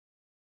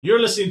You're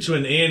listening to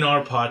an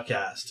A&R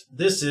podcast.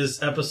 This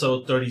is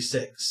episode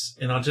 36.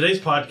 And on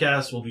today's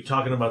podcast, we'll be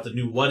talking about the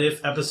new What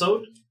If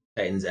episode.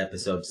 Titans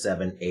episode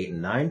 7, 8,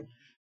 and 9.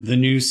 The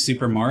new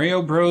Super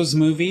Mario Bros.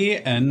 Movie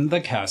and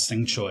the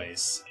casting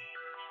choice.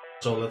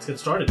 So let's get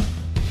started.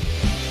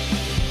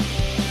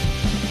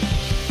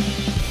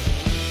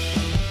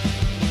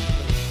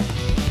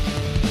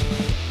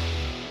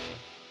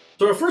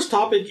 So our first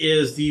topic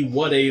is the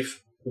What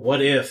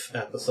If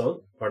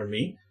episode, pardon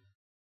me.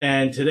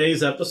 And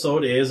today's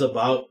episode is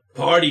about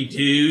party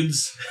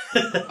dudes.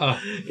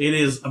 It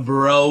is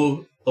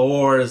Bro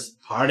Thor's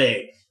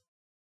party.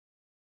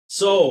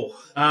 So,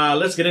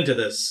 let's get into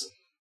this.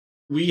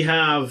 We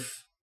have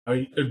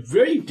a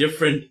very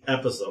different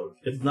episode.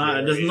 There's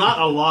not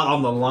a lot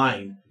on the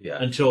line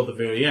until the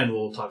very end.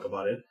 We'll talk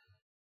about it.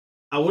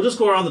 We'll just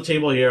go around the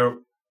table here.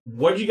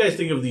 What do you guys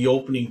think of the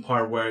opening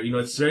part where,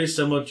 it's very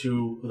similar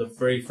to the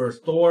very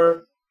first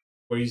Thor,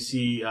 where you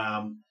see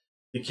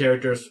the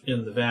characters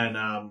in the van,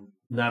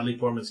 Natalie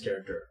Portman's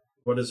character.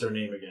 What is her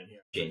name again here?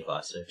 Jane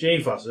Foster.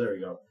 Jane Foster, there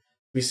we go.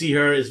 We see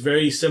her is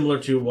very similar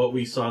to what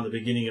we saw in the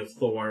beginning of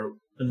Thor.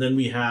 And then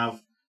we have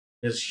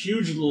this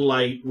huge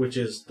light, which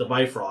is the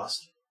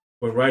Bifrost,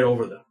 going right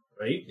over them,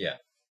 right? Yeah.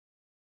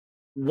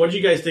 What do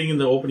you guys think in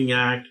the opening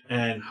act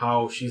and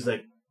how she's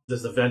like,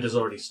 this event has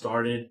already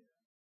started?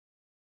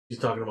 She's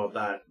talking about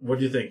that. What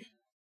do you think?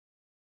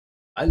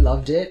 I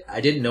loved it.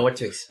 I didn't know what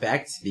to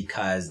expect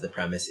because the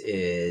premise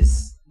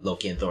is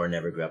Loki and Thor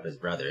never grew up as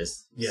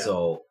brothers. Yeah.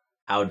 So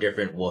how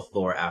different will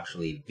Thor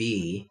actually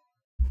be?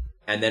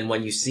 And then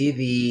when you see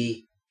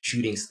the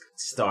shooting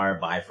star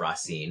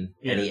Bifrost scene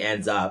and he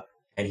ends up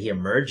and he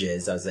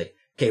emerges, I was like,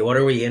 okay, what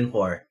are we in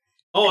for?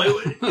 Oh,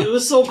 it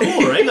was so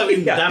cool, right? I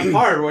mean, that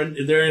part when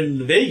they're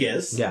in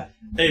Vegas. Yeah.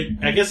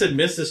 I guess it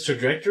missed its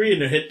trajectory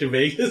and it hit to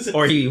Vegas.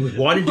 Or he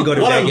wanted to go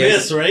to what Vegas. A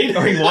miss, right?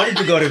 Or he wanted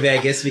to go to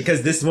Vegas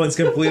because this one's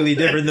completely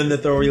different than the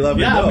Thor we love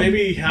and know.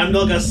 Maybe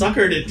Heimdall got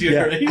suckered into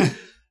it, right?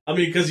 I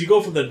mean, because you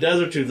go from the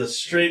desert to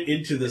straight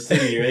into the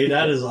city, right?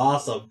 That is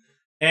awesome.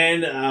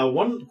 And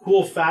one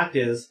cool fact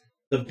is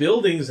the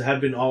buildings have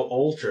been all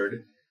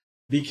altered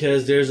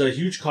because there's a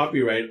huge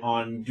copyright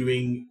on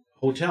doing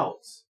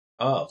hotels.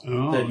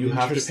 That you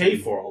have to pay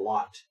for a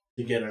lot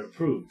to get it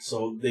approved.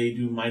 So they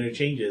do minor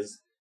changes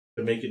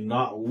to make it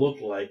not look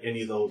like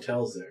any of the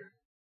hotels there,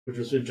 which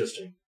was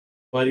interesting.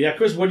 But yeah,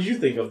 Chris, what did you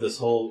think of this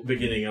whole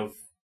beginning of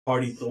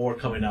Party Thor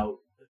coming out?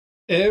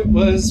 It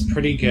was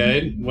pretty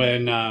good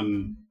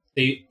when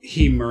he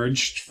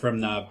emerged from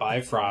the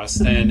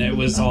Bifrost and it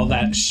was all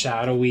that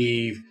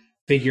shadowy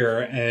figure.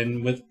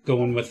 And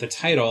going with the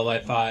title, I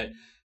thought,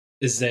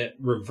 is it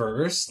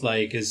reversed?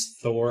 Like, is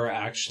Thor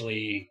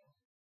actually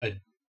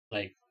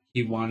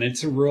he wanted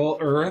to rule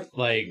Earth?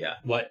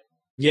 What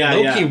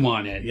Loki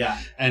wanted. Yeah.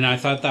 And I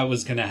thought that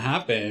was going to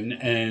happen.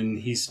 And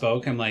he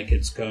spoke, I'm like,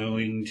 it's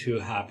going to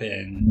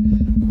happen.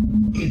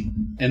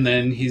 And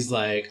then he's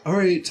like, all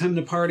right, time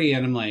to party.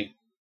 And I'm like,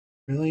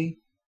 really?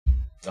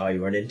 Oh,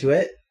 you weren't into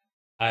it?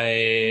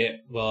 I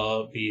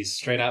will be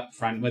straight up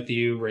front with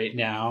you right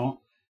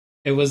now.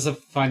 It was a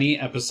funny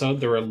episode.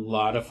 There were a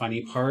lot of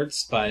funny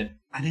parts, but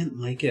I didn't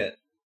like it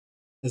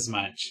as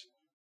much.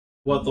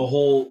 What, the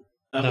whole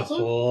episode?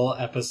 The whole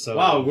episode.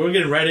 Wow, we're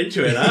getting right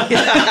into it,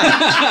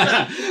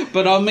 huh?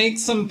 But I'll make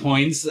some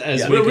points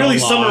as we go We're really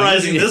along.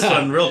 summarizing this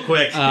one real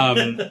quick.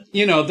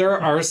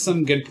 There are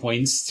some good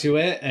points to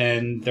it,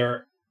 and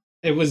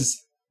it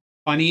was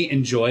funny,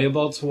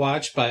 enjoyable to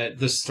watch, but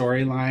the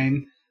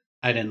storyline,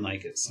 I didn't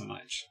like it so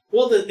much.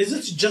 Well,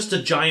 it's just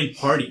a giant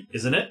party,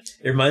 isn't it?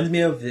 It reminds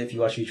me of, if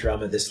you watch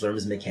Futurama, the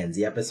Slurms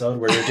McKenzie episode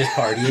where they're just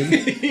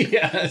partying.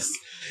 Yes.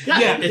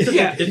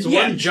 It's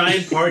one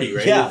giant party,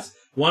 right? Yeah. It's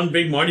one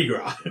big Mardi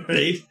Gras,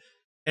 right?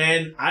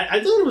 And I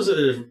thought it was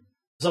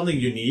something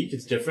unique.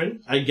 It's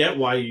different. I get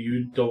why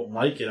you don't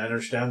like it. I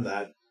understand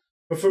that.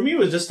 But for me, it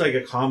was just like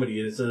a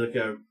comedy. It's like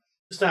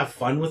just to have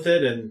fun with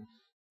it. And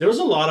there was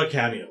a lot of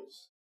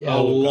cameos. Yeah. A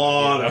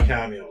lot of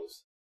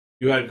cameos.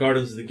 You had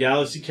Guardians of the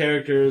Galaxy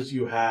characters.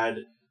 You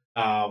had,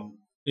 from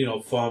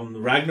the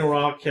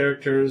Ragnarok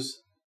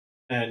characters.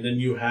 And then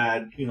you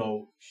had,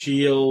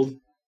 S.H.I.E.L.D.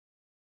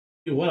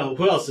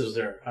 Who else is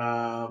there?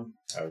 Howard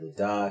the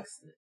Duck.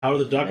 Howard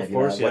the Duck, of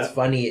course, What's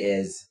funny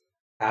is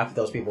half of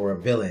those people were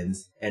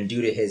villains, and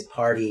due to his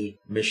party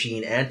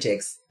machine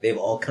antics, they've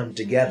all come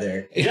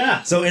together.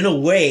 Yeah. So in a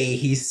way,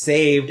 he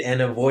saved and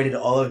avoided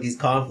all of these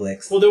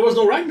conflicts. Well, there was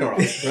no Ragnarok,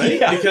 right?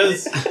 Yeah.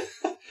 Because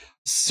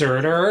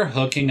Surtur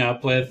hooking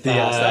up with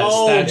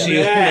Statue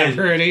of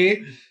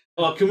Liberty.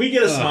 Oh, can we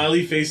get a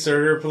smiley face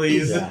Surtur,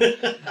 please?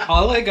 Yeah.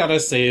 All I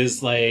gotta say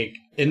is,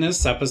 in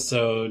this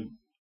episode,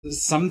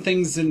 some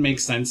things didn't make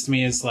sense to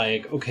me. It's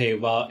okay,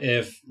 well,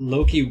 if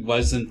Loki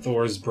wasn't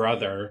Thor's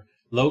brother,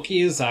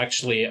 Loki is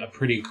actually a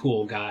pretty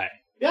cool guy.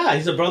 Yeah,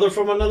 he's a brother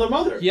from another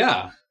mother.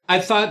 Yeah.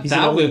 I thought He's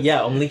that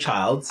only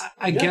child.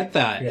 I get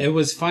that. Yeah. It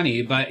was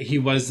funny, but he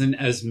wasn't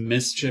as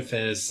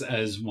mischievous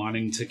as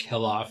wanting to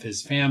kill off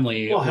his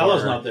family. Well,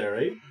 Hela's not there,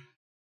 right?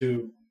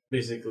 To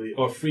basically,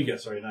 or Frigga,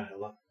 sorry, not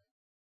Hela.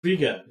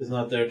 Frigga is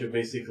not there to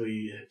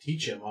basically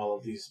teach him all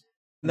of these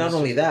Not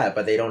only that,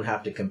 but they don't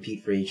have to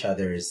compete for each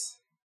other's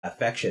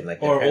affection,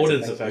 like or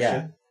Odin's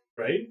affection,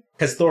 right?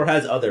 Because Thor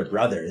has other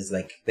brothers,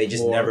 like they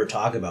just never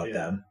talk about yeah.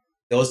 them.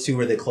 Those two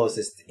were the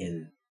closest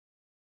in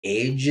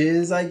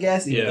ages, I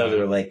guess, even though they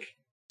were like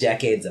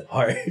decades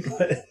apart.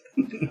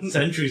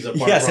 Centuries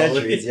apart. Yeah,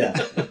 probably. centuries.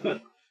 Yeah.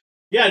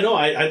 Yeah, no,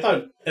 I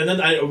thought, and then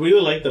I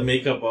really liked the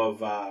makeup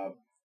of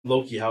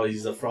Loki, how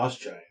he's a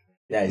frost giant.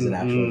 Yeah, he's an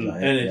actual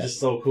giant. And it's just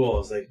so cool.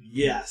 It's like,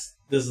 yes,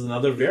 this is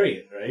another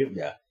variant, right?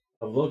 Yeah.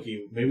 Of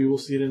Loki. Maybe we'll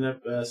see it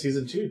in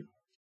season 2.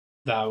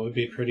 That would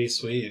be pretty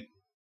sweet.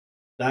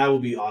 That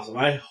would be awesome.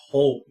 I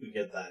hope we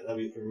get that.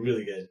 That'd be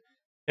really good.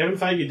 Kevin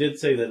Feige did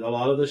say that a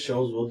lot of the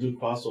shows will do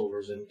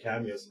crossovers and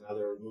cameos in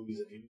other movies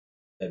and TV.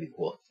 That'd be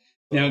cool.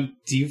 Now,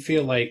 do you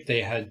feel like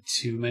they had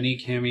too many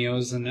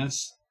cameos in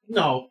this?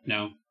 No.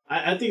 No.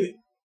 I think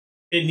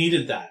it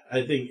needed that.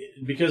 I think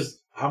because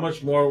how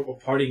much more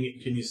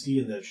partying can you see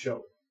in that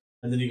show?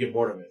 And then you get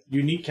bored of it.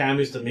 You need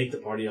cameos to make the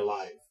party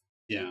alive.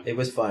 Yeah. It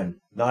was fun.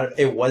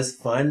 It was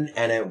fun,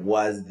 and it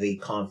was the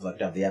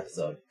conflict of the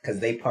episode. Because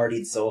they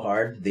partied so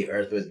hard, the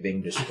Earth was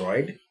being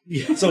destroyed.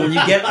 Yeah. So when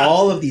you get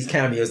all of these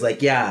cameos,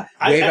 like,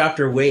 wave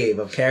after wave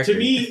of characters. To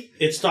me,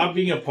 it stopped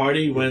being a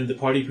party when the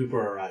party pooper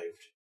arrived.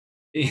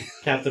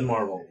 Captain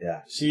Marvel.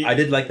 Yeah. She, I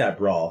did like that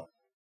brawl.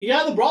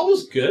 Yeah, the brawl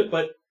was good,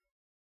 but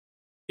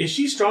is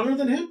she stronger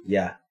than him?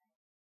 Yeah.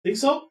 Think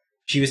so?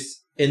 She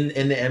was, in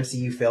the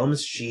MCU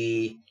films,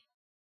 she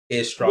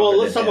is stronger Well,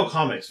 let's than talk him. about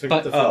comics.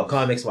 But-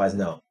 Comics-wise,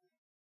 no.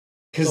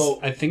 Because So-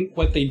 I think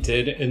what they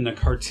did in the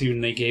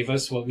cartoon, they gave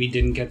us what we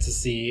didn't get to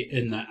see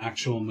in the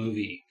actual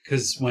movie.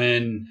 Because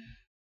when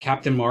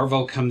Captain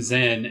Marvel comes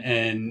in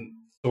and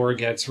Thor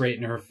gets right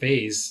in her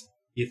face,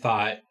 you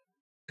thought,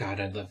 God,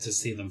 I'd love to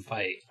see them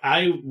fight.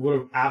 I would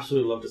have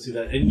absolutely loved to see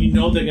that. And you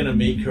know they're going to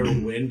make her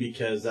win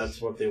because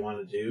that's what they want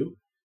to do.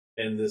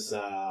 In this...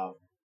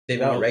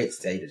 They've outright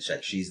stated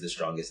like she's the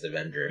strongest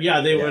Avenger.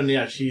 Yeah, they were.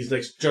 Yeah, she's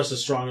like just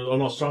as strong,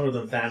 almost stronger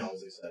than Thanos.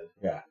 They said.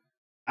 Yeah.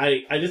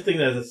 I just think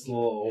that it's a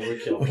little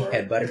overkill We for her.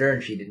 headbutted her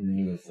and she didn't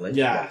even flinch.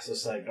 Yeah, so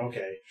it's like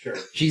okay, sure.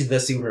 She's the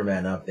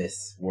Superman of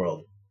this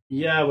world.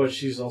 Yeah, but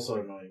she's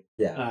also annoying.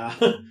 Yeah.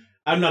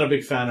 I'm not a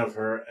big fan of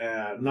her.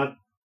 Not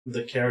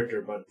the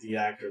character, but the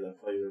actor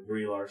that played her,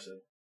 Brie Larson.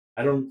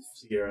 I don't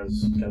see her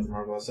as Captain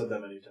Marvel. I've said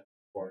that many times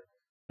before.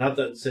 Not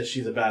that it says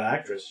she's a bad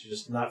actress. She's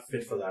just not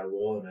fit for that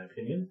role, in my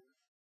opinion.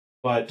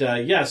 But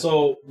yeah,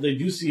 so they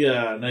do see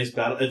a nice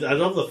battle. I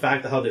love the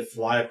fact that how they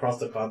fly across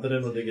the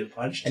continent when they get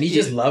punched. And he's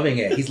just loving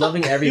it. He's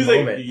loving every He's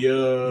moment. like,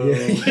 yo.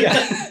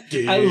 Yeah.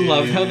 Dude. I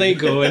love how they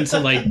go into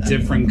like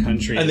different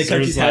countries. And the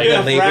countries There's,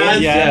 have like, that label.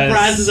 France, Yes.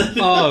 France is at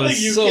Oh, the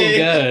so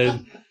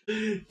UK.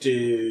 good.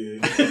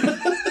 Dude.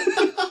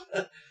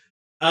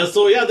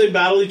 So yeah, they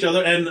battle each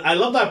other, and I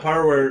love that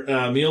part where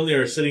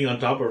Mjolnir is sitting on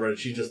top of her, and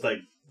she just like,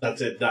 that's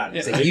it, done.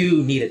 It's like,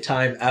 you need a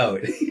time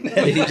out.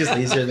 And he just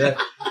leaves her there.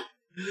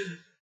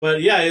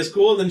 But yeah, it's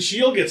cool. And then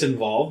S.H.I.E.L.D. gets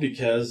involved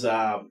because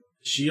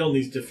S.H.I.E.L.D.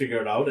 needs to figure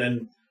it out.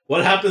 And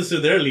what happens to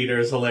their leader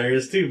is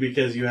hilarious too,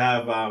 because you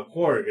have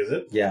Korg, is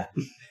it? Yeah.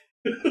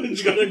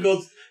 He's gonna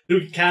go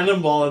do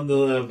cannonball in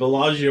the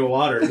Bellagio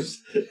waters.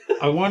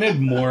 I wanted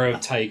more of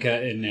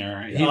Taika in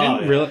there. He Oh,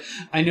 didn't yeah. really.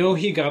 I know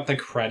he got the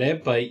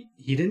credit, but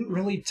he didn't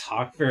really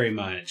talk very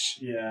much.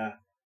 Yeah.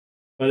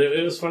 But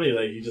it was funny,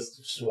 like, he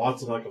just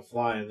swats him like a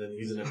fly and then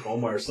he's in a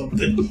coma or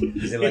something.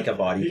 He's in like a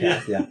body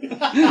cast, yeah.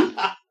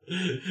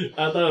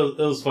 I thought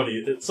it was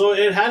funny. So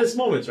it had its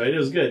moments, right? It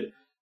was good.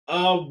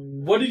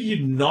 What did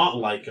you not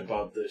like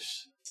about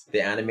this?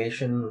 The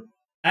animation,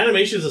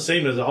 Animation's the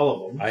same as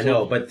all of them. I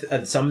know,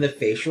 but some of the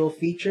facial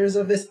features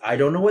of this, I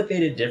don't know what they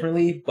did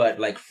differently, but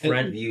like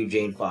front view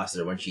Jane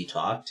Foster, when she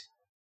talked,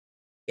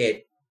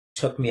 it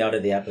took me out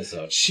of the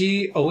episode.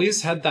 She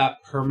always had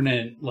that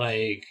permanent,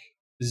 like,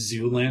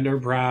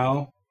 Zoolander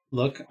brow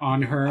look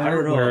on her. I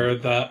don't know. Where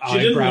the She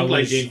didn't eyebrow look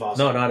like was... Jane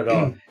Foster. No, not at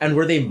all. And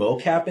were they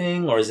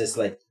mocapping, or is this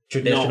like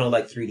traditional No.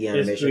 like 3D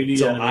animation? 3D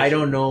so animation. I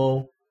don't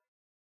know.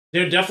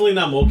 They're definitely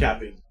not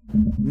mocapping.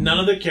 None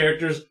of the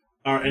characters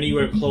are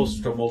anywhere close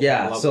to mocap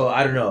Yeah, level. so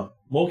I don't know.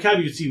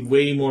 Mocap, you see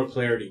way more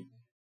clarity.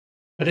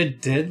 But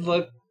it did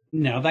look,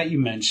 now that you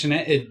mention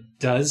it, it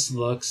does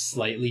look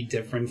slightly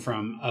different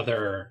from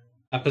other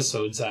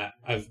episodes that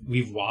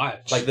we've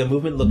watched. Like the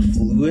movement looked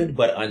fluid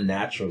but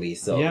unnaturally.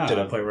 So Yeah. to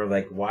the point where I'm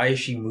like, why is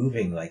she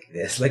moving like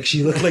this? Like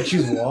she looked like she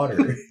was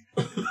water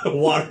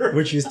Water.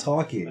 when she was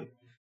talking.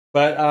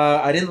 But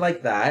I didn't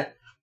like that.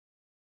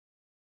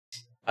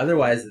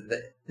 Otherwise,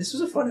 this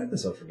was a fun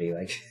episode for me.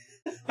 Like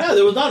Yeah,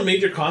 there was not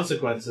major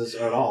consequences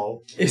at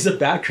all. it's a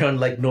background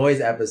like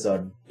noise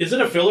episode. Is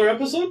it a filler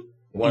episode?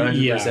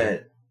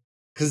 100%.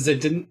 because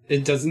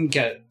it doesn't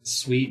get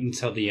sweet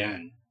until the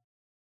end.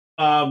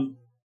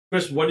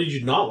 Chris, what did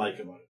you not like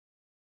about it?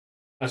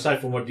 Aside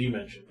from what Dee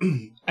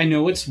mentioned. I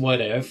know it's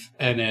What If,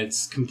 and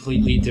it's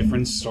completely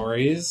different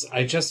stories.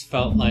 I just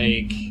felt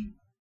like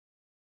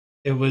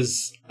it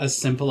was a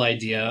simple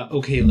idea.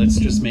 Okay, let's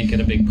just make it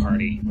a big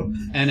party.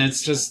 And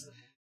it's just,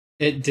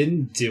 it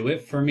didn't do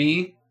it for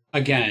me.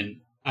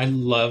 Again, I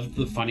loved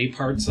the funny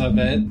parts of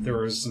it. There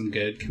was some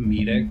good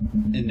comedic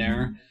in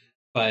there.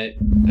 but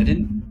I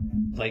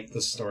didn't like the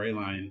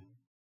storyline.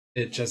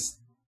 It just...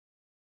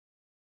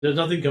 There's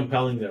nothing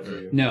compelling there for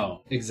you.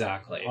 No,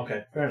 exactly.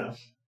 Okay, fair enough.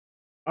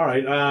 All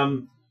right.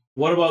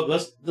 What about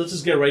let's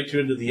just get right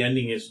to the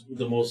ending is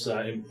the most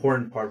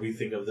important part we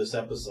think of this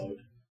episode.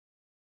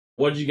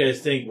 What did you guys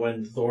think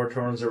when Thor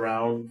turns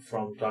around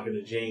from talking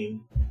to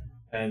Jane,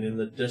 and in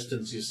the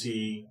distance you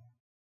see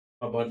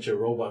a bunch of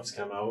robots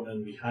come out,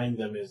 and behind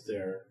them is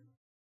their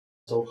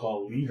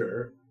so-called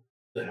leader?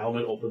 The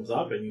helmet opens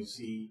up, and you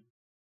see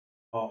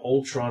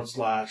Ultron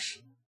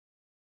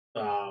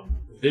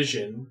 /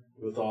 Vision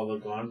with all the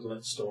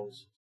gauntlet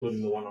stones,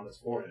 including the one on his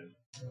forehead.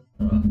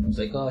 I was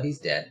like, oh, he's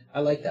dead.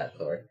 I like that,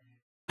 Thor.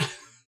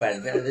 But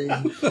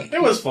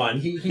It was fun.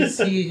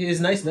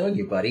 He's nice knowing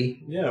you,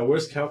 buddy. Yeah,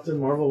 where's Captain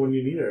Marvel when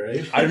you need her,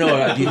 right? I don't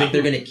know. Do you think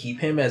they're going to keep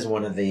him as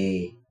one of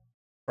the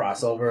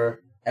crossover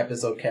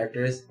episode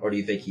characters? Or do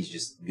you think he's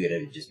just good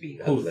at just being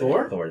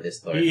Thor? Thor.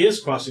 He is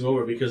crossing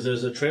over because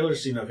there's a trailer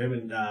scene of him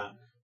and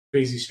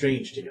Crazy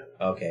Strange together.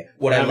 Okay.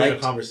 Having a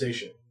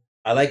conversation.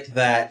 I liked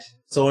that.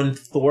 So in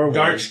Thor 1...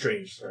 Dark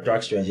Strange, sorry.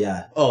 Dark Strange,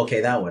 yeah. Oh,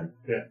 okay, that one.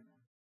 Yeah.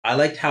 I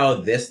liked how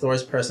this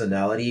Thor's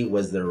personality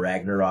was the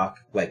Ragnarok,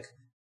 like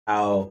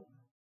how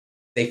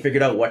they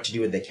figured out what to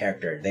do with the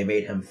character. They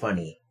made him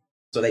funny.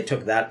 So they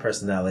took that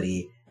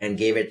personality and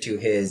gave it to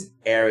his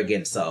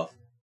arrogant self.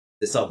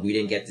 The self we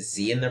didn't get to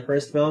see in the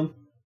first film.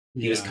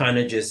 He was kind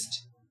of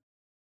just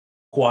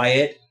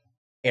quiet,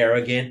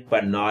 arrogant,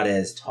 but not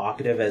as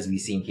talkative as we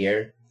seen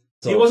here.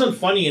 So he wasn't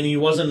funny, and he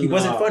wasn't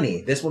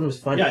funny. This one was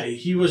funny. Yeah,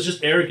 he was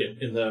just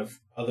arrogant in the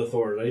other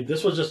Thor, right?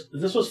 This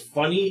was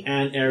funny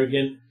and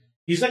arrogant.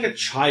 He's like a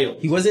child.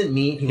 He wasn't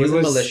mean. He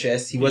wasn't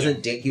malicious. He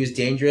wasn't. He was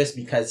dangerous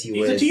because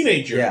he's a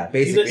teenager. Yeah,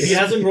 basically, he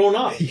hasn't grown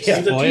up. He's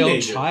a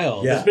teenager.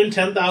 Child. Yeah. It's been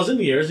 10,000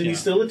 years, and he's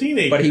still a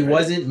teenager. But he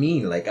wasn't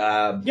mean. Like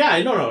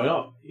yeah,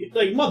 no.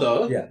 Like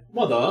mother. Yeah.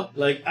 Mother.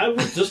 Like I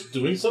was just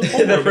doing some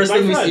homework. The first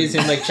thing we see is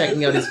him like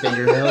checking out his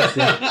fingernails.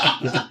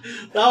 That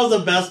was the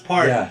best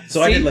part. Yeah.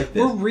 So I did like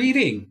this. We're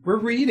reading.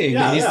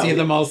 Yeah, and you see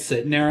them all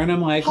sitting there, and I'm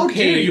like, how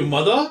okay. dare you,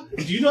 mother?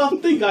 Do you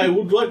not think I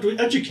would like to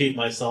educate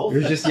myself? It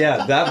was just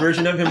that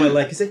version of him I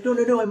like. He's like,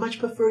 no, I much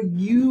prefer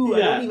you.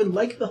 Yeah. I don't even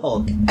like the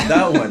Hulk.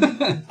 That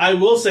one. I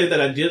will say that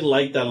I did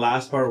like that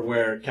last part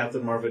where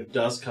Captain Marvel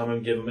does come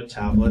and give him a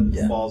tablet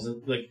and falls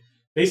in, like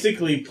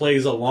basically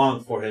plays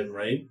along for him,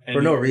 right? And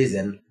for no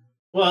reason.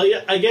 Well,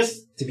 yeah, I guess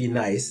to be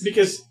nice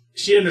because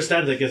she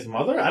understands like his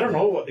mother. I don't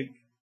know. It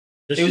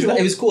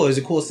was cool. It was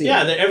a cool scene.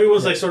 Yeah,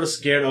 everyone's like sort of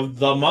scared of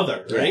the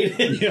mother, right?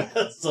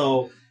 Yeah.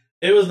 So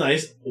it was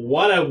nice.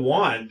 What I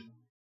want,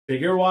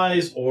 figure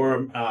wise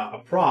or a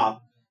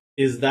prop,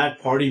 is that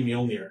party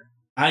Mjolnir.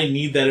 I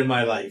need that in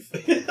my life.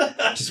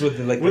 Just with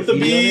the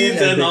beads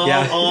and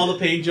all the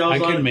paint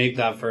jobs. I can make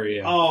that for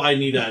you. Oh, I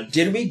need that.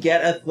 Did we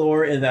get a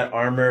Thor in that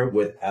armor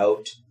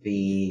without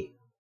the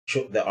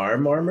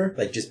arm armor,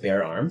 like just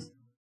bare arms?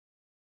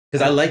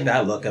 Because I like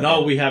that look.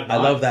 No, we have not.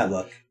 I love that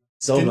look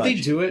so Didn't much. they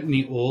do it in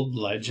the old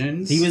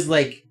Legends? He was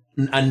like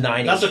a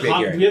 9-inch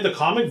figure. We have the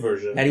comic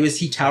version, and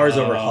he towers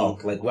over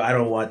Hulk. Like I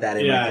don't want that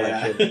in my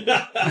collection.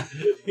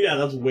 Yeah,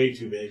 that's way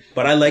too big.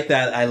 But I like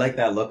that. I like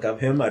that look of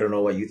him. I don't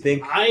know what you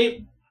think.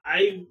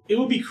 It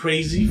would be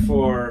crazy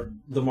for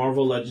the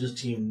Marvel Legends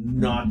team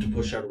not to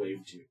push out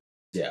Wave 2.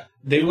 Yeah.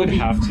 They would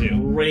have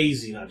to.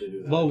 Crazy not to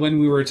do that. Well, when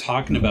we were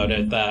talking about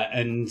it, the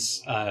end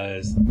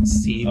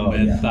scene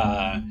with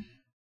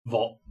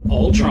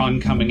Ultron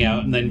coming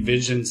out and then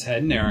Vision's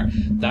heading there,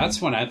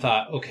 that's when I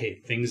thought,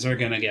 okay, things are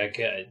going to get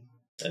good.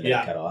 And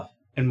then cut off.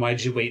 And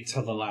why'd you wait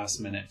till the last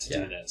minute to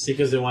do this?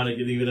 Because they want to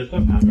leave it a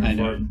cliffhanger I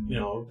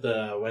know. for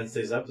the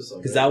Wednesday's episode.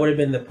 Because that would have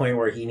been the point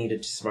where he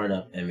needed to smart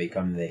up and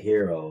become the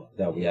hero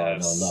that we all know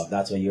and love.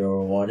 That's what you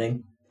were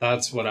wanting.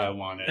 That's what I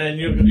wanted. And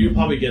you'll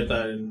probably get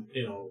that in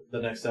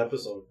the next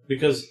episode.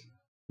 Because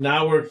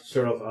now we're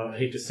sort of, I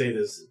hate to say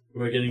this,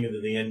 we're getting into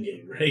the end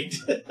game, right?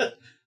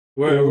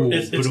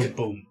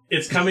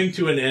 It's coming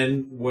to an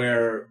end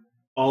where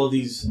all of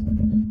these...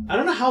 I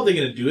don't know how they're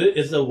going to do it.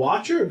 Is the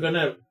Watcher going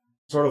to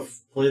sort of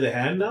play the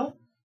hand now?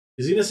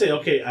 Is he going to say,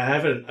 okay,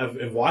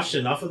 I've watched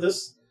enough of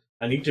this.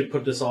 I need to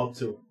put this all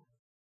to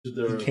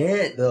the... He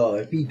can't, though,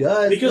 if he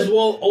does. Because,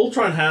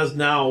 Ultron has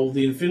now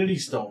the Infinity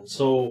Stone,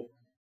 so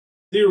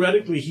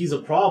theoretically he's a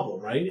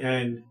problem, right?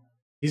 And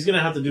he's going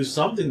to have to do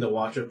something to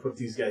Watcher put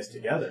these guys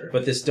together.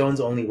 But the stones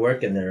only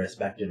work in their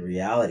respective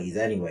realities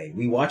anyway.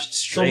 We watched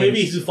Strange... So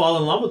maybe he's fall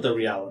in love with the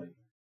reality.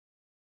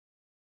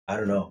 I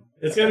don't know.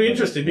 It's going to be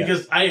interesting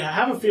because I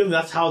have a feeling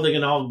that's how they're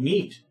going to all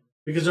meet.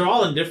 Because they're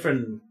all in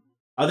different...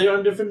 Are they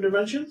on different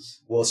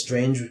dimensions? Well,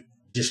 Strange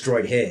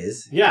destroyed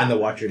his. Yeah. And the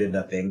Watcher did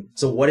nothing.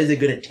 So what is it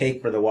going to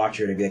take for the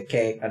Watcher to be like,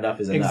 okay, enough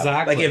is enough?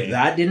 Exactly. Like, if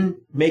that didn't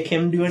make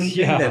him do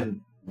anything,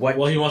 then what...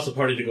 Well, he wants the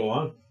party to go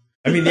on.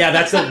 I mean,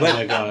 that's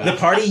the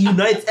party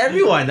unites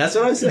everyone. That's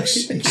what I'm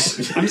saying.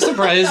 I'm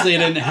surprised they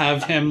didn't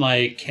have him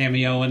like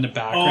cameo in the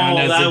background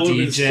as a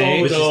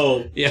DJ.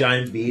 So dope.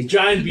 Giant bead.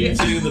 Giant bead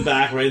sitting in the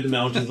back, right? The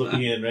mountains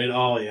looking in, right?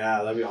 Oh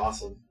yeah, that'd be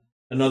awesome.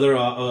 Another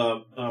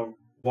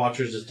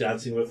Watchers just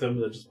dancing with them.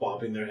 They're just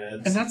bobbing their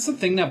heads. And that's the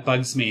thing that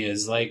bugs me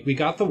is, like, we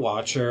got the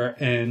Watcher,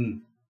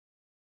 and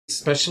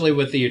especially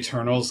with the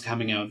Eternals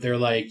coming out, they're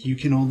like, you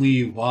can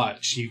only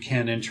watch, you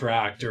can't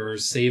interact or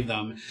save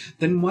them.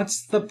 Then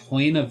what's the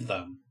point of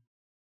them?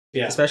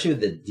 Yeah. Especially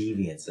with the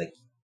deviants, like,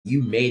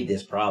 you made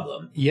this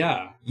problem.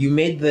 Yeah. You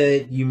made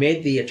the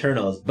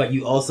Eternals, but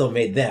you also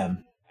made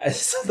them.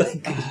 It's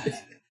like,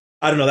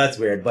 I don't know, that's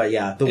weird. But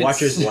yeah, the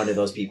Watcher's one of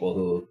those people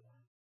who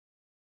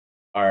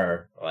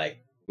are like,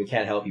 we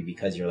can't help you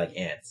because you're like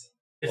ants.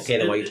 Okay,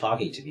 then why are you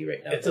talking to me right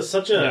now? It's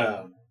such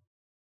a...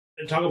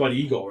 Talk about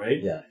ego,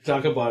 right? Yeah.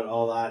 Talk about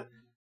all that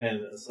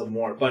and some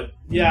more. But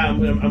yeah,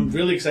 I'm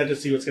really excited to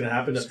see what's going to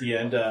happen at the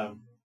end.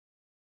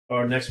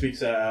 Or next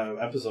week's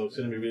episode. It's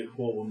going to be really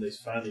cool when they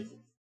finally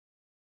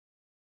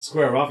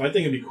square off. I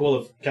think it'd be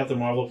cool if Captain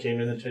Marvel came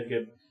in and took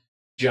a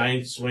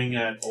giant swing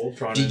at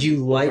Ultron. Did you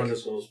like Ultron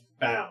just goes,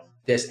 bam.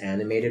 This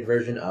animated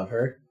version of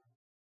her?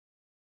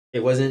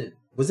 It wasn't...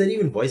 Was it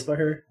even voiced by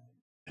her?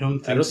 I don't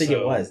think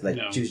so. It was. Like,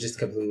 no. she was just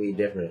completely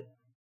different.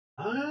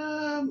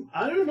 I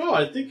don't know.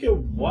 I think it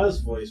was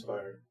voiced by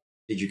her.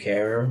 Did you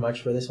care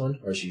much for this one?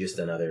 Or is she just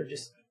another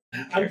just...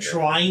 I'm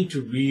trying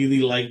to really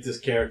like this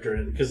character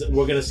because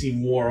we're going to see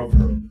more of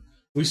her.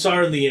 We saw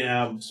her in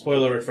the,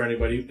 spoiler alert for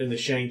anybody, in the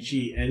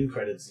Shang-Chi end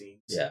credit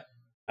scenes. Yeah.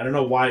 I don't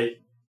know why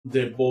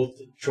they're both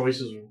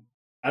choices.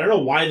 I don't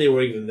know why they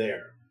were even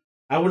there.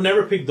 I would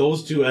never pick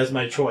those two as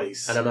my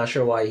choice. And I'm not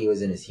sure why he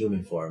was in his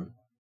human form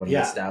when he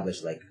Yeah.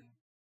 established, like,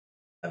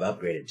 I've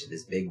upgraded to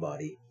this big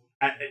body.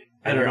 I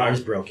And don't her know.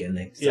 arm's broken.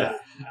 Like, so. Yeah.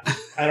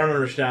 I don't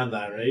understand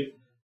that, right?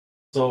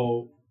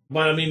 So,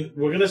 but I mean,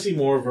 we're going to see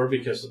more of her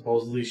because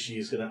supposedly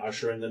she's going to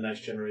usher in the next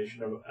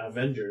generation of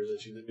Avengers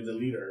and she's going to be the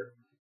leader.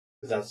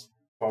 Because that's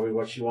probably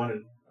what she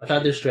wanted. I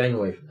thought they're straying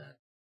away from that.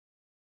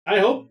 I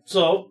hope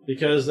so,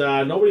 because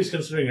nobody's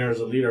considering her as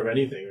a leader of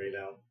anything right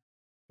now.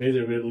 Maybe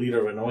they're a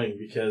leader of annoying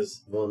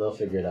because Well, they'll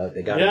figure it out.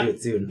 They gotta do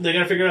it soon. they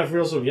got to figure it out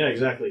real soon. Yeah,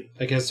 exactly.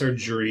 I guess our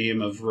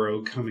dream of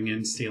Rogue coming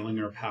in, stealing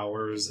her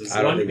powers is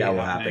I don't think gonna that be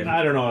will happening. happen.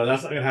 I don't know.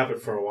 That's not going to happen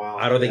for a while.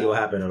 I don't think it will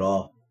happen at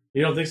all.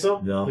 You don't think so?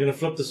 No. They're going to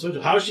flip the switch.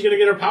 How is she going to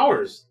get her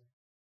powers?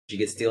 She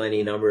could steal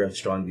any number of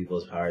strong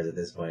people's powers at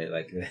this point.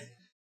 Like,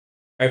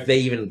 or if they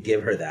even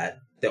give her that.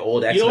 The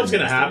old X-Men. You know what's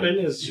going to happen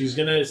is she's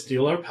going to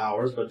steal her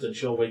powers, but then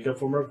she'll wake up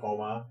from her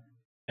coma,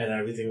 and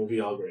everything will be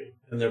all great.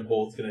 And they're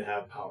both going to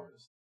have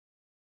powers.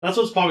 That's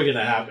what's probably going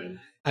to happen.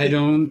 I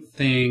don't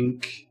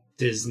think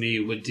Disney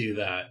would do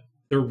that.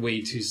 They're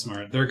way too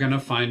smart. They're going to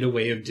find a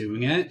way of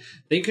doing it.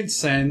 They could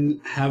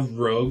have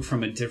Rogue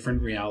from a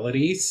different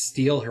reality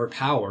steal her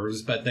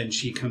powers, but then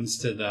she comes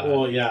to the...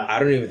 Well, yeah. I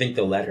don't even think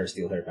they'll let her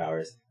steal her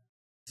powers.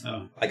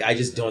 Oh. Like, I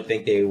just don't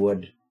think they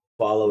would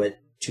follow it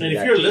to And if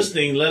that you're T.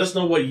 listening, let us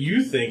know what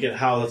you think and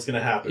how that's going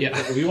to happen.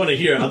 Yeah. We want to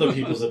hear other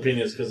people's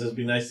opinions because it'd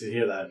be nice to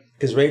hear that.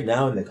 Because right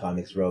now in the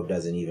comics, Rogue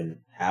doesn't even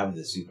have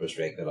the super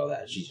strength and all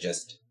that. She's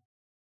just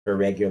her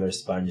regular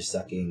sponge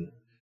sucking.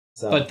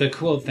 But the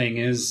cool thing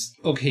is,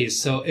 okay,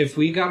 so if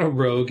we got a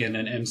Rogue in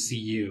an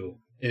MCU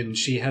and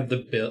she had the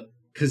build,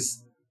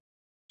 because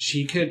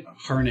she could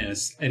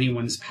harness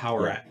anyone's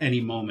power at any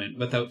moment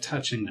without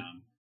touching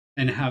them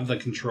and have the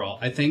control.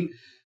 I think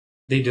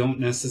they don't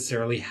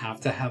necessarily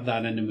have to have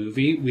that in a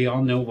movie. We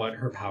all know what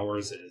her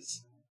powers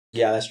is.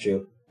 Yeah, that's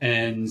true.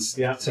 And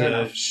Yeah, fair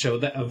to show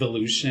the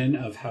evolution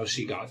of how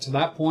she got to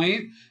that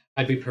point,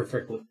 I'd be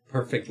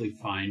perfectly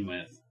fine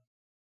with.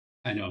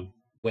 I know,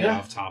 way Yeah.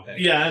 off topic.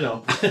 Yeah, I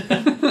know.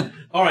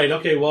 All right,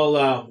 okay,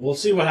 well, we'll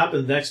see what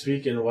happens next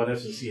week in What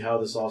If and see how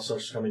this all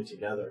starts coming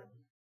together.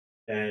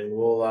 And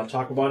we'll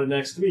talk about it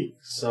next week.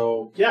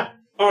 So, yeah.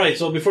 All right,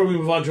 so before we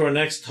move on to our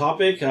next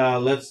topic,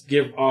 let's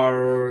give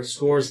our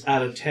scores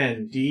out of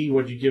 10. D,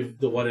 what do you give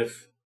the What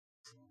If?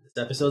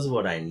 This episode's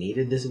what I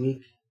needed this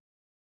week.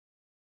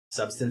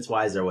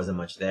 Substance-wise, there wasn't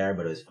much there,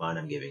 but it was fun.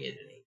 I'm giving it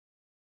an 8.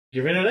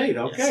 Give it an 8.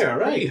 Okay, Yes. all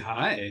Pretty right.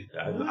 high.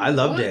 I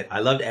loved it.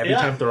 I loved every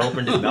Yeah. time Thor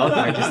opened his mouth.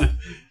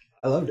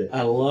 I loved it.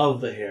 I love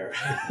the hair.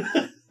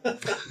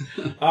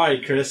 All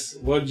right, Chris,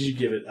 what did you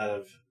give it out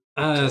of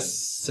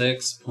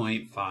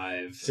 6.5.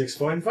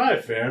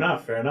 6.5? Fair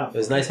enough, fair enough. It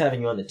was nice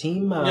having you on the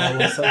team.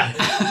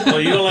 Well,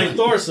 you don't like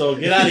Thor, so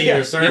get out of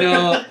here, sir. You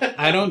know,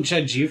 I don't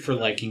judge you for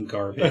liking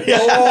garbage.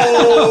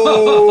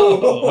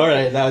 Oh! All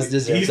right, that was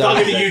deserved. He's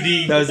talking to you,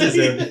 D. That was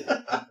deserved.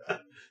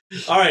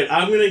 All right,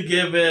 I'm gonna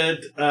give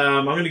it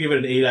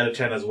an 8 out of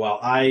 10 as well.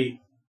 I'm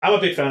a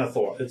big fan of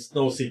Thor. It's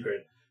no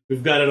secret.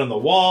 We've got it on the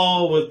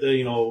wall with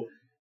the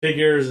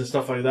figures and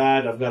stuff like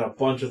that. I've got a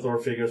bunch of Thor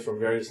figures from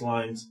various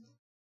lines.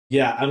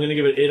 Yeah, I'm gonna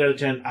give it 8 out of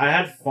 10. I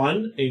had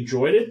fun,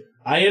 enjoyed it.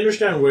 I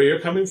understand where you're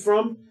coming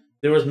from.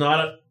 There was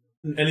not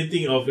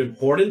anything of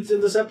importance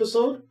in this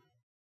episode,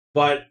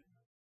 but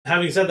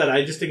having said that,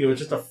 I just think it was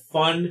just a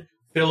fun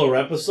filler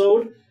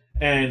episode.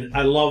 And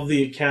I love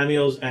the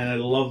cameos, and I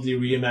love the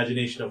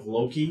reimagination of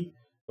Loki.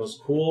 It was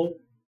cool.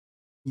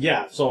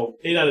 Yeah, so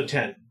 8 out of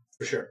 10,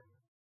 for sure.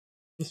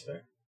 That's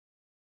fair.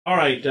 All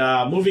right,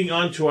 moving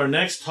on to our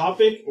next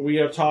topic. We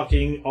are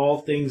talking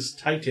all things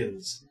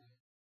Titans.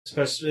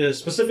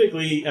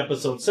 Specifically,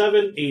 episode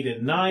 7, 8,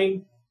 and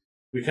 9.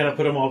 we kind of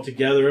put them all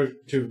together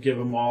to give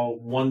them all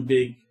one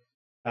big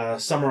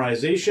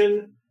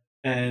summarization.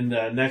 And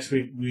next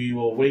week we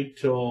will wait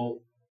till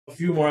a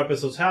few more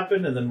episodes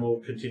happen, and then we'll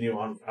continue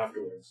on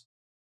afterwards.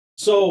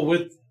 So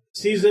with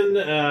season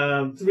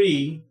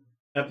 3,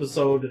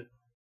 episode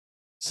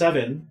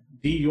 7,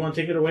 D, you want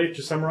to take it away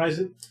to summarize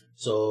it?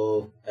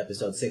 So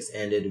episode 6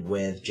 ended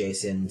with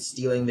Jason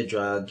stealing the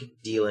drug,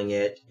 dealing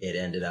it. It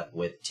ended up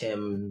with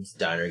Tim's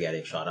diner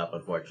getting shot up,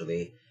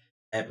 unfortunately.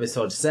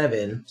 Episode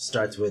 7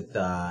 starts with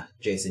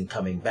Jason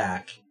coming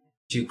back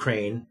to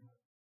Crane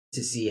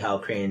to see how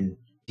Crane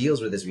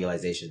deals with this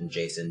realization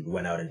Jason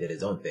went out and did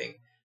his own thing.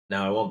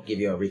 Now, I won't give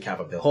you a recap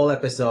of the whole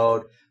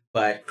episode,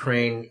 but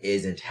Crane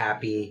isn't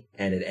happy,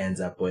 and it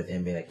ends up with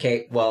him being like,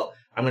 okay, well,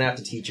 I'm going to have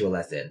to teach you a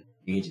lesson.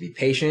 You need to be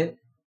patient.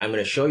 I'm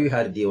going to show you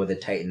how to deal with the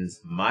Titans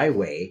my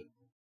way.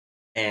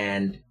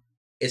 And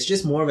it's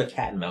just more of a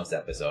cat and mouse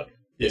episode.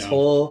 This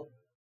the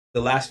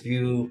last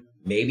few,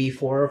 maybe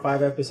 4 or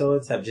 5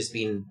 episodes have just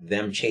been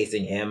them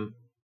chasing him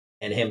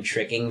and him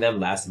tricking them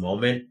last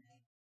moment.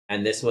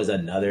 And this was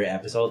another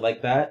episode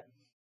like that.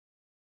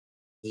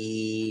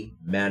 He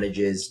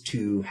manages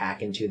to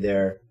hack into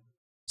their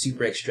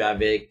super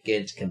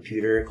extravagant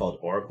computer called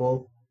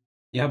Oracle.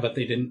 Yeah, but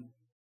they didn't...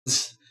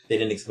 They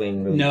didn't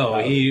explain really. No,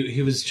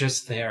 he was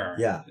just there.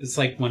 Yeah. It's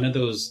like one of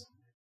those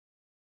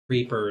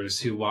creepers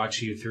who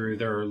watch you through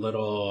their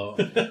little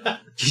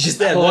He's just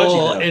there hole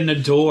watching them. in the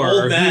door.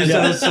 Old man. Who's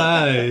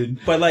outside.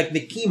 But like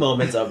the key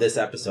moments of this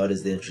episode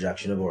is the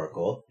introduction of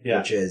Oracle,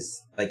 which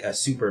is like a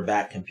super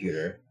bat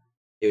computer.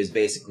 It was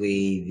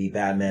basically the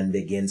Batman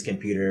Begins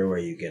computer where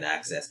you can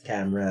access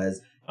cameras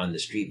on the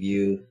street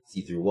view,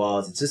 see through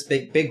walls. It's just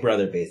Big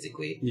Brother,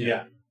 basically.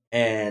 Yeah.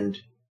 And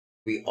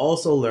we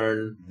also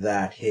learn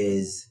that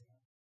his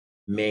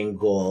main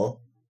goal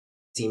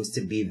seems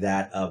to be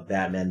that of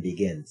Batman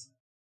Begins.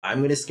 I'm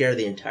going to scare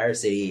the entire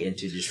city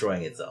into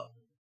destroying itself.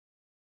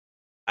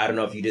 I don't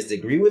know if you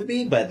disagree with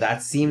me, but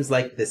that seems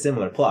like the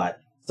similar plot.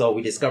 So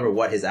we discover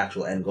what his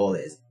actual end goal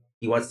is.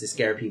 He wants to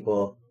scare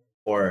people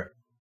or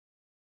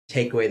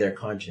take away their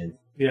conscience.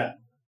 Yeah.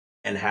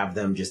 And have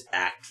them just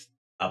act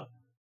up.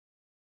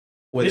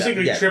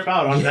 Basically trip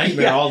out on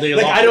Nightmare all day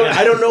long.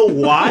 I don't know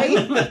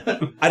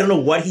why. I don't know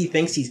what he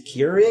thinks he's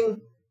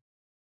curing.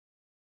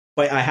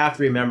 But I have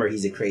to remember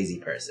he's a crazy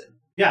person.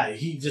 Yeah,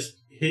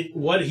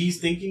 what he's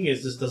thinking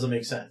just doesn't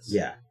make sense.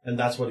 Yeah. And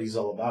that's what he's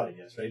all about, I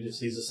guess, right?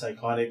 He's a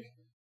psychotic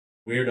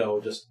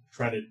weirdo just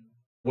trying to,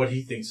 what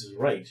he thinks is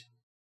right.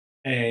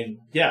 And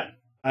yeah,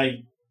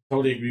 I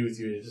totally agree with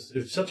you.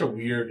 It's such a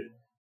weird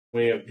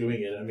way of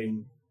doing it. I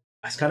mean,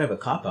 that's kind of a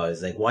cop-out.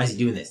 It's like, why is he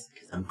doing this?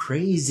 Because I'm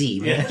crazy,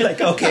 man. Yeah.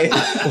 Like, okay.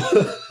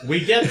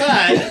 We get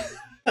that.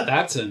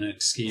 That's an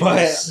excuse.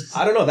 But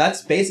I don't know.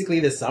 That's basically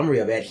the summary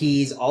of it.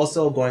 He's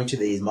also going to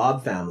these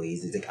mob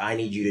families. He's like, I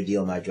need you to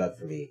deal my drug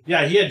for me.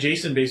 Yeah, he had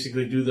Jason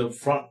basically do the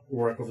front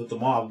work with the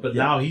mob, but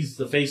now he's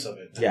the face of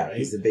it. Yeah, right?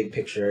 he's the big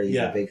picture. He's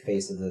the big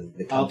face of the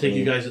company. I'll take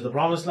you guys to the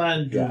promised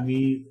land. Do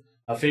me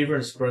a favor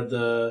and spread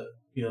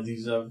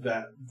these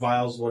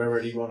vials,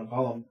 whatever you want to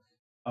call them,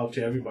 out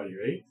to everybody,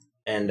 right?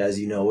 And as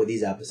you know, with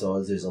these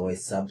episodes, there's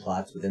always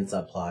subplots within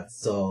subplots.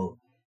 So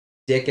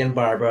Dick and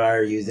Barbara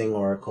are using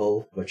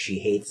Oracle, which she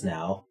hates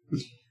now.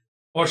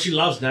 Or she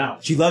loves now.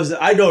 She loves it.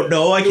 I don't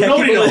know. I can't.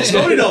 Nobody knows.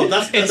 Nobody knows.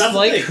 It's that's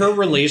like her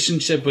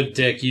relationship with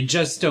Dick. You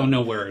just don't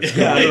know where it's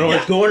going. Yeah, I don't know where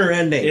it's going or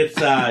ending. It's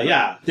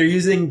They're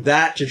using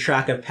that to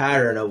track a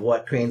pattern of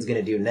what Crane's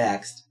going to do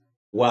next,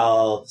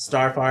 while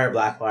Starfire,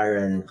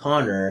 Blackfire, and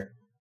Connor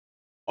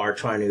are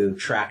trying to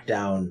track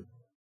down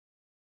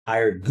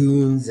hired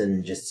goons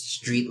and just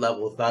street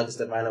level thugs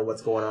to find out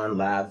what's going on.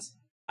 Labs.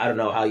 I don't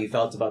know how you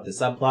felt about the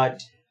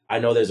subplot. I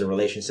know there's a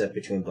relationship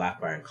between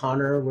Blackfire and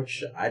Connor,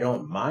 which I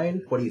don't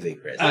mind. What do you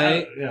think, Chris?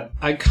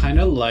 I kind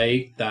of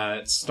like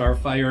that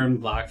Starfire and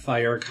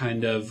Blackfire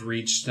kind of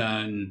reached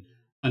an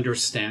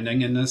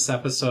understanding in this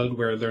episode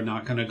where they're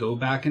not going to go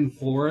back and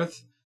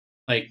forth.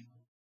 Like,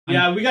 we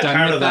got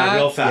tired of that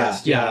real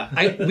fast.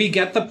 Yeah. We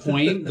get the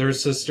point. They're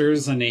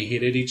sisters and they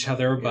hated each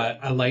other, but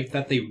I like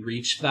that they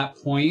reached that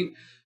point.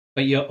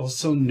 But you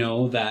also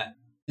know that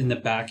in the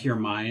back of your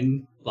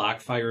mind,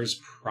 Blackfire's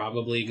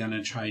probably going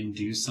to try and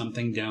do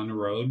something down the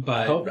road.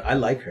 But I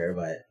like her,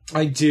 but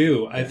I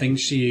do. I think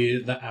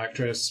the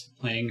actress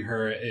playing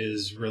her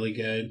is really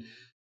good.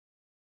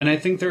 And I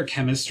think their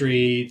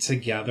chemistry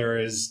together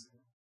is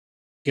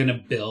going to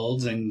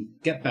build and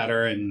get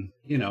better. And,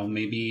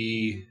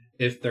 maybe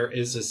if there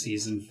is a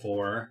season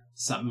 4,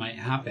 something might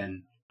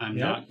happen. I'm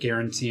not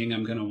guaranteeing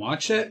I'm going to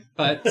watch it,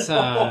 but it's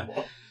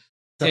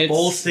a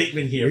bold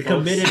statement here. You're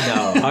committed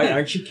now.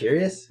 Aren't you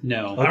curious?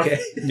 No. Okay.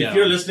 If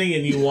you're listening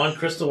and you want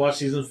Chris to watch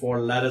season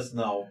 4, let us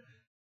know.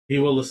 He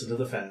will listen to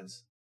the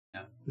fans.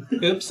 No.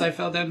 Oops, I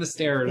fell down the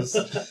stairs.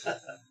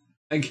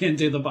 I can't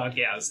do the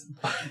podcast.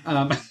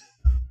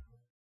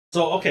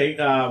 So, okay,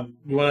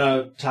 you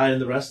want to tie in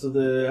the rest of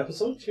the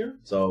episode here?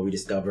 So we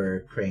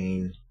discover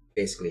Crane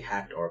basically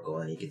hacked Oracle,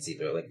 and you can see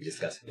through, like we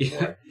discussed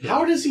before. Yeah.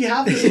 How does he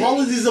have all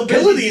of these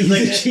abilities?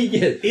 He's a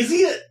genius. Is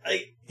he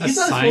He's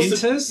not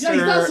scientist? He's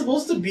not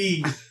supposed to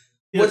be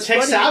What's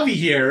tech savvy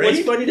here, right?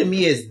 What's funny to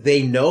me is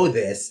they know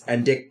this,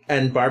 and Dick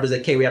and Barbara's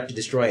like, "Okay, we have to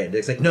destroy it."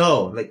 Dick's like,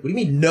 "No." I'm like, "What do you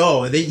mean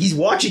no?" He's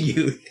watching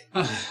you.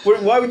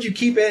 Why would you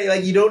keep it?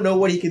 Like, you don't know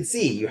what he can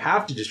see. You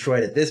have to destroy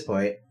it at this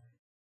point.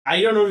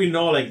 I don't even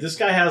know. Like, this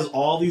guy has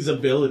all these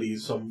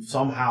abilities from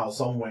somehow,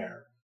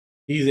 somewhere.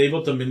 He's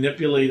able to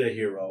manipulate a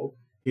hero.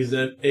 He's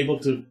able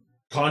to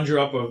conjure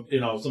up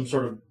some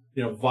sort of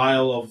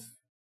vial of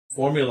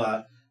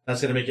formula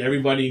that's going to make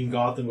everybody in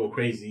Gotham go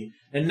crazy.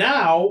 And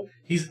now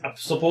he's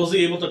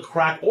supposedly able to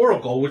crack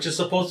Oracle, which is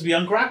supposed to be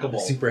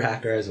uncrackable. Super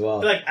hacker as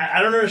well. Like,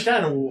 I don't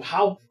understand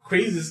how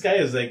crazy this guy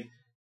is. Like,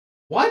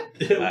 what?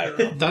 I don't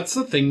know. That's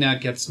the thing that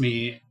gets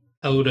me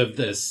out of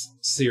this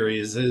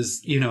series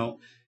is,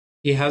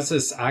 he has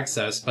this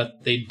access,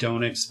 but they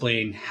don't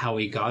explain how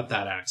he got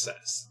that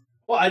access.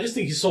 Well, I just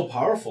think he's so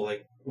powerful.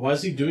 Like, what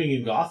is he doing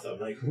in Gotham?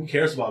 Like, who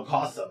cares about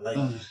Gotham? Like,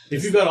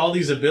 if you've got all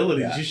these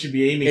abilities, you should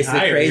be aiming it's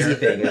higher. It's the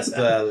crazy here. thing. It's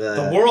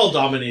the world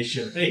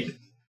domination,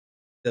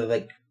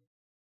 right?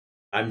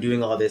 I'm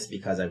doing all this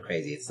because I'm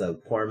crazy. It's the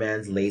poor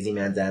man's, lazy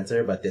man's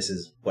answer, but this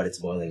is what it's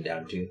boiling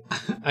down to.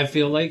 I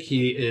feel like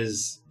he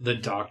is the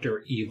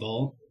Dr.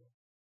 Evil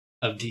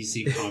of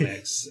DC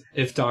Comics.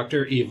 If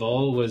Dr.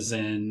 Evil was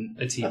in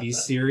a TV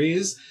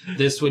series,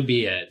 this would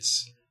be it.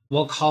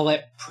 We'll call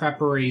it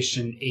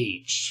Preparation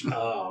H.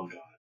 Oh,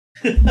 God.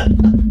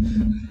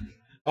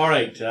 All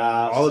right.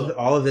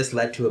 All of this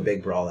led to a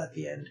big brawl at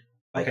the end.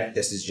 Like, okay.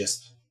 This is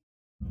just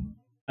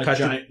cut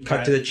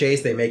to the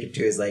chase. They make it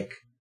to his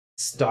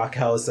stock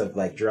house of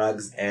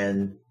drugs,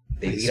 and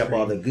they beat up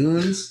all the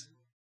goons.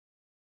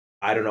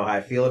 I don't know how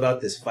I feel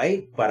about this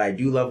fight, but I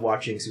do love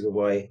watching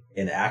Superboy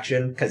in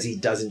action because he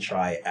doesn't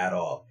try at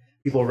all.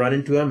 People run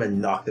into him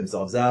and knock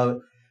themselves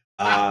out.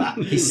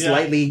 He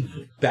slightly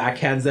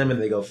backhands them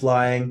and they go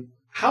flying.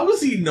 How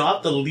is he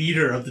not the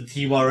leader of the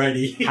team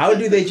already? How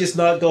do they just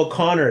not go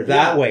Connor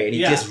that way? And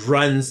he just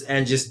runs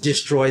and just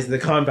destroys the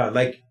compound.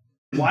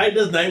 Why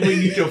does Nightwing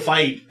need to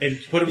fight and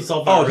put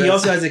himself at risk? He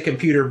also has a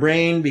computer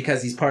brain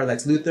because he's part of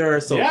Lex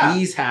Luthor, so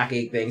he's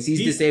hacking things.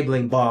 He's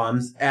disabling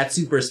bombs at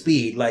super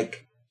speed.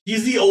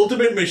 He's the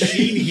ultimate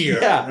machine here.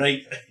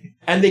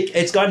 And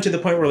it's gotten to the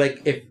point where,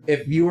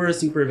 if you were a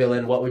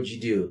supervillain, what would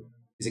you do?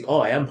 He's like,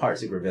 I am part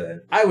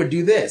supervillain. I would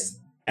do this.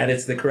 And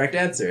it's the correct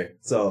answer.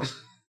 So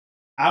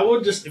I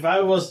would if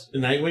I was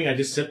Nightwing, I'd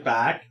just sit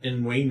back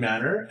in Wayne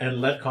Manor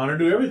and let Connor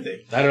do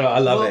everything. I don't know. I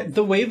love it.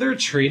 The way they're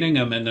treating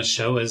him in the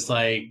show is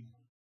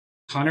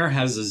Connor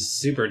has a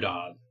super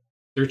dog.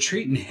 They're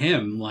treating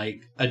him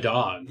like a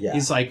dog. Yeah.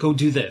 He's like, go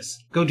do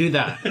this, go do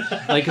that.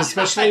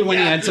 Especially when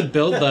he had to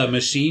build the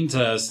machine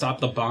to stop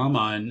the bomb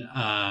on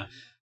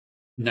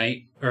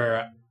Red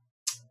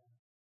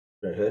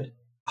Hood?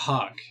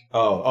 Hawk.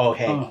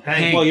 Hank.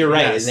 Hank. Well, you're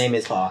right. Yes. His name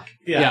is Hawk.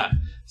 Yeah.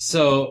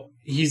 So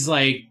he's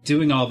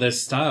doing all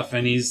this stuff,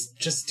 and he's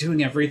just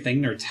doing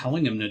everything they're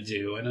telling him to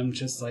do. And I'm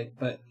just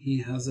but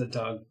he has a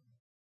dog.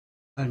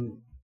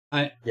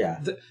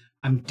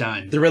 I'm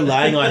done. They're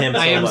relying on him so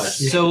much. I am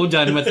so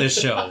done with this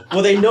show.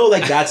 Well, they know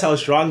that's how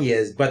strong he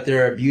is, but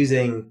they're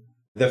abusing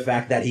the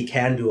fact that he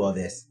can do all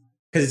this.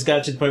 Because it's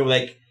got to the point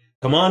where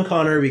come on,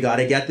 Connor, we got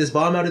to get this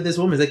bomb out of this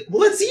woman. It's well,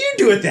 let's see you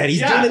do it then.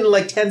 He's doing it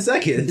in 10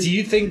 seconds. Do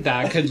you think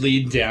that could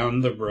lead down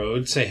the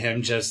road to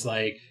him just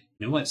you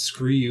know what,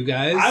 screw you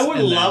guys? I would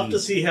love to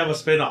see him a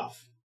spinoff.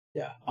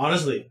 Yeah.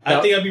 Honestly.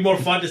 I think it'd be more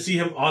fun to see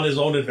him on his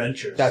own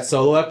adventures. That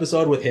solo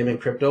episode with him and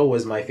Crypto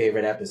was my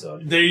favorite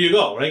episode. There you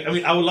go, right? I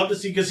mean, I would love to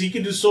see, because he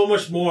can do so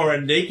much more,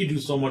 and they can do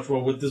so much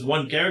more with this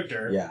one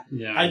character.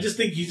 Yeah. I just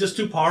think he's just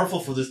too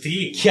powerful for this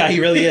team. Yeah, he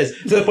really is.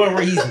 To the point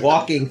where he's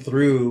walking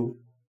through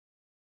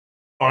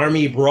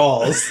army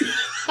brawls.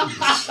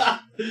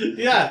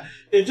 Yeah.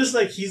 It's just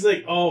he's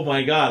oh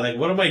my God,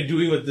 what am I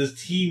doing with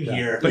this team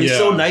here? But he's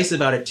so nice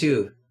about it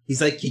too. He's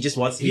he just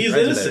wants to be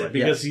friends with everyone.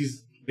 Because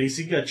he's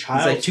basically a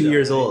child. He's 2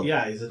 years old.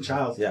 Yeah, he's a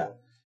child. Yeah.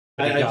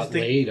 He got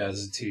laid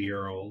as a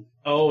 2-year-old.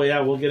 Oh, yeah,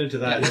 we'll get into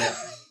that. Yeah.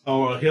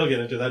 Well, he'll get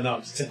into that.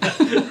 No.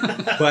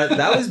 But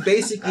that was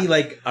basically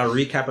a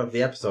recap of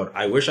the episode.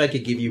 I wish I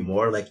could give you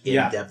more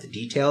in-depth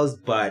details,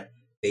 but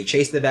they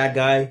chase the bad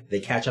guy,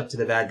 they catch up to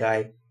the bad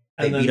guy,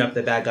 they beat up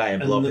the bad guy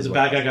and blow up his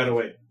bad guy got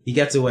away. He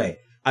gets away.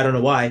 I don't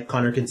know why.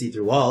 Connor can see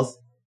through walls.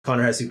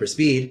 Connor has super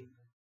speed.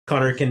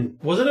 Connor can...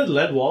 Wasn't it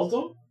lead walls,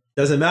 though?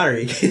 Doesn't matter.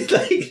 He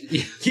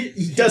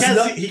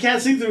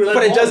can't see through lead walls.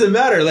 But it doesn't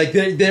matter.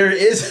 There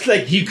is...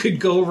 he could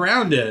go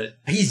around it.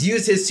 He's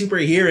used his super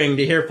hearing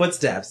to hear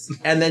footsteps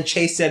and then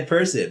chase said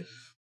person.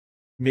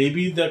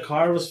 Maybe the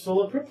car was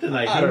full of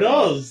kryptonite. Who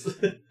knows?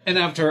 And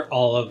after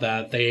all of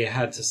that, they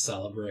had to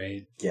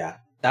celebrate. Yeah.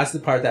 That's the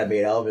part that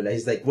made Elvin.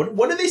 He's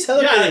what are they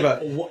celebrating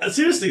about?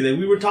 Seriously,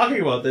 we were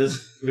talking about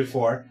this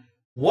before.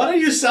 What are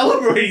you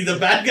celebrating? The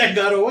bad guy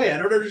got away. I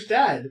don't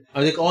understand. I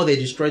was they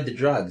destroyed the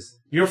drugs.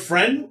 Your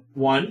friend,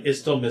 one,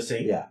 is still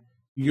missing. Yeah.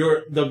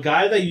 The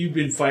guy that you've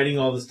been fighting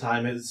all this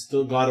time has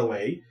still got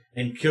away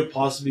and could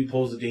possibly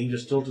pose a danger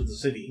still to the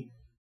city.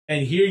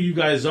 And here you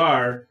guys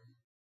are,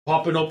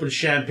 popping open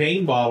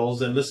champagne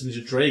bottles and listening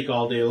to Drake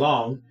all day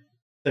long.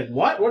 Like,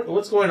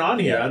 what's going on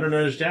here? I don't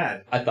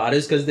understand. I thought it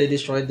was because they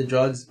destroyed the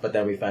drugs, but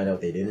then we find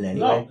out they didn't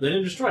anyway. No, they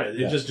didn't destroy it.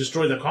 They just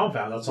destroyed the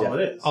compound. That's all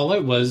it is. All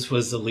it was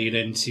the lead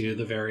into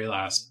the very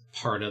last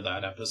part of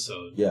that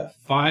episode. Yeah.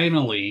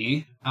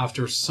 Finally,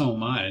 after so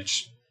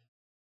much,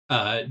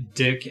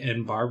 Dick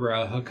and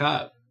Barbara hook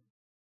up.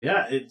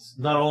 Yeah, it's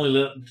not only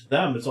led to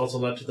them, it's also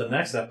led to the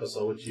next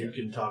episode, which you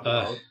can talk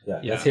about.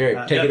 Yeah, let's hear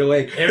it. Take it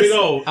away, Chris. Here we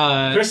go.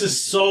 Chris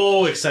is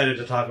so excited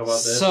to talk about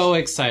this. So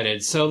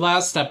excited. So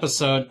last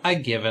episode, I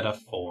give it a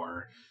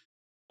 4.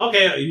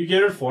 Okay, you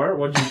gave it a 4.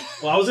 Well,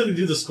 I was going to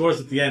do the scores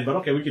at the end, but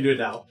okay, we can do it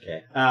now.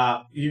 Okay.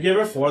 You gave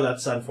it a 4.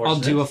 That's unfortunate.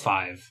 I'll do a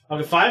 5.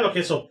 Okay, 5.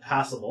 Okay, so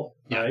passable.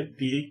 Yeah. All right,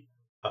 D.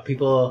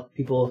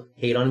 People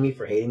hate on me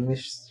for hating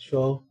this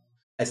show.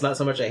 It's not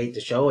so much I hate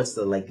the show; it's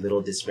the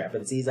little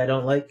discrepancies I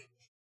don't like.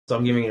 So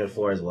I'm giving it a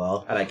 4 as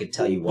well, and I could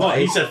tell you why. Oh,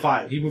 he said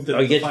 5. He moved it. Oh,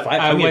 you get 5.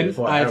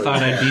 I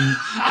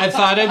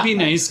thought I'd be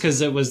nice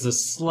because it was a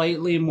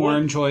slightly more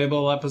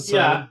enjoyable episode.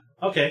 Yeah.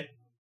 Okay.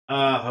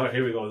 All right,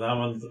 here we go. Now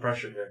I'm under the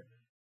pressure here.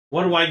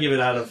 What do I give it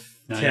out of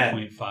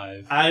 10?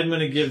 9.5. I'm going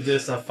to give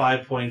this a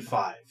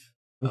 5.5.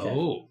 Okay.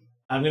 Oh.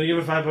 I'm going to give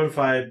it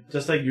 5.5,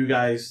 just like you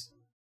guys.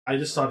 I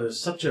just thought it was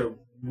such a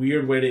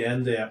weird way to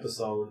end the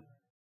episode.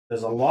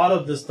 There's a lot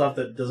of this stuff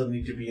that doesn't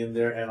need to be in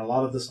there, and a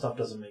lot of this stuff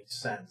doesn't make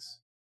sense.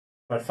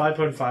 But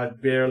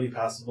 5.5, barely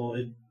passable.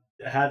 It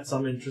had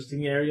some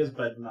interesting areas,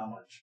 but not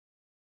much.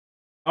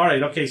 All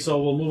right, okay,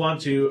 so we'll move on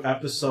to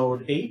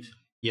episode 8.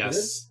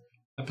 Yes.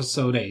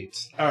 Episode 8.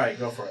 All right,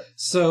 go for it.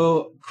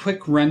 So,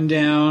 quick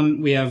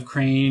rundown. We have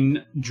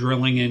Crane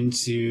drilling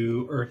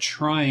into, or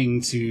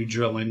trying to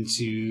drill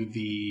into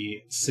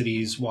the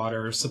city's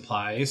water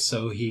supply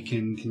so he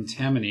can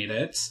contaminate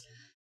it.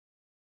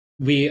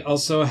 We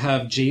also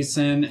have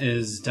Jason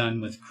is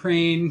done with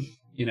Crane.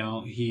 You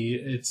know,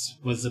 it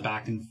was a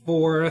back and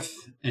forth,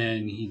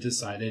 and he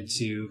decided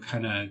to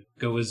kind of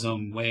go his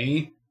own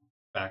way,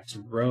 back to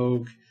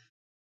Rogue.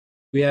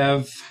 We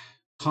have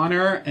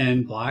Connor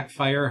and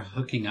Blackfire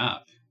hooking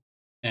up,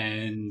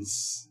 and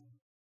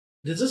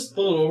Did this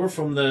spill over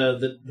from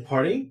the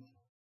party?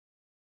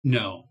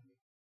 no,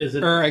 Is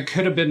it? or it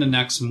could have been the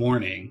next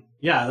morning,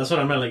 Yeah, that's what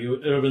I meant. Like, it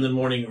would have been the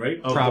morning, right?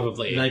 Oh,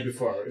 Probably. the night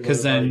before.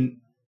 because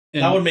then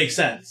that would make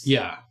sense.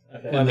 yeah.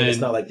 Okay. Well, I mean, it's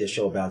then- not like this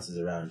show bounces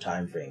around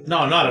time frames.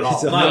 No, not at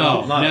all. Not at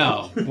all. Not at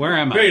all. No. Where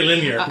am I? Very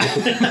linear.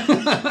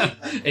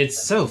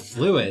 It's so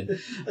fluid.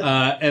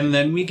 And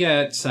then we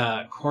get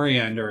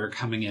Coriander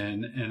coming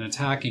in and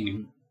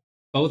attacking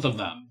both of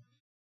them.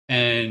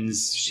 And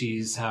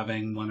she's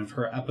having one of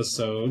her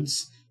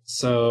episodes.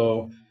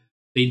 So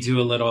they do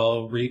a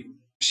little...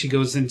 she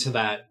goes into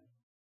that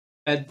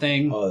bed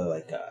thing.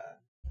 Oh,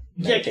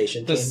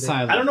 meditation the chamber?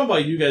 silent. I don't know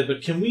about you guys,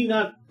 but can we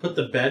not put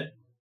the bed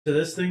to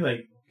this thing?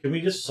 Like, can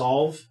we just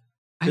solve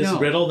this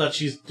riddle that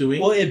she's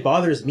doing? Well, it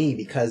bothers me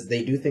because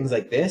they do things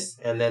like this,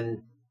 and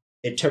then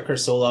it took her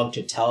so long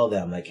to tell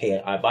them, like, hey,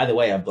 by the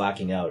way, I'm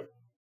blacking out,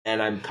 and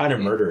I'm kind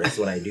of murderous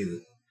when I do.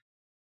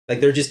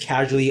 Like, they're just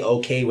casually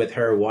okay with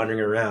her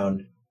wandering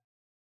around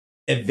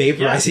and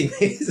vaporizing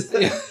things.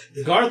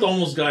 Garth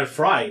almost got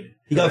fried.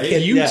 He got right?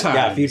 killed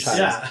a few times.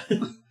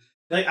 Yeah.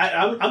 Like,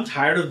 I'm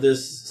tired of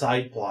this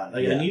side plot.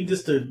 Like, I need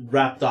this to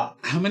wrapped up.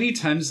 How many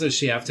times does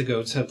she have to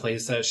go to a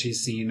place that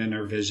she's seen in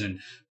her vision?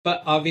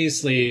 But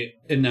obviously,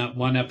 in that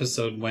one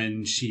episode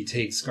when she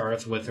takes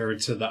Garth with her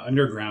to the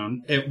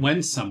underground, it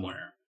went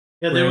somewhere.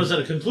 Yeah, there was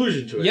a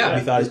conclusion to it. Yeah.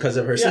 We thought it was because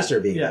of her sister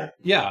being there.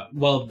 Yeah,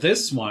 well,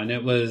 this one,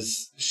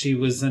 she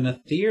was in a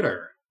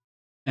theater.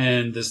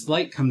 And this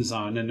light comes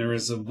on, and there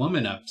is a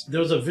woman up.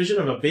 There was a vision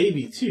of a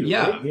baby, too.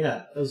 Yeah. Right?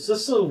 Yeah. It was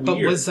just so weird. But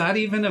was that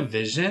even a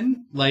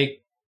vision? Like,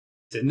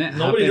 didn't it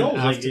Nobody happen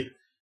knows. after? Like,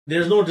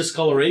 there's no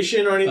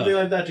discoloration or anything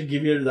like that to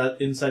give you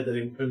that insight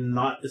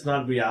that it's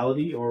not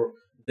reality or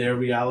their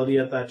reality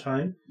at that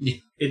time. Yeah.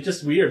 It's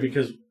just weird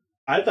because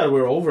I thought we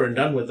were over and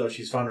done with. Oh,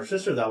 she's found her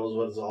sister. That was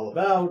what it's all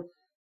about.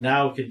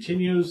 Now it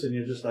continues, and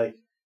you're just like,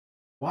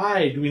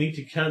 why do we need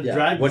to kind of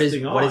drag this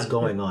thing on? What is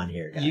going on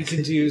here, guys? You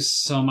could do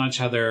so much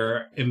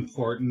other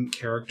important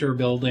character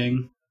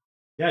building.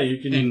 Yeah, you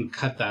can and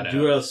cut that out.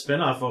 Do a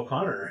spin-off of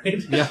Connor,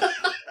 right? Yeah.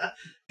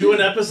 Do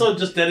an episode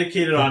just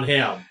dedicated on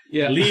him.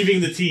 Yeah.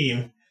 Leaving the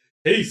team.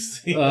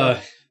 Peace.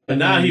 But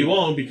now he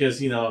won't because,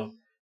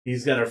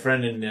 he's got a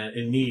friend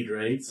in need,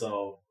 right?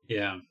 So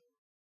yeah.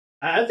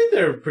 I think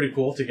they're pretty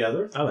cool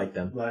together. I like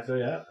them. Yeah, I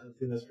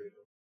think that's pretty cool.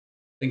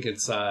 I think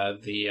it's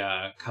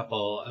the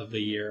couple of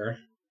the year.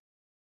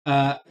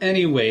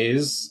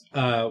 Anyways,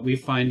 we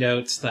find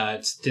out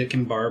that Dick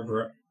and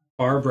Barbara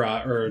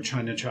are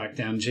trying to track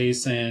down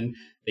Jason.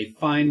 They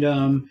find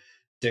him.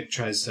 Dick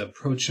tries to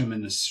approach him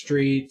in the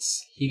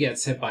streets. He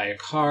gets hit by a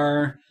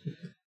car.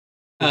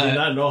 Does he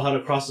not know how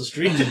to cross the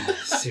street?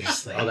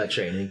 Seriously. All that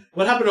training.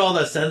 What happened to all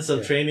that sense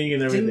of training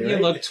and everything? Didn't you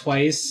look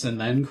twice and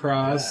then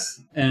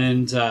cross? Yeah.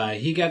 And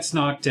he gets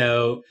knocked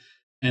out.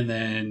 And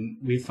then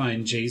we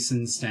find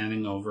Jason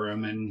standing over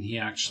him, and he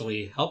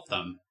actually helped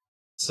them.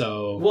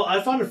 So, well, I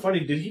found it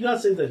funny. Did he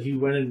not say that he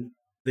went and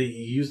he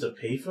used a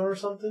payphone or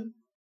something?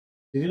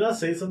 Did he not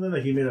say something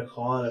that he made a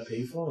call at a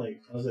payphone?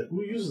 Like, I was like,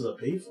 who uses a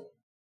payphone?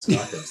 It's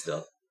Gotham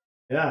still.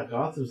 Yeah,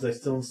 Gotham's like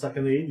still stuck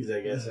in the 80s,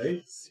 I guess,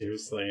 right?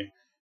 Seriously.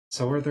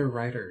 So are their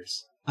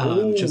writers.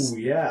 Oh, Just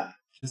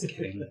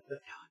kidding.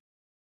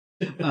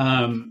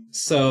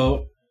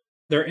 So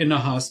they're in a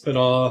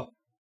hospital.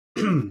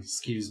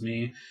 Excuse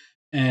me.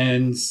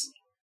 And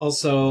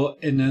also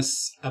in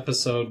this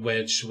episode,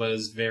 which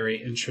was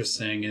very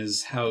interesting,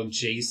 is how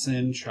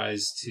Jason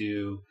tries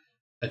to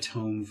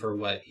atone for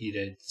what he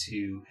did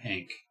to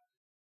Hank.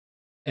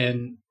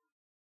 And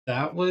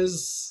that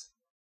was...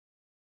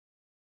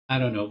 I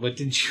don't know. What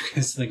did you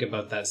guys think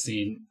about that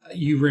scene?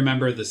 You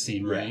remember the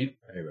scene, right?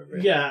 I remember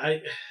it. Yeah,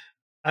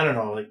 I don't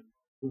know. Like,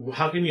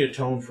 how can you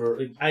atone for...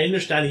 Like, I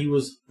understand he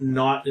was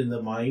not in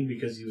the mind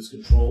because he was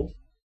controlled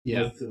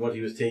with what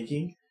he was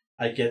taking.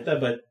 I get that,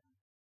 but,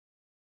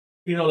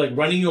 you know, like,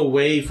 running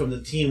away from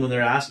the team when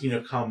they're asking you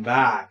to come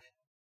back,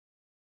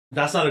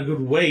 that's not a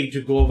good way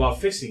to go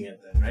about fixing it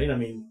then, right? I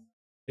mean,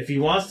 if he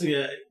wants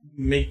to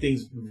make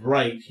things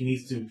right, he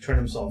needs to turn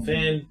himself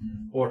in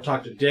or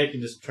talk to Dick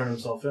and just turn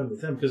himself in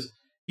with him, because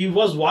he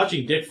was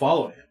watching Dick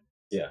follow him.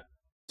 Yeah.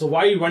 So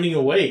why are you running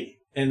away?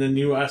 And then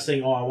you are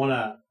saying, oh, I want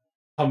to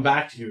come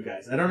back to you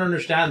guys. I don't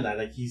understand that.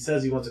 Like, he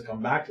says he wants to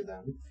come back to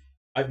them.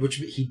 Which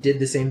he did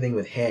the same thing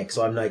with Hank.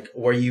 So I'm like,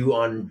 were you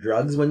on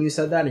drugs when you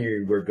said that, and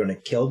you were going to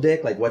kill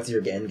Dick? Like, what's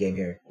your end game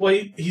here? Well,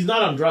 he's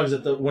not on drugs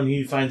when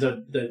he finds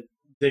out that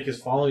Dick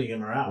is following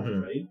him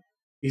around, right?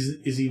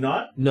 Is he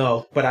not?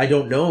 No, but I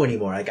don't know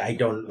anymore. Like, I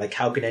don't, like,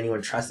 how can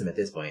anyone trust him at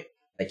this point?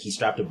 Like, he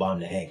strapped a bomb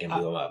to Hank and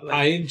blew him up. Like,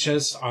 I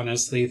just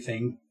honestly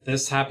think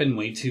this happened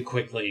way too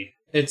quickly.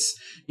 It's,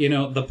 you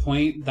know, the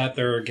point that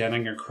they're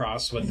getting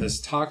across with this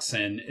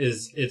toxin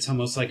is it's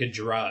almost like a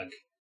drug.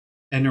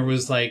 And there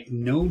was, like,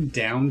 no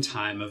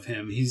downtime of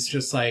him. He's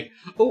just like,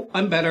 oh,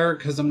 I'm better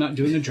because I'm not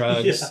doing the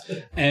drugs.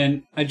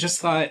 And I just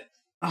thought,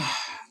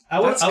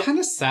 that's kind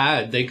of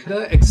sad. They could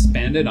have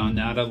expanded on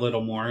that a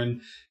little more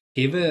and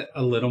gave it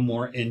a little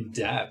more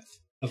in-depth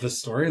of a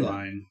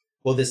storyline.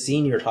 Well, the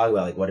scene you're talking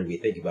about, like, what did we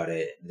think about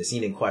it? The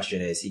scene in question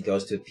is he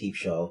goes to a peep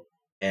show,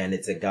 and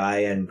it's a guy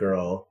and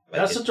girl. Like,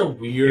 that's such a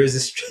weird...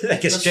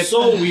 That's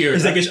so weird.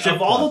 It's like a strip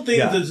of all the things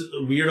yeah. that's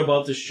weird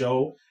about the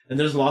show, and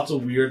there's lots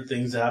of weird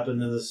things that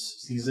happen in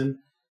this season,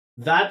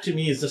 that to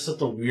me is just such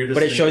the weirdest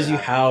But it thing shows you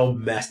how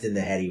messed in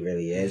the head he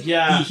really is.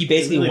 Yeah. He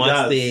basically really wants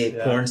does. the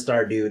porn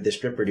star dude, the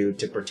stripper dude,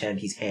 to pretend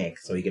he's Hank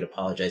so he could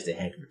apologize to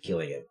Hank for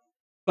killing him.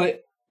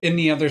 But in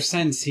the other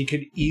sense, he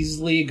could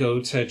easily go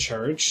to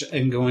church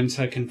and go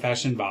into a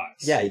confession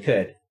box. Yeah, he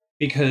could.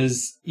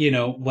 Because, you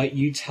know, what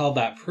you tell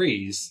that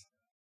priest,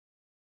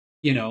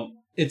 you know,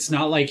 it's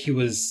not like he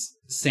was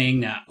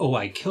saying that, oh,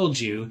 I killed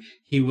you.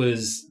 He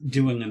was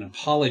doing an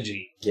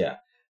apology. Yeah.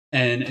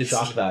 And it's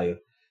shock value.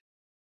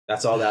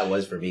 That's all that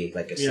was for me.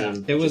 Like a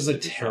scene. It was a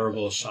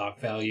terrible shock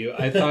value.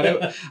 I thought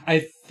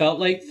I felt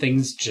like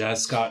things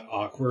just got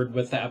awkward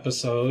with the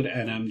episode,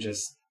 and I'm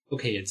just,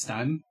 okay, it's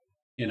done.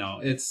 You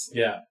know,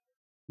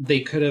 they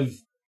could have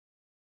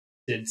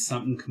did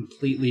something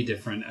completely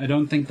different. I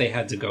don't think they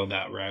had to go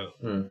that route.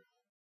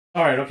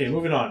 All right, okay,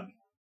 moving on.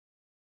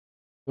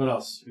 What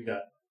else we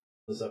got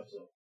this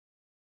episode?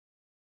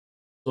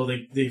 So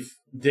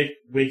Dick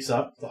wakes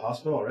up at the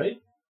hospital, right?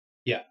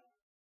 Yeah.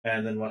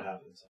 And then what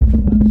happens after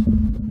that?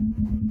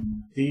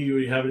 Do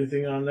you have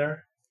anything on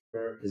there?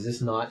 Or... Is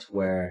this not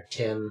where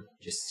Tim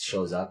just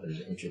shows up and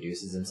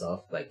introduces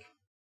himself? Like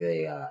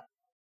it's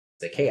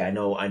like, hey, I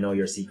know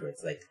your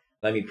secrets. Like,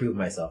 let me prove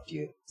myself to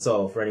you.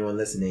 So for anyone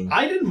listening,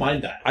 I didn't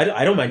mind that.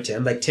 I don't mind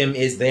Tim. Like, Tim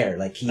is there.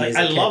 Like, he is.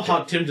 I love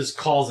how Tim just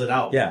calls it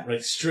out. Yeah.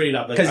 Like, straight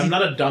up. Like, I'm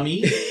not a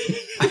dummy.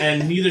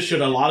 And neither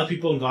should a lot of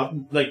people in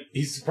Gotham. Like,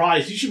 he's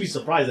surprised. He should be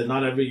surprised that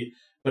not everybody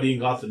in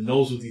Gotham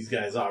knows who these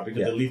guys are,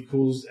 because they leave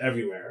clues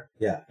everywhere.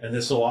 Yeah. And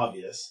they're so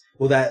obvious.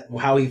 Well,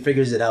 how he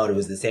figures it out, it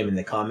was the same in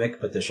the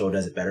comic, but the show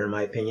does it better, in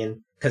my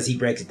opinion. Because he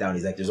breaks it down.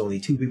 He's like, there's only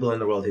 2 people in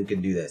the world who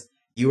can do this.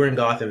 You were in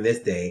Gotham this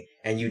day,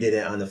 and you did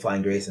it on the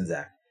Flying Graysons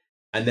Act.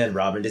 And then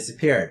Robin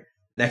disappeared.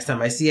 Next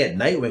time I see it,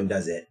 Nightwing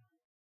does it.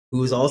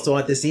 Who's also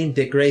at the scene?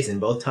 Dick Grayson,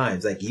 both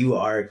times. Like, you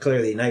are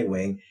clearly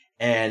Nightwing.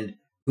 And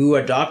who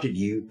adopted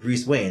you?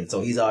 Bruce Wayne.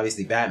 So he's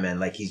obviously Batman.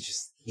 Like,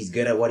 he's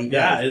good at what he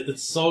does. Yeah,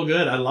 it's so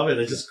good. I love it.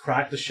 It just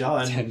cracked the shell.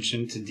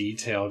 Attention to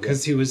detail.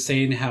 Because he was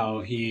saying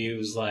how he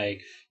was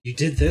like, you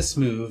did this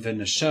move in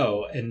the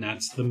show, and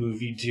that's the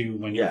move you do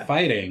when you're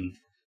fighting.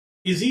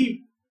 Is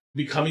he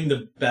becoming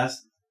the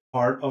best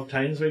part of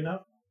Titans right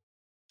now?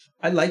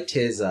 I liked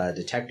his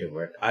detective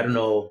work. I don't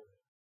know.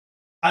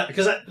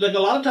 Because like a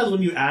lot of times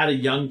when you add a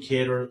young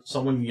kid or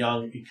someone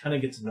young, it kind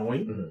of gets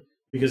annoying. Mm-hmm.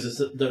 Because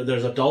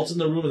there's adults in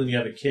the room and then you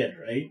have a kid,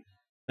 right?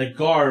 Like,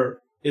 Gar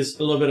is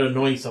a little bit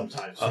annoying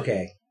sometimes.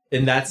 Okay.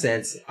 In that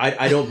sense,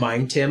 I don't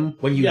mind Tim.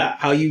 When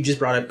how you just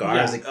brought up Gar,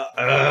 I was like,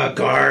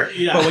 Gar.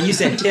 Yeah. But when you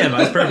said Tim,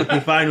 I was perfectly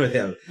fine with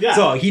him. Yeah.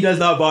 So he does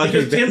not bother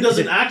me. Because Tim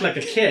doesn't act like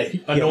a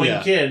kid, annoying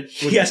kid.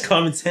 He has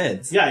common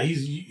sense. Yeah,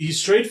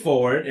 he's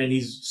straightforward and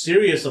he's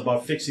serious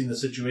about fixing the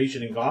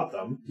situation in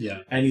Gotham. Yeah.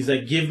 And he's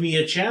like, give me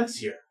a chance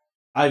here.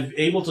 I'm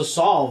able to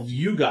solve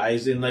you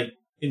guys in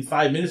in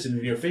 5 minutes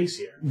in your face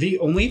here. The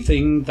only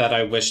thing that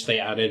I wish they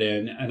added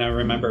in, and I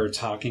remember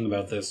talking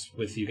about this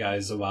with you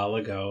guys a while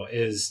ago,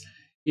 is,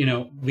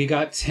 we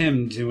got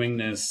Tim doing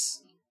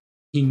this.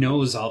 He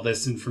knows all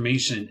this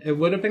information. It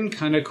would have been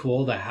kind of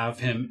cool to have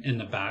him in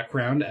the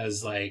background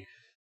as, like,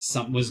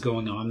 something was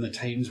going on the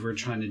Titans were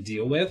trying to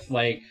deal with.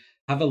 Like,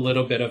 have a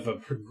little bit of a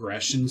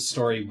progression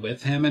story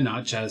with him and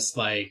not just,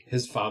 like,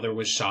 his father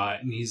was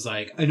shot and he's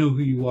like, I know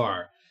who you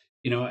are.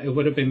 It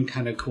would have been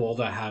kind of cool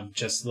to have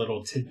just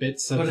little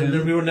tidbits of him.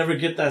 But we will never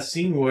get that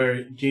scene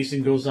where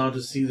Jason goes down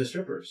to see the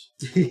strippers.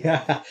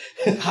 Yeah.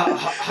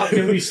 How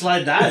can we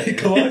slide that in?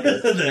 Come on.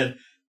 Then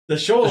the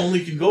show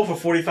only can go for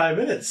 45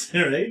 minutes,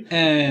 right?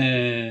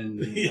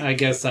 And I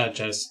guess that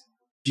just...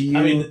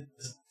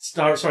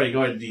 Sorry,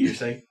 go ahead, D, you're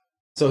saying?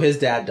 So his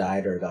dad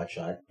died or got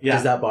shot. Yeah.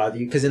 Does that bother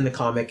you? Because in the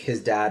comic,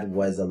 his dad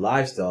was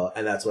alive still,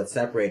 and that's what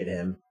separated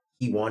him.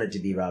 He wanted to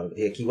be Robin.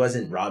 Like, he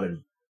wasn't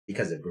Robin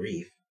because of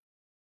grief.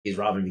 He's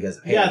Robin because,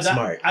 hey, I'm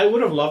smart. I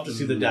would have loved to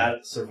see the dad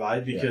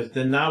survive, because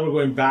then now we're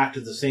going back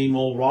to the same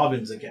old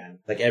Robins again.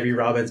 Like every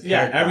Robin's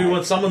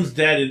someone's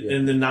dead,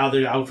 and then now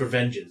they're out for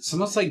vengeance. It's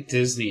almost like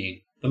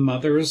Disney. The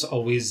mothers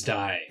always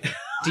die.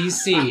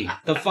 DC,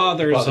 the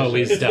fathers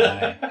always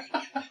die.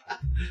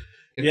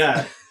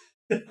 Yeah.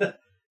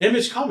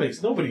 Image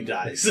Comics, nobody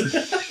dies.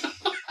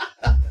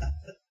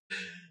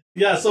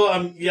 Yeah, so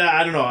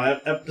I don't know.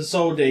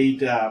 Episode 8,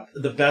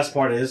 the best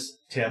part is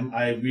Tim.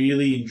 I'm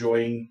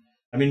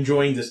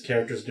enjoying this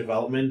character's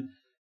development.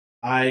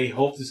 I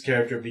hope this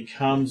character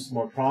becomes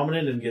more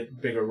prominent and get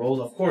bigger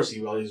roles. Of course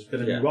he will. He's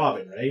going to be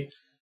Robin, right?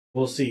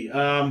 We'll see.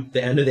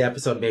 The end of the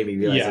episode made me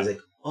realize, I was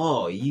like,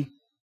 oh, you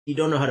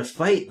don't know how to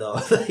fight, though.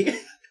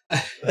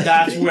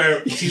 That's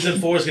where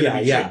season 4 is going to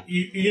be.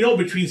 Yeah.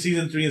 Between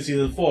season 3 and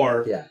season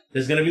 4,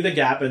 there's going to be the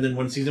gap, and then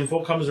when season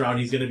 4 comes around,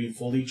 he's going to be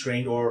fully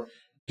trained or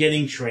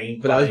getting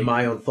trained. But that was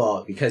my own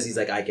fault, because he's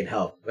like, I can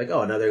help. Like,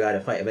 oh, another guy to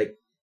fight. I'm like,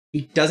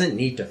 he doesn't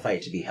need to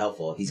fight to be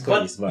helpful. He's going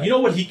to be smart. You know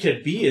what he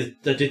could be is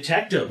the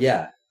detective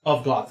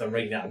of Gotham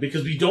right now,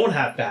 because we don't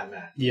have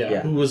Batman,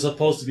 who was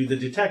supposed to be the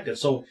detective.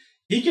 So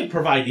he could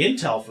provide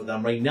intel for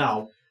them right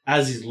now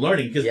as he's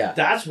learning, because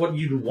that's what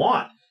you'd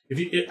want.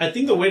 I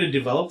think the way to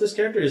develop this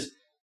character is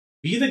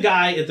be the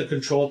guy at the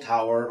control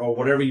tower, or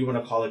whatever you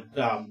want to call it,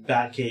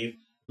 Batcave,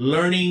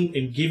 learning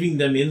and giving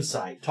them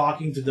insight,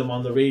 talking to them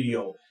on the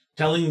radio,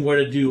 telling them where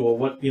to do or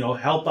what,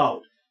 help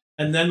out.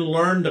 And then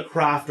learn the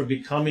craft of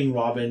becoming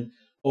Robin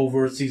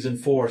over season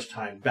 4's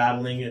time,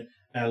 battling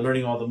and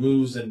learning all the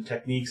moves and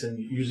techniques and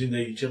using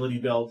the utility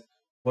belt,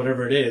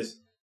 whatever it is.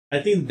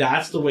 I think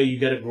that's the way you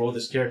got to grow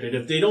this character. And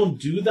if they don't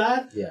do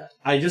that,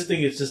 I just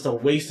think it's just a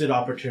wasted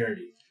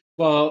opportunity.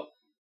 Well,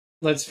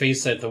 let's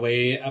face it, the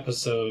way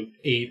episode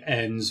 8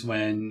 ends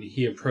when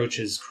he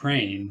approaches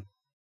Crane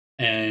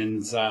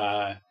and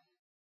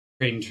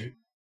Crane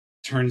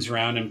turns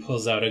around and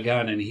pulls out a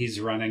gun and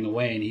he's running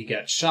away and he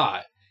gets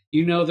shot.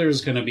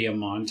 There's going to be a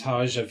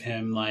montage of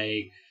him,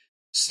 like,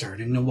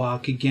 starting to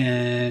walk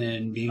again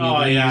and being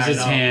able to use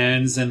his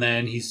hands, and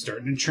then he's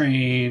starting to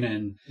train,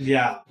 and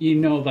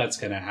that's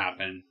going to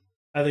happen.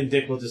 I think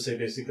Dick will just say,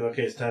 basically,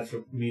 okay, it's time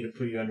for me to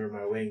put you under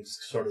my wings,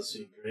 sort of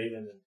see, right?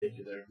 And then take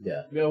you there.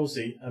 Yeah, we'll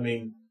see. I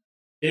mean,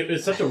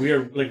 it's such a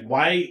weird, like,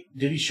 why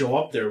did he show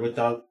up there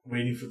without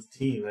waiting for the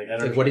team? Like, I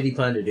don't know. What did he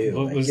plan to do?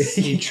 What was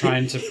he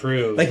trying to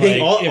prove?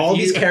 All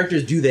these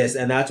characters do this,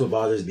 and that's what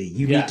bothers me.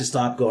 You need to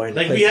stop going.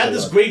 Like, we had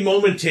this great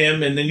moment,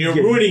 Tim, and then you're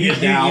ruining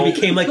it now. You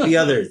became like the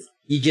others.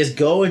 You just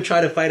go and try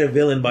to fight a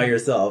villain by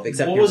yourself.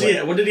 Except what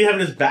did he have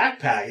in his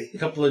backpack? A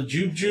couple of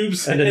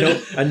jubes and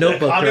a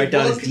notebook to write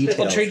down his details.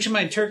 I'll trade you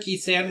my turkey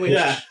sandwich.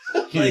 Yeah,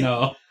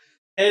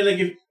 and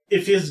like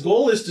if his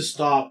goal is to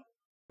stop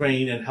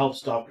Crane and help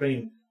stop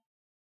Crane,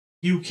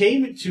 you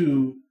came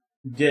to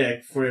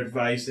Dick for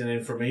advice and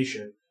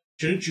information.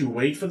 Shouldn't you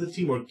wait for the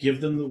team or give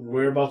them the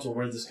whereabouts of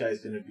where this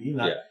guy's going to be?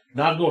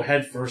 Not go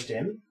head first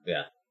in.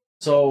 Yeah.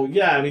 So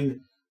I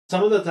mean,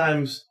 some of the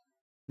times,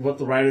 what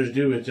the writers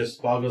do, it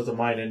just boggles the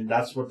mind, and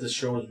that's what this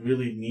show is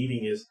really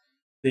needing. Is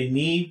they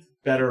need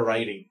better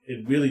writing.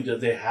 It really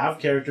does. They have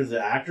characters.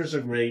 The actors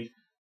are great.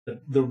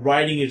 The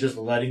writing is just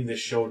letting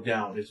this show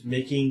down. It's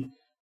making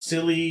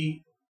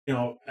silly,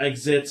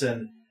 exits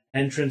and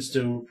entrance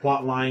to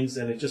plot lines,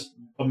 and it's just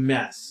a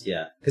mess.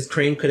 Yeah, because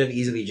Crane could have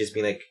easily just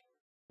been like,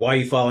 "Why are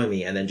you following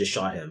me?" and then just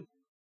shot him.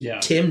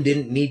 Yeah, Tim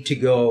didn't need to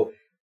go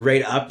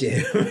right up to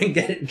him and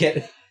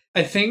get.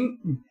 I think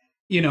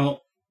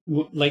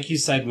like you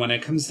said, when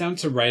it comes down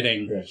to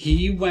writing,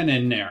 he went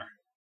in there.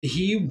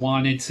 He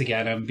wanted to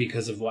get him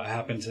because of what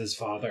happened to his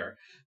father.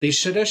 They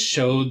should have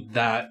showed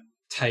that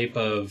type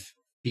of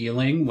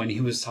feeling when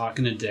he was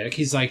talking to Dick.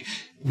 He's like,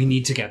 "We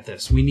need to get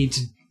this. We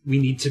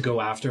need to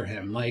go after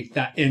him." Like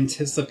that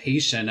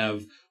anticipation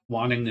of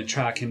wanting to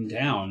track him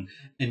down,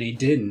 and he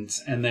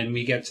didn't. And then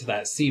we get to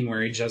that scene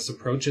where he just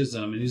approaches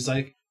him and he's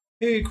like,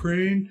 "Hey,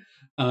 Crane,"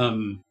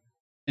 and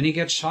he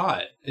gets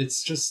shot.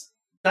 It's just.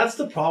 That's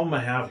the problem I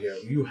have here.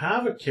 You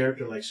have a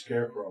character like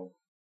Scarecrow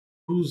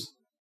who's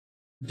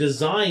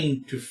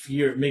designed to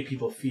make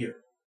people fear.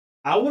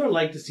 I would have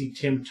liked to see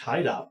Tim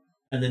tied up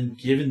and then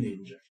give him the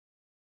injection.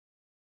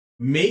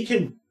 Make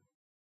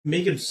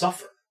him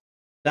suffer.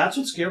 That's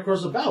what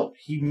Scarecrow's about.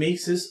 He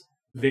makes his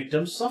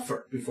victims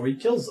suffer before he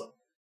kills them.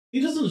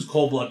 He doesn't just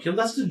cold blood kill.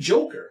 That's the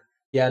Joker.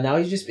 Yeah, now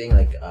he's just being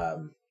like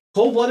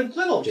cold-blooded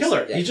killer.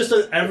 Yeah, he's just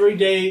an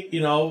everyday,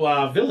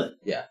 villain.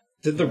 Yeah.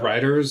 Did the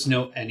writers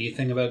know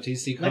anything about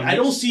DC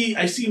Comics?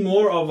 I see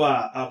more of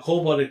a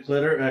cold-blooded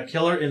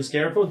killer in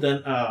Scarecrow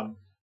than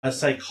a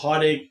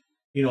psychotic,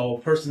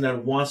 person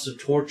that wants to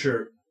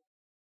torture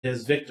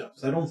his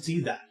victims. I don't see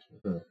that.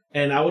 Mm-hmm.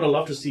 And I would have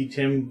loved to see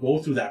Tim go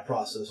through that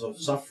process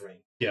of suffering.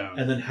 Yeah.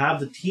 And then have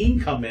the team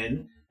come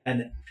in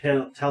and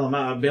tell him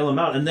out, bail him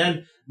out. And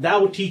then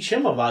that would teach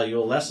him a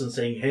valuable lesson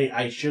saying, hey,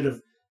 I should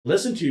have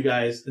listened to you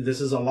guys.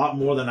 This is a lot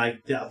more than I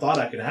thought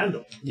I could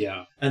handle.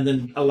 Yeah. And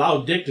then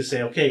allow Dick to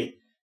say, okay,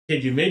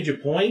 kid, you made your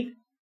point,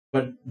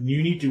 but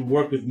you need to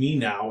work with me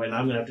now, and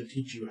I'm going to have to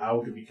teach you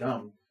how to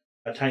become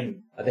a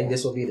Titan. I think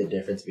this will be the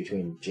difference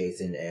between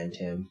Jason and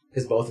Tim,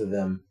 because both of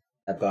them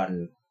have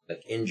gotten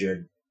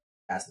injured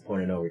past the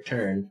point of no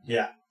return.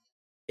 Yeah.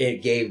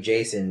 It gave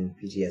Jason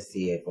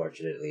PTSD,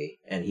 unfortunately,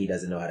 and he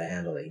doesn't know how to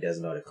handle it. He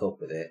doesn't know how to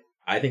cope with it.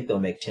 I think they'll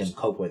make Tim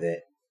cope with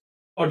it.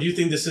 Or do you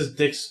think this is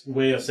Dick's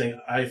way of saying,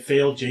 I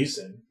failed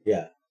Jason,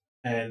 yeah,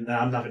 and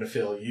I'm not going to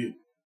fail you?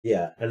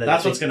 Yeah, and then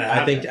that's what's going to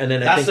happen.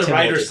 That's the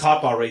writer's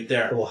cop-out right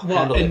there.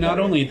 Well, and not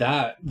only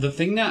that, the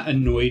thing that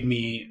annoyed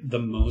me the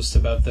most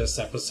about this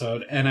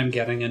episode, and I'm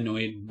getting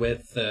annoyed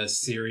with the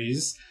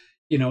series,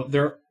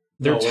 they're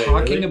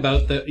talking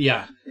about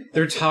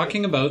they're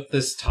talking about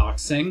this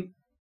toxin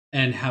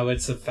and how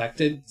it's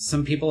affected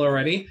some people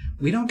already.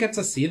 We don't get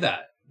to see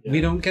that. Yeah. We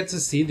don't get to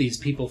see these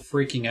people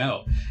freaking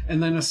out.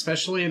 And then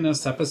especially in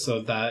this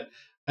episode that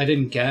I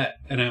didn't get,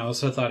 and I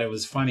also thought it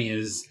was funny,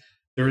 is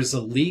there was a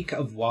leak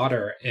of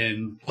water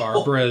in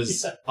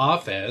Barbara's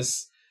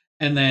office,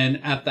 and then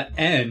at the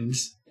end,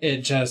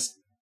 it just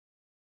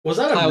was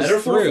that a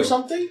metaphor for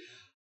something?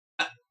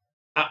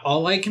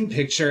 All I can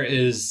picture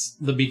is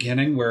the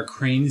beginning where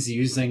Crane's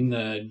using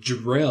the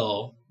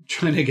drill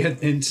trying to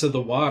get into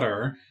the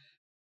water.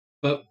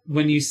 But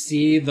when you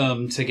see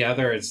them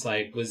together, it's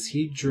like, was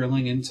he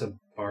drilling into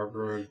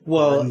Barbara?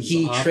 Well,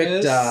 he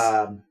tricked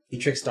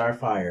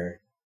Starfire.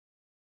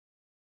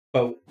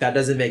 But that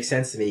doesn't make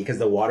sense to me because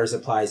the water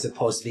supply is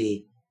supposed to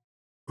be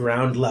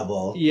ground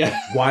level. Yeah.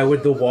 Why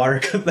would the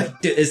water come?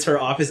 Is her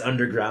office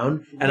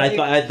underground? And I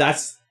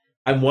thought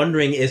I'm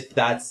wondering if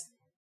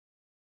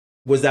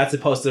was that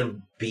supposed to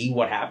be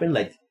what happened?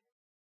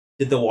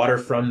 Did the water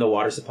from the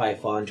water supply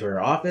fall into her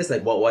office?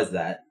 What was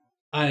that?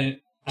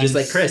 Just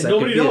like Chris,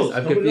 nobody knows.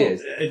 I'm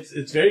confused.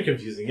 It's very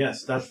confusing.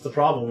 Yes, that's the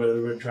problem.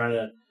 We're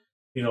trying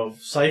to,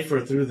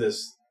 cipher through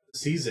this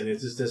season.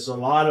 It's just there's a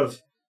lot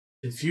of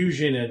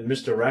confusion and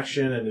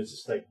misdirection, and it's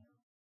just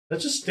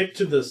let's just stick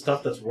to the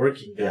stuff that's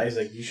working, guys.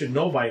 Yeah. You should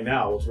know by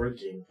now what's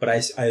working. But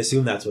I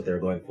assume that's what they're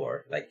going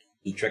for.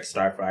 He tricked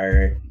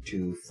Starfire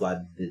to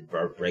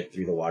break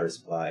through the water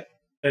supply.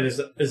 And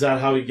is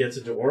that how he gets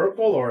into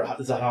Oracle, or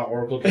is that how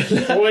Oracle gets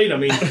destroyed? I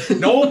mean,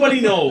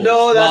 nobody knows.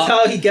 No, that's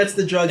how he gets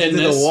the drugs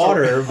into the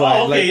water.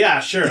 Okay,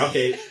 yeah, sure,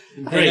 okay.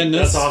 Great, and in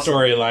this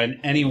storyline,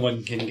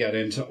 anyone can get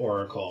into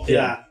Oracle.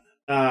 Yeah.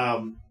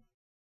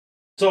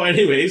 So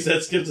anyways,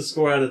 let's give the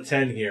score out of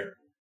 10 here.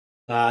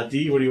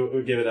 D, what do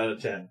you give it out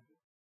of 10?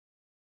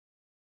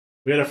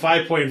 We had a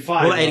 5.5 in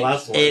the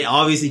last one. It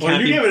obviously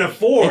can't be... you give it a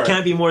 4. It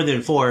can't be more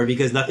than 4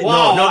 because nothing...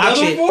 Wow, no,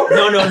 actually... 4?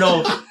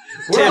 No.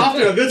 We're off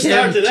to a good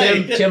start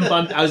today. Tim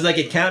bumped... I was like,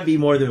 it can't be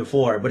more than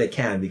 4, but it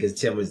can because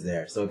Tim was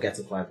there. So it gets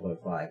a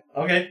 5.5.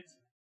 Okay.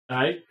 All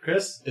right,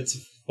 Chris? It's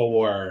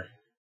 4.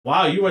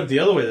 Wow, you went the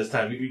other way this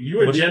time. You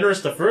were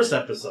generous the first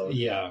episode.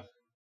 Yeah.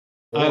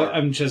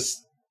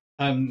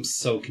 I'm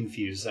so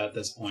confused at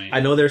this point. I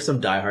know there's some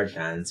diehard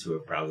fans who are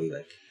probably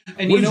like,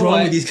 and what's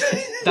wrong with these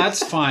guys?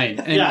 That's fine.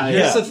 And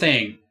here's the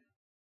thing.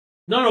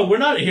 No, we're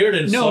not here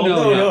to insult.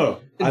 No.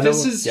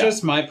 This is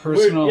just my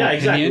personal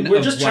opinion.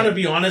 We're just trying to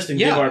be honest and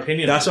give our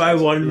opinion. That's why I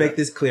wanted to make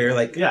this clear.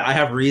 I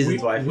have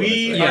reasons why I feel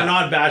we are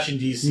not bashing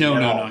DC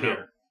at all here.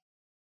 No.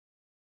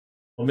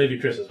 Well, maybe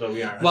Chris is, but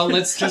we aren't. Well,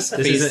 let's just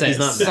face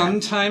it.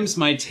 Sometimes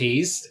my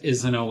taste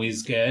isn't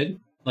always good.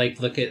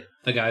 Look at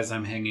the guys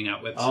I'm hanging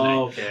out with tonight.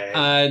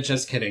 Okay.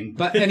 Just kidding.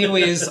 But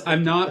anyways,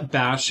 I'm not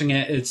bashing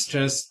it. It's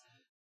just,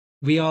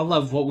 we all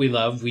love what we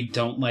love. We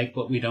don't like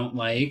what we don't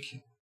like.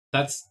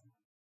 That's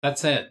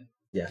it.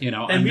 Yeah.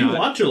 And we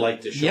want to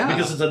like this show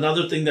because it's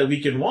another thing that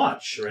we can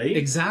watch, right?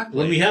 Exactly.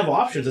 When we have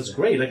options, it's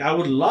great. I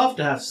would love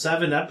to have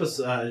 7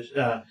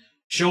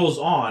 shows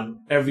on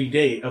every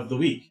day of the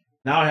week.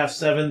 Now I have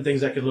 7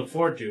 things I can look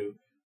forward to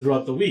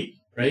throughout the week,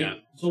 right? Yeah.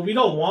 So we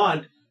don't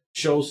want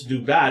shows to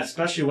do bad,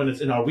 especially when it's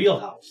in our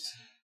wheelhouse,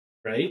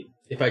 right?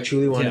 If I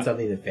truly wanted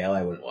something to fail,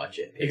 I wouldn't watch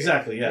it.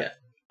 Exactly, yeah.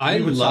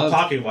 We would stop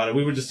talking about it.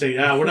 We would just say,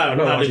 we're not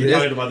even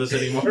talking about this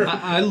anymore.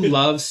 I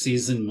love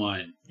season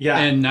 1. Yeah.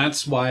 And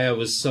that's why I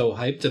was so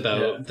hyped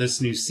about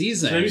this new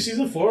season. So maybe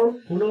season 4?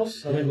 Who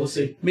knows? I mean, we'll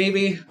see.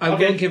 Maybe. I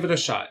will give it a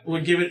shot. You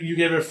gave it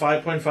a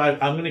 5.5.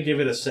 I'm going to give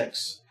it a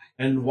 6.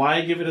 And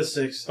why give it a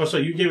 6? Oh,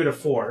 sorry, you gave it a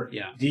 4.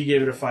 Yeah. D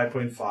gave it a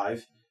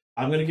 5.5.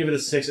 I'm going to give it a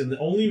 6. And the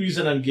only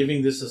reason I'm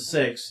giving this a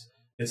 6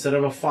 instead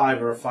of a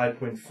 5 or a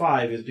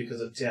 5.5 is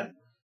because of Tim.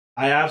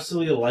 I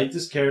absolutely like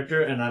this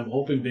character, and I'm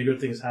hoping bigger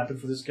things happen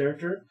for this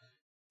character.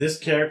 This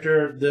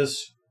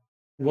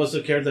was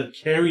the character that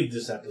carried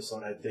this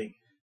episode, I think,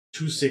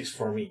 2-6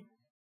 for me.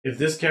 If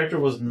this character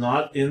was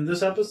not in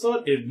this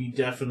episode, it'd be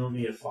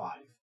definitely a 5.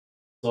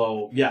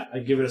 So, yeah, I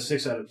give it a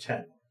 6 out of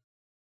 10.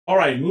 All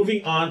right,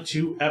 moving on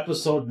to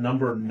episode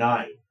number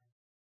 9.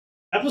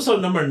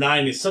 Episode number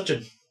 9 is such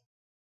a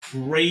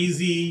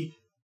crazy,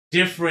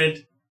 different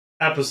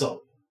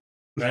episode,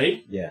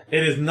 right? Yeah.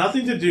 It has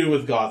nothing to do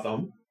with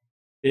Gotham.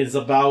 It's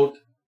about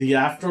the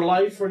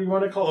afterlife, or do you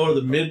want to call it, or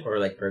the mid... Or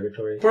like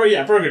purgatory.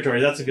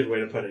 Purgatory, that's a good way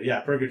to put it.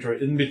 Yeah,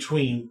 purgatory, in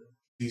between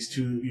these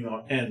two,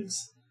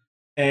 ends.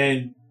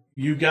 And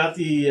you got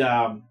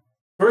the...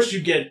 first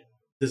you get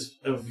this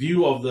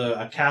view of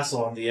a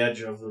castle on the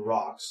edge of the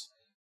rocks.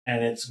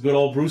 And it's good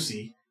old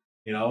Brucey,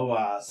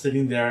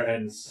 sitting there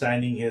and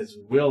signing his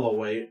will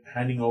away,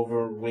 handing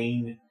over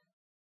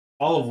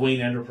all of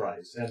Wayne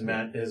Enterprise and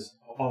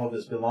all of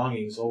his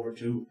belongings over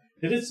to...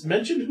 Did it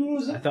mention who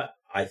was it?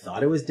 I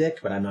thought it was Dick,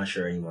 but I'm not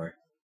sure anymore.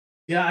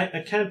 Yeah, I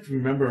can't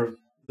remember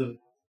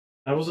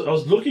I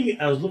was looking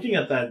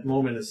at that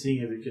moment and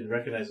seeing if we could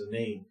recognize the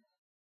name,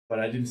 but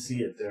I didn't see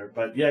it there.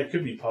 But yeah, it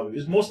could be probably.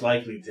 It's most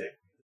likely Dick.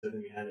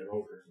 Then he handed it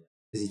over.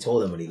 Because he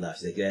told him when he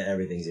left, like, yeah,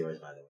 everything's yours,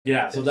 by the way.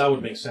 Yeah, so that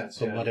would make sense.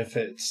 But yeah. what if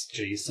it's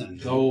Jason?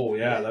 Oh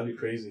yeah, that'd be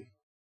crazy.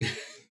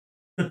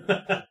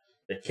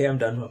 Okay, I'm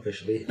done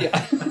officially.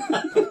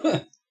 Yeah.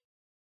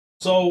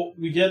 So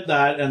we get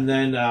that, and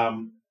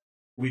then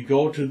we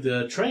go to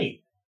the train,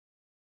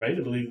 right?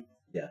 I believe.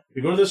 Yeah.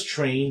 We go to this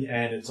train,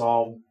 and it's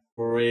all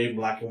gray,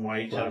 black and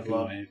white Black type and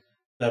look, white.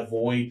 that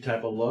void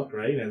type of look,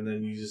 right? And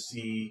then you just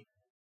see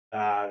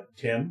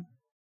Tim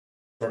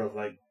sort of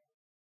like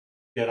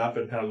get up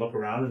and kind of look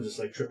around and just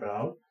like trip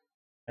out,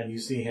 and you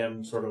see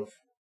him sort of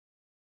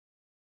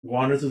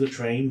wander through the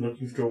train,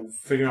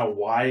 figuring out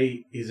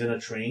why he's in a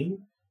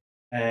train,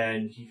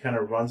 and he kind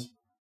of runs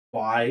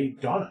by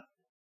Donna,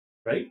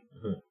 right?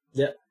 Mm-hmm.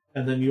 Yeah.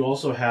 And then you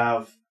also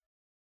have,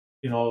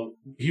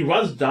 he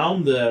runs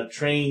down the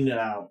train,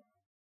 what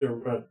do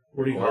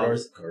you call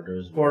it?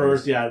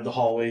 Corridors, yeah, the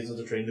hallways of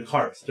the train, the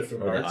carts,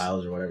 different or carts. the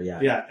aisles or whatever, yeah.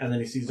 Yeah, and then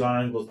he sees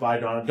Donna and goes by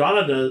Donna.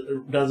 Donna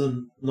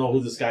doesn't know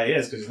who this guy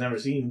is because he's never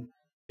seen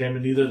Tim,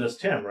 and neither does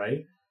Tim,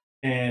 right?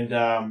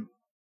 And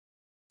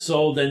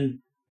so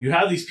then you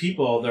have these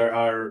people that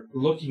are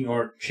looking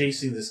or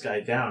chasing this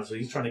guy down, so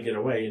he's trying to get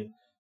away, and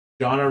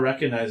Donna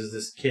recognizes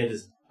this kid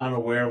is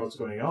unaware of what's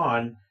going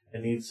on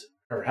and needs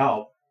her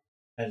help,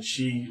 and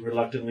she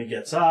reluctantly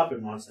gets up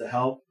and wants to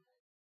help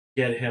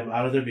get him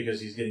out of there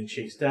because he's getting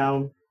chased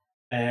down,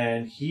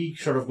 and he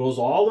sort of goes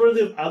all the way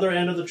to the other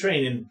end of the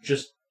train and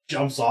just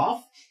jumps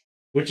off,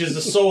 which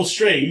is so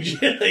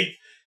strange. Like,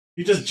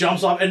 he just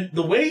jumps off, and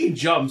the way he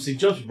jumps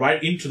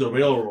right into the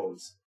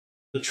railroads,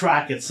 the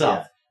track itself.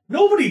 Yeah.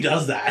 Nobody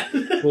does that.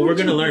 Well, we're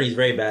going to learn he's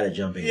very bad at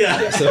jumping.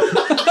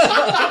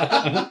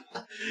 Yeah.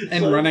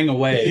 And running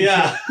away.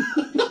 Yeah.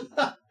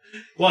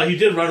 Well, he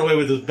did run away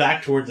with his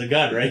back towards the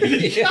gun, right?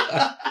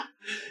 Yeah.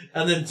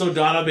 And then so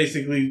Donna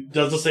basically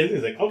does the same thing.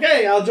 He's like,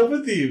 okay, I'll jump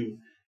with you.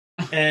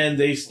 And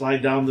they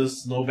slide down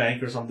this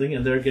snowbank or something,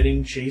 and they're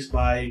getting chased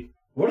by,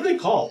 what are they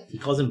called? He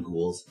calls them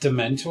ghouls.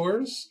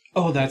 Dementors?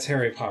 Oh, that's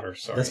Harry Potter,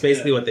 sorry. That's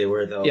basically what they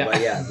were, though. Yeah.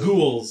 But yeah.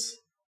 Ghouls.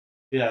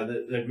 Yeah,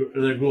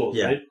 they're ghouls,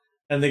 yeah. Right?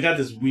 And they got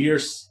this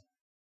weird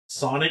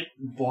sonic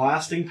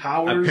blasting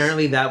powers.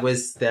 Apparently that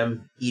was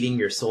them eating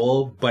your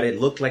soul, but it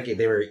looked like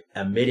they were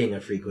emitting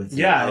a frequency.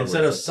 Yeah,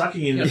 instead of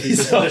sucking in a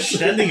frequency, they're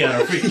sending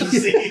out a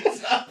frequency.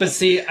 But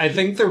see, I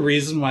think the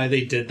reason why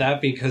they did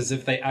that, because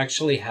if they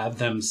actually had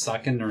them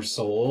suck in their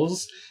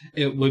souls,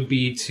 it would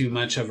be too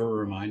much of a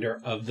reminder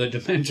of the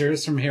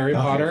Dementors from Harry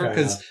Potter,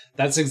 because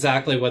that's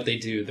exactly what they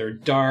do. They're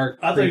dark,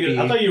 I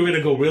thought you were going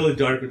to go really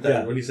dark with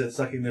that when you said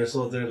sucking their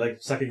souls. They're like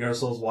sucking our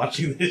souls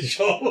watching this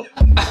show.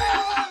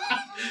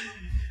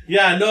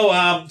 Yeah,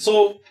 no,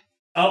 so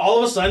all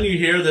of a sudden you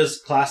hear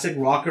this classic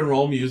rock and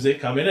roll music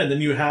come in, and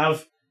then you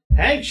have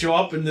Hank show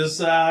up in this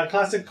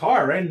classic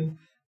car, right? And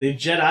they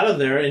jet out of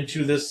there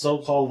into this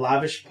so-called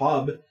lavish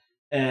pub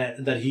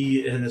that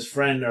he and his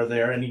friend are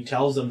there, and he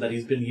tells them that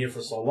he's been here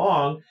for so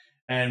long,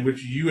 and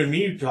which you and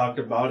me talked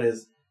about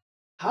is,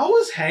 how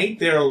is Hank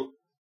there,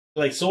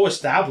 like, so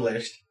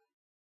established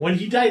when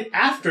he died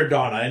after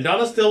Donna, and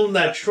Donna's still in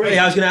that train? Hey,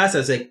 I was going to ask, I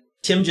was like,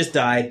 Tim just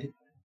died,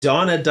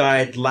 Donna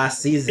died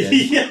last season.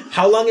 Yeah.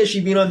 How long has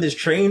she been on this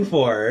train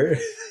for?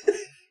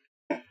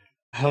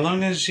 How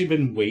long has she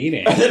been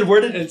waiting? And then where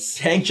did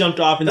Hank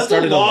jumped off and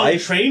started a long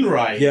life? Train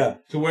ride. Yeah.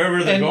 To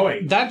wherever they're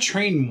going. That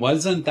train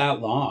wasn't that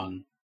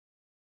long.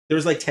 There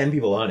was like 10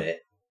 people on it.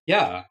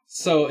 Yeah.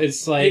 So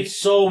it's like, it's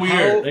so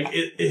weird. Like,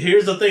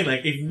 here's the thing.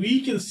 Like, if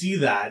we can see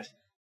that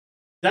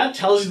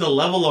tells you the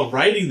level of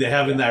writing they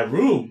have in that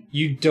room.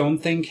 You don't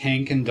think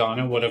Hank and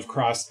Donna would have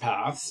crossed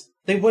paths?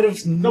 They would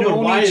have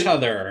known each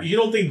other. You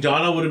don't think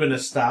Donna would have been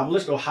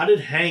established? Or how did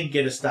Hank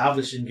get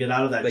established and get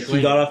out of that train?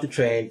 He got off the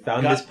train,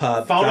 found this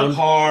pub, found a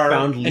car,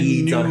 found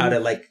leads on how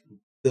to, like,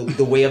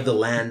 the way of the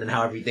land and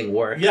how everything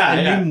works. Yeah,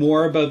 I yeah. knew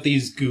more about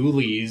these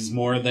ghoulies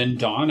more than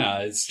Donna.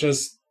 It's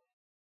just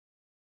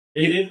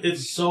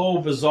It's so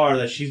bizarre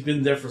that she's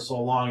been there for so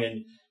long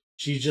and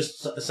she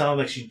just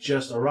sounded like she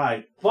just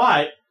arrived.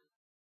 But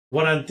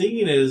what I'm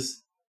thinking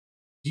is,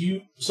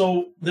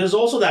 so there's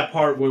also that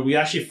part where we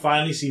actually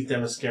finally see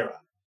Themyscira.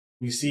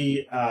 We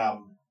see a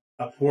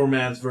poor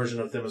man's version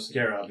of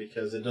Themyscira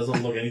because it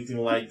doesn't look anything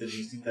like the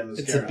DC Themyscira.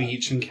 it's a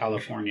beach in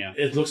California.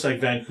 It looks like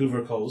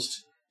Vancouver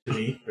coast to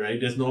me, right?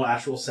 There's no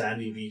actual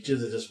sandy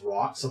beaches. It's just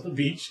rocks on the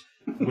beach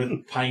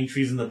with pine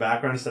trees in the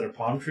background instead of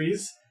palm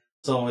trees.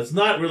 So it's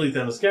not really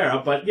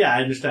Themyscira, but yeah,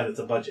 I understand it's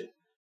a budget.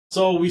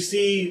 So we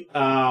see,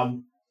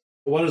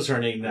 what is her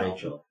name now?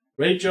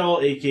 Rachel,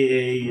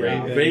 a.k.a.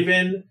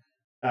 Raven.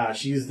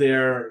 She's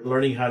there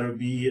learning how to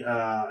be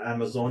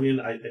Amazonian.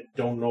 I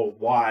don't know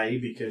why,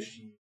 because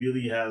she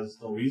really has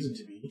no reason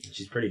to be.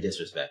 She's pretty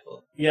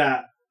disrespectful.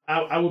 Yeah,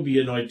 I would be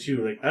annoyed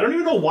too. Like, I don't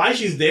even know why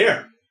she's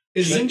there.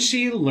 Isn't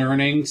she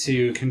learning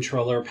to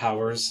control her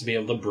powers to be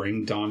able to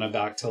bring Donna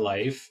back to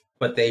life?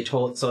 But they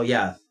told, so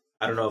yeah,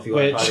 I don't know if you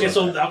want to talk Okay, about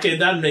so that. okay,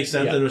 that makes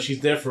sense. Yeah. Then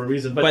she's there for a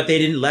reason. But they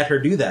didn't let her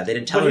do that. They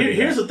didn't tell her to do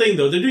here's that. the thing,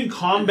 though. They're doing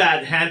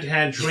combat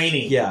hand-to-hand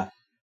training. Yeah.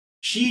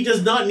 She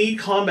does not need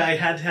combat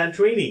hand-to-hand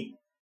training.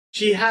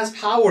 She has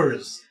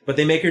powers. But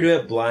they make her do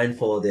it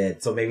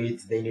blindfolded, so maybe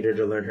they need her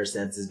to learn her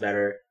senses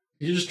better.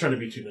 You're just trying to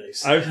be too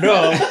nice. I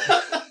know.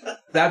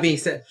 That being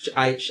said,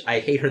 I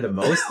hate her the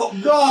most.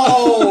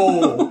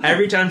 No!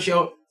 Every time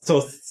so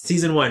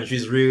season 1,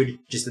 she's rude,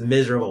 just a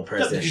miserable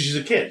person. Because she's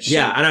a kid.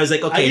 Yeah, and I was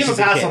like, okay, I give she's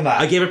a pass kid. on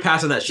that. I gave her a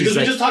pass on that. She's Because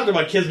like, we just talked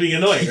about kids being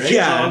annoying, right?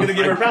 yeah, So I'm going to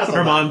give her a pass on her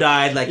that. mom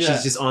died, like Yeah.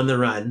 she's just on the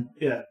run.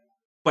 Yeah.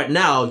 But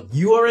now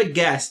you are a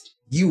guest.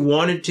 You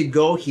wanted to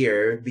go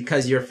here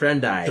because your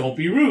friend died. Don't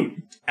be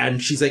rude.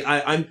 And she's like,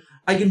 I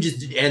can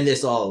just end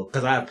this all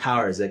because I have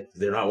powers. Like,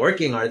 they're not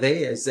working, are they?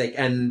 It's like,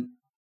 and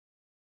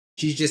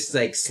she's just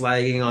like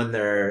slagging on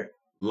their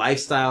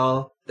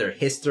lifestyle, their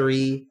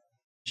history.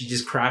 She's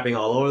just crapping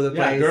all over the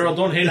Yeah, place. girl,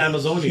 don't hate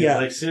Amazonians. Yeah.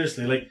 Like,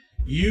 seriously. Like,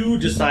 you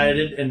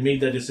decided and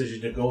made that decision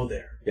to go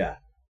there. Yeah.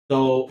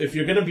 So, if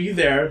you're going to be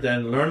there,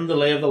 then learn the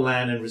lay of the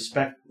land and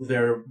respect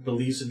their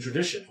beliefs and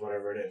traditions,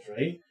 whatever it is,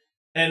 right?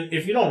 And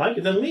if you don't like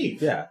it, then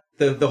leave. Yeah.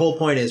 The whole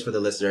point is, for the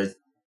listeners,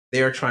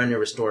 they are trying to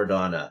restore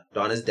Donna.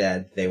 Donna's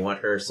dead. They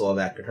want her soul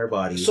back in her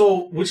body.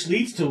 So, which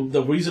leads to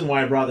the reason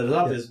why I brought it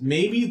up is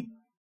maybe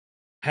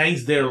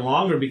Hank's there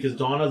longer because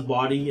Donna's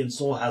body and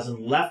soul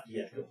hasn't left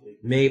yet completely.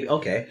 Maybe,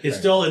 okay. It's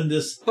still in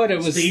this But it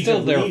was stage still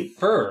of there leave.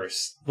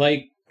 first.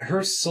 Like,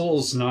 her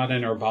soul's not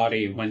in her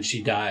body when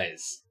she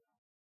dies.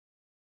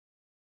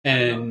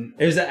 And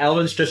It was that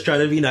Elvin's just trying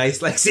to be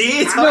nice. Like, see?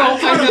 It's No, I'm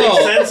trying I to know.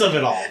 make sense of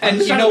it all. I'm and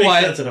just you trying know to make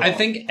what? sense of it I all.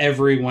 think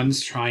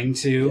everyone's trying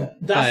to. Yeah.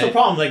 That's but- the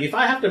problem. Like, if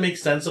I have to make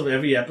sense of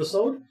every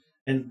episode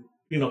and,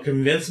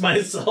 convince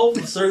myself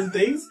of certain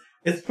things,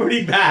 it's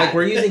pretty bad. Like,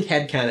 we're using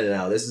headcanon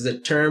now. This is a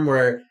term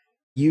where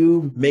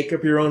you make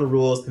up your own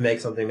rules to make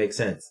something make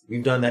sense.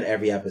 We've done that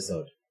every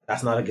episode.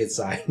 That's not a good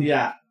sign.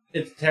 Yeah,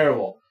 it's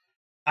terrible.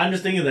 I'm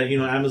just thinking that,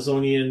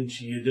 Amazonian,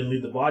 she didn't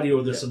leave the body,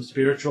 or there's some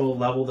spiritual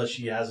level that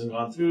she hasn't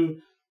gone through.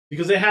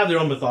 Because they have their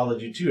own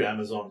mythology too,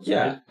 Amazons.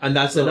 Yeah. Right? And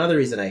that's So- another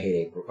reason I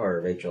hate April, or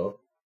Rachel.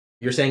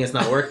 You're saying it's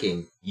not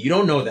working. You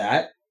don't know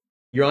that.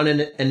 You're on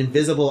an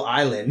invisible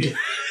island.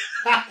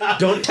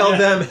 Don't tell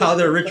them how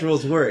their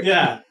rituals work.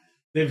 Yeah.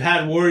 They've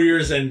had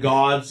warriors and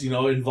gods,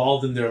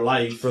 involved in their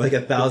life For like for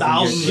 1,000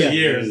 thousands years. of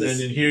years. And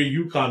then here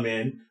you come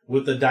in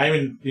with the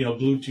diamond,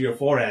 glued to your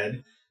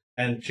forehead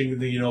and think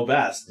that you know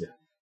best. Yeah.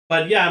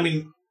 But yeah,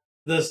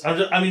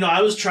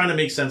 I was trying to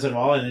make sense of it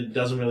all, and it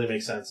doesn't really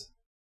make sense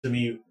to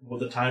me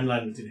with the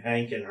timeline between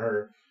Hank and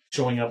her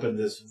showing up in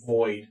this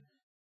void.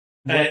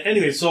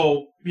 Anyway,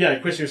 so yeah,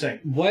 Chris, you're saying.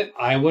 What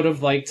I would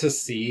have liked to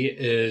see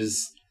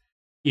is,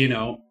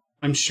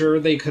 I'm sure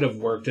they could have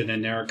worked it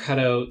in there, cut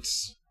out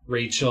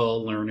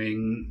Rachel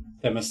learning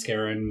the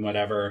mascara and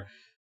whatever.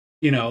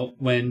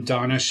 When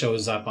Donna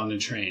shows up on the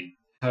train,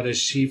 how does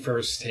she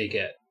first take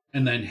it?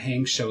 And then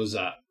Hank shows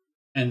up.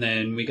 And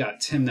then we got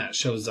Tim that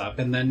shows up,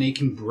 and then they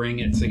can bring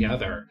it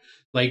together.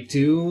 Like,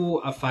 do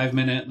a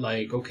 5-minute,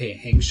 okay,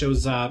 Hank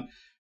shows up,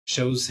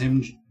 shows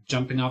him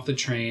jumping off the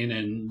train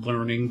and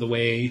learning the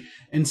way,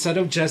 instead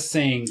of just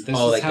saying, this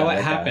is how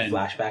it happened.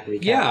 Flashback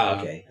recap? Yeah.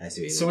 Okay, I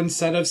see what you So mean.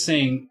 instead of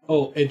saying,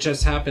 oh, it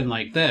just happened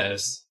like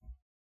this,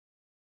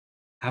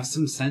 have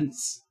some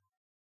sense.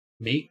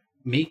 Make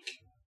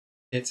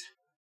it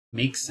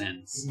make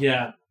sense.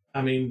 Yeah,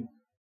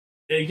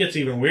 it gets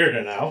even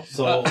weirder now.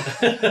 So,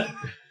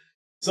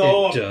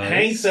 so It does.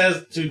 Hank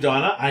says to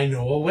Donna, "I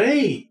know a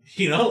way.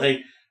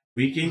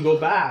 We can go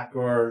back."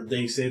 Or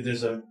they say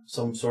there's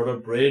some sort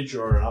of bridge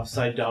or an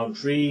upside down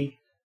tree.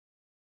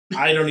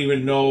 I don't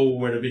even know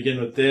where to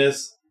begin with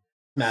this.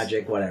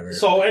 Magic, whatever.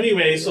 So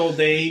anyway, so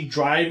they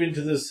drive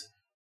into this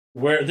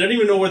where they don't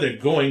even know where they're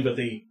going, but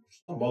they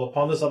stumble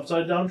upon this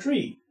upside down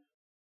tree.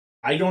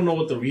 I don't know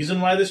what the reason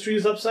why this tree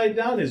is upside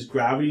down. Is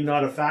gravity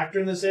not a factor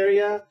in this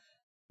area?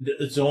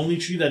 It's the only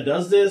tree that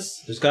does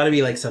this. There's got to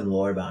be like some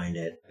lore behind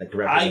it, like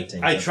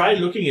representing. I tried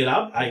looking it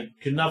up. I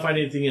could not find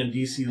anything in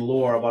DC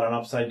lore about an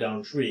upside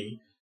down tree.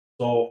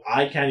 So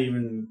I can't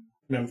even.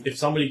 If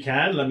somebody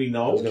can, let me I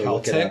know. was gonna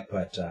look it Celtic? up,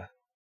 but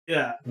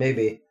Yeah,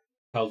 maybe.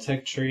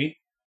 Celtic tree.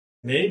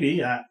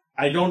 maybe.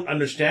 I don't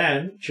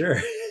understand.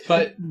 Sure.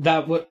 But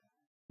that would,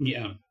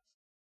 yeah.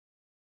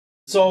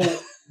 So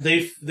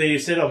they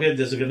said, okay,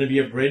 there's going to be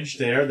a bridge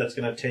there that's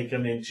going to take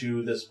them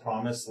into this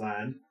promised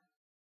land.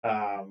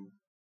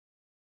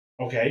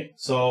 Okay,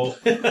 so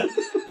they're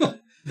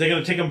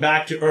going to take them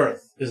back to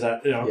Earth. Is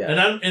that, you know? Yeah.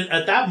 And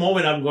at that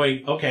moment, I'm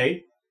going,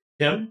 okay,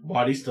 Tim,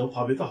 body's still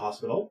probably at the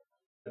hospital.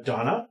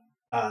 Donna,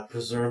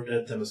 preserved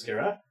at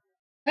Themyscira.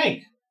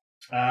 Hank,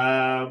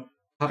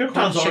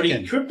 Krypton's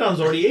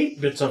already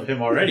 8 bits of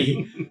him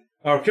already.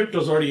 Or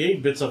Crypto's already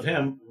 8 bits of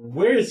him.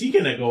 Where is he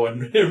going to go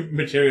and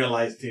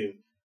materialize to?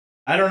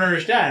 I don't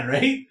understand,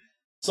 right?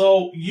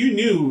 So you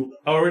knew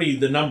already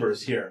the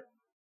numbers here.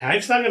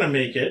 Hank's not going to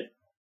make it.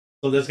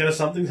 So there's going to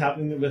something's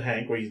happening with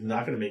Hank where he's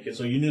not going to make it.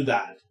 So you knew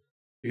that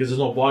because there's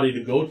no body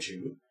to go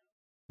to.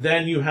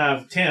 Then you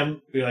have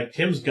Tim. You're like,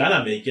 Tim's going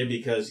to make it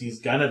because he's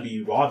going to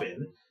be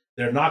Robin.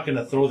 They're not going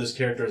to throw this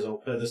character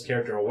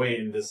away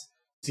in this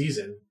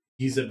season.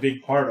 He's a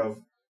big part of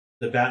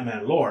the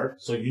Batman lore,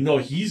 so you know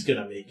he's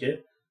gonna make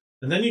it.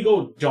 And then you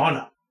go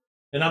Donna,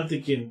 and I'm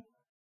thinking,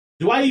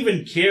 do I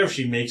even care if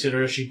she makes it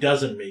or if she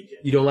doesn't make it?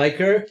 You don't like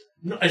her?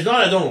 No, it's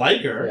not I don't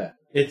like her. Yeah.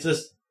 It's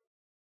just,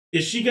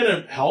 is she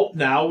gonna help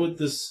now with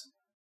this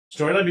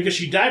storyline? Because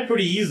she died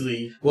pretty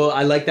easily. Well,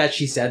 I like that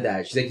she said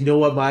that. She's like, you know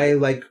what, my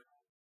like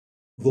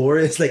lore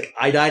is like,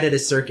 I died at a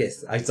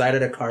circus. I died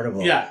at a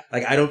carnival. Yeah.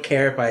 Like, I don't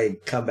care if I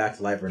come back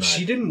to life or not.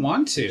 She didn't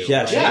want to.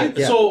 Yeah, right?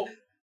 Yeah. So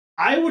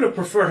I would have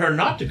preferred her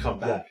not to come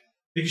back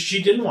because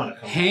she didn't want to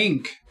come back.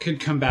 Hank could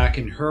come back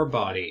in her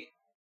body.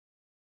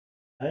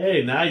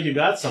 Hey, now you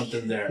got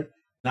something there.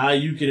 Now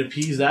you can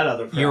appease that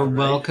other crowd. You're right?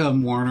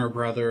 welcome, Warner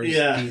Brothers,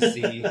 Yeah.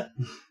 DC.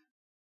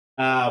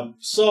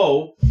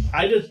 So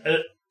I just,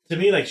 to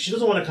me, like, she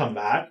doesn't want to come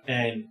back,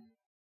 and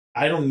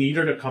I don't need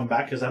her to come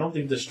back because I don't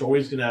think the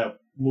story's gonna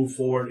move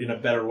forward in a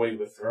better way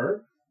with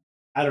her.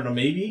 I don't know,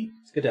 maybe.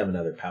 It's good to have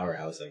another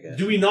powerhouse, I guess.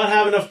 Do we not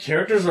have enough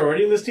characters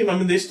already in this team? I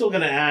mean, they're still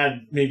gonna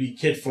add maybe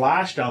Kid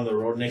Flash down the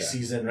road next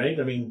season, right?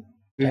 I mean,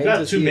 we've Titans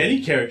got of too Steel.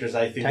 many characters,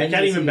 I think. They Titans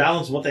can't of even Steel.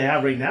 balance what they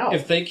have right now.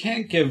 If they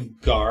can't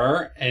give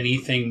Gar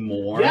anything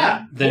more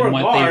yeah, than poor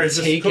what Gar they've is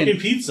just taken, cooking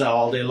pizza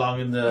all day long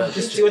in the...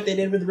 Just do what they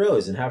did with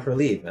Rose and have her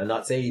leave and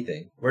not say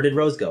anything. Where did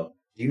Rose go?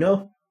 Do you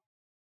know?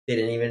 They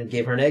didn't even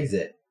give her an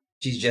exit.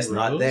 She's just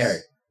not Rose? there.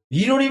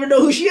 You don't even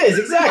know who she is,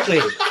 exactly.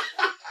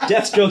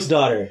 Deathstroke's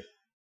daughter.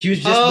 She was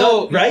just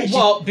not, right?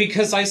 Well,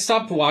 because I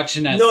stopped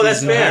watching that. No, that's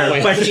season fair.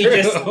 halfway But she through.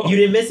 just, you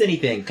didn't miss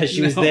anything because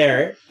she was No.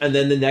 there, and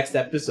then the next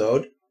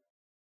episode,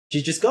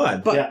 she's just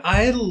gone. But Yeah.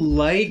 I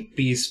like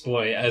Beast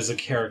Boy as a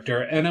character,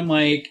 and I'm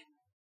like,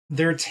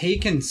 they're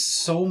taking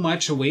so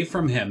much away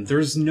from him.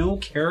 There's no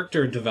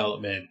character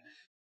development.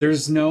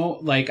 There's no,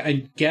 like,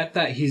 I get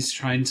that he's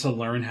trying to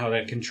learn how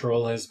to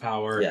control his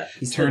power, Yeah,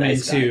 he's still a turn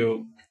nice guy.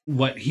 into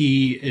what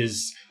he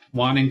is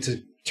wanting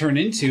to turn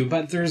into,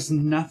 but there's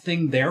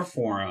nothing there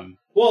for him.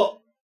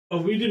 Well,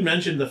 we did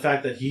mention the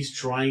fact that he's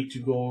trying to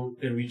go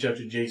and reach out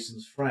to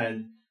Jason's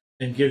friend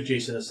and give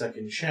Jason a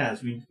second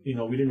chance. We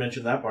didn't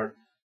mention that part.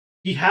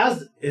 He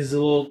has his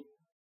little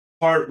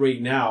part right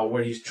now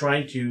where he's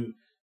trying to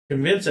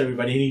convince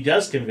everybody, and he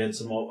does convince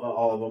them,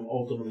 all of them,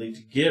 ultimately,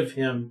 to give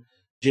him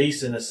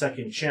Jason a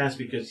second chance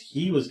because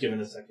he was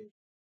given a second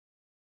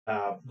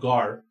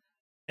Gar.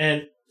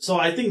 And so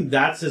I think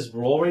that's his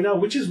role right now,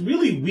 which is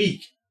really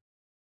weak.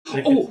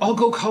 Like, Oh, I'll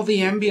go call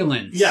the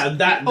ambulance. yeah,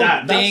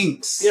 that's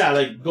thanks. yeah,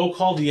 like go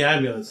call the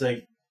ambulance.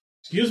 Like,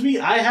 excuse me,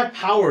 I have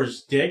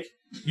powers, Dick.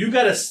 You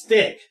got a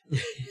stick.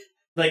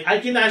 Like, I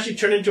can actually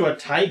turn into a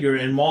tiger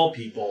and maul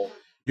people.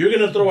 You're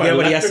gonna throw Yeah,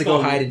 but he has to go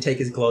electrical- hide and take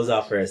his clothes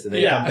off first, and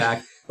then Yeah. come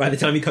back. By the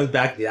time he comes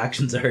back, the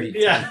action's already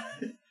done. Yeah,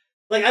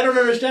 like I don't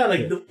understand.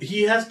 Like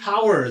he has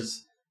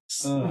powers.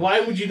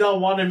 Why would you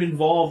not want him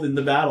involved in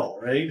the battle,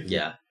 right?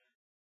 Yeah.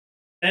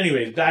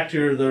 Anyways, back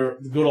to the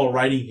good old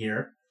writing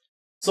here.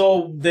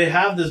 So they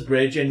have this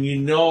bridge, and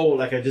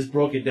like I just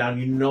broke it down.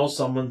 Hank's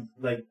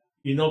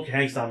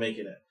not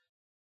making it.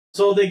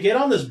 So they get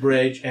on this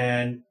bridge,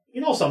 and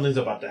something's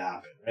about to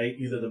happen, right?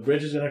 Either the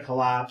bridge is going to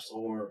collapse,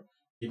 or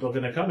people are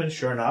going to come in.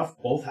 Sure enough,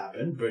 both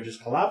happen. Bridge is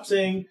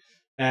collapsing,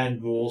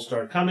 and ghouls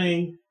start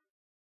coming.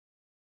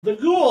 The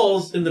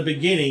ghouls in the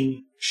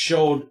beginning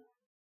showed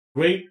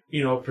great,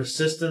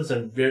 persistence,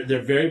 and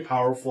they're very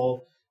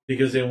powerful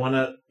because they want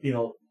to,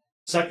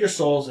 suck your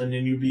souls, and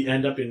then you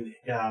end up in,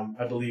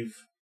 I believe,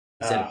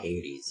 It's in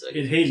Hades.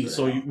 in Hades,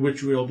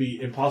 which will be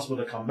impossible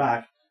to come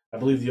back. I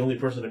believe the only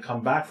person to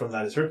come back from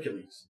that is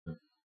Hercules.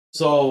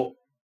 So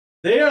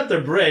they're at the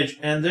bridge,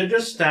 and they're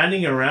just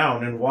standing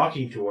around and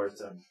walking towards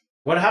them.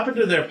 What happened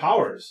to their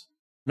powers?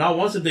 Not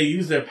once did they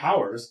use their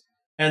powers,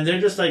 and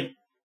they're just like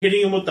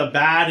hitting them with the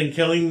bat and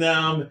killing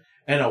them,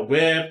 and a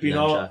whip,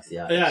 Nunchucks,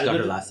 yeah. Yeah,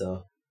 Dr.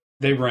 Lasso.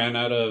 They ran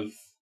out of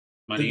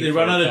money. Did they for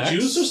run out of effects.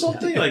 juice or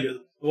something? Like,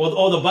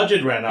 Well, the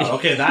budget ran out.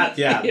 Okay, that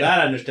that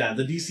I understand.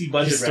 The DC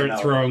budget Just ran start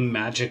out. throwing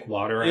magic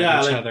water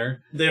at each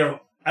other.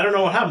 I don't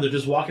know what happened. They're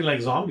just walking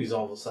like zombies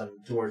all of a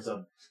sudden towards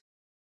them.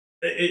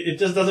 It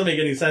just doesn't make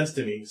any sense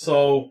to me.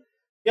 So,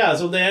 yeah,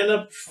 so they end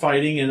up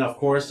fighting, and of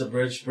course the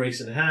bridge breaks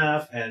in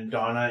half, and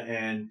Donna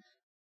and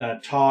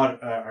Todd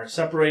are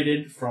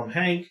separated from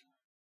Hank.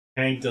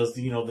 Hank does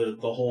the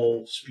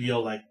whole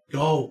spiel like,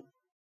 go,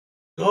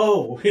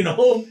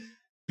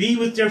 be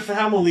with your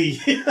family.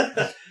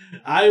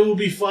 I will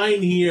be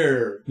fine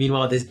here.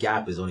 Meanwhile, this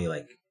gap is only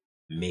like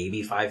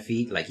maybe 5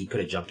 feet. Like he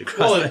could have jumped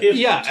across. Well,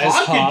 if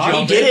Todd could jump,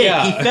 he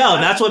didn't. He fell.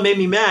 That's what made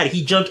me mad.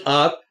 He jumped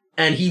up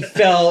and he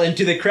fell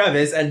into the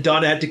crevice, and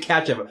Donna had to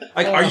catch him.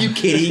 Like, are you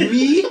kidding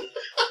me?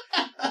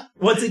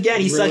 Once again,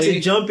 he sucks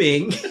at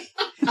jumping.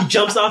 He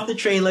jumps off the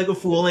train like a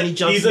fool, and he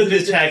jumps. He's a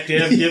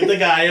detective. Give the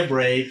guy a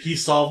break. He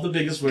solved the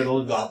biggest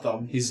riddle in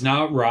Gotham. He's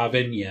not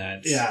Robin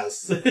yet.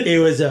 Yes,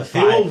 it was a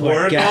 5 He will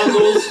work on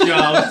those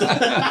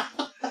jumps.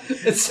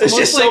 It's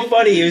just so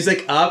funny. He was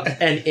like up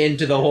and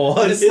into the hole.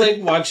 It's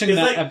like watching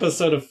that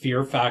episode of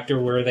Fear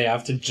Factor where they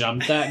have to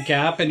jump that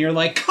gap, and you're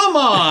like, come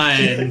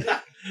on.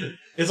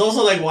 It's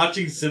also like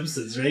watching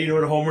Simpsons, right? You know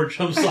when Homer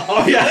jumps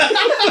off? Yeah.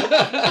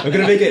 I'm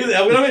gonna make it.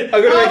 I'm gonna make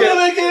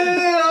it.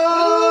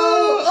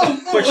 Oh.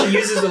 But she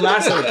uses the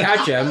lasso to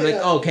catch him. I'm like,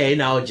 okay,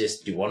 now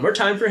just do one more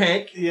time for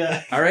Hank.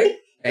 Yeah. All right.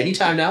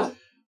 Anytime now.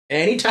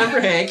 Anytime for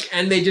Hank,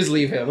 and they just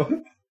leave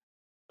him.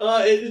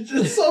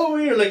 It's so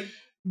weird. Like,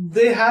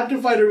 they had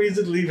to find a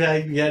reason to leave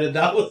Hank yet, and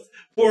that was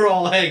poor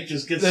old Hank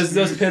just gets.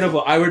 That's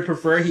pitiful. I would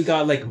prefer he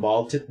got like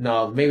mauled to,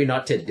 no, maybe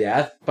not to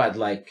death, but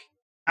like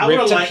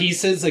ripped to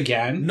pieces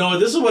again. No,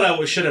 this is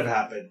what should have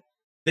happened.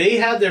 They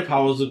had their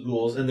powers of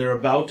ghouls, and they're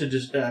about to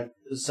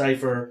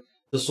decipher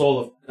the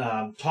soul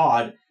of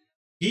Todd.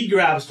 He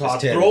grabs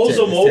Todd, throws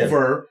him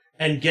over,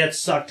 and gets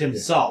sucked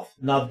himself.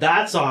 Yeah. Now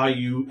that's how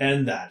you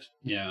end that.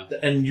 Yeah,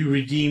 and you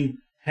redeem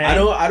Hank.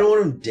 I don't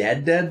want him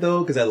dead though,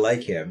 because I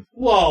like him.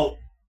 Well,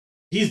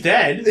 he's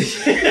dead.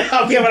 Yeah,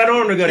 but I don't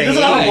want him to go to. He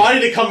doesn't have a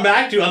body to come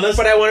back to unless.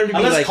 But I want him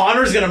to be like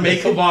Connor's gonna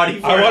make a body.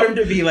 For I want him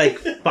to be like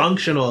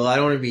functional. I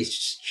don't want him to be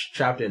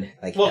trapped in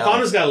like. Well, hell.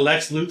 Connor's got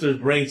Lex Luthor's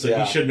brain, so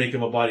he should make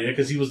him a body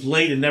because he was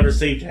late and never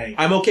saved Hank.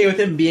 I'm okay with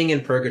him being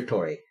in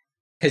purgatory.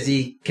 Because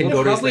he can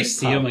go to his probably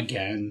see him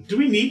again. Do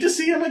we need to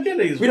see him again?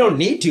 We don't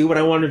need to, but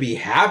I want him to be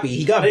happy.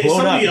 He got blown up. Is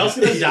somebody else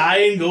going to die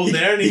and go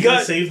there and he's going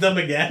to save them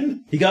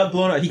again? He got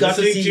blown up. He got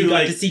to see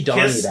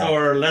Donnie. Kiss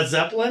or Led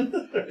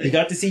Zeppelin? He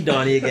got to see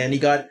Donnie again.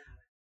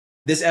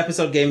 This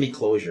episode gave me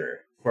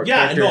closure.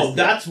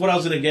 That's what I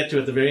was going to get to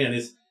at the very end.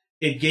 Is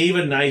it gave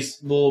a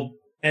nice little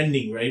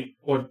ending, right?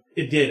 Or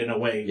it did in a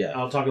way. Yeah.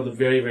 I'll talk about the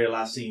very, very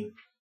last scene.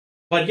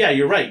 But yeah,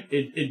 you're right.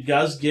 It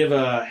does give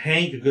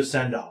Hank a good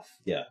send-off.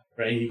 Yeah.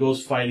 Right? He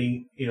goes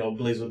fighting,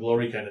 Blaze of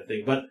Glory kind of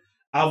thing. But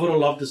I would have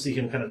loved to see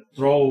him kind of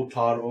throw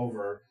Todd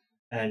over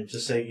and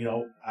just say,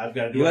 I've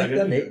got to do what I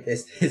got to do.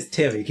 It's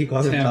Tim. You keep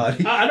calling him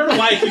Todd. I don't know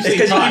why I keep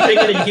saying Todd.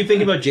 You keep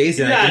thinking about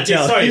Jason. Yeah,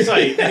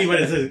 sorry.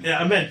 Anyway,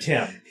 I meant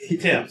Tim.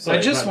 Sorry,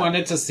 I just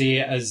wanted to see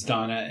as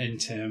Donna and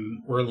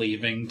Tim were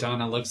leaving,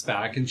 Donna looks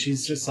back and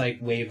she's just like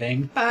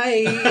waving,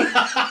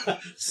 bye.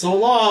 So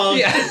long.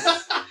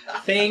 Yes.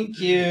 Thank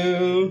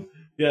you.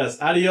 Yes,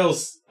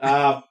 adios.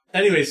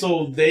 Anyway,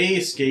 so they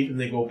escape and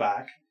they go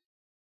back.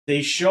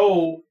 They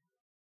show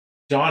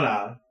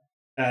Donna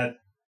at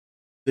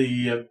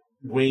the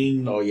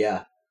Wayne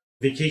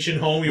vacation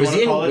home, you want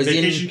to call it?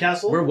 Vacation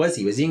castle? Where was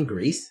he? Was he in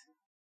Greece?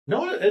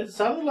 No, it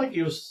sounded like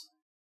it was...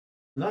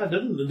 No, it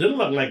didn't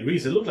look like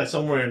Greece. It looked like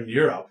somewhere in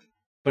Europe,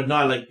 but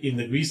not like in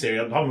the Greece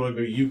area. I'm talking about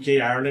maybe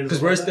UK, Ireland.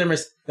 Because where's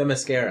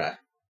Themyscira?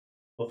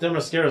 Well,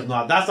 Themyscira's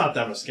not... That's not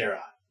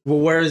Themyscira. Well,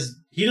 where's...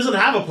 He doesn't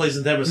have a place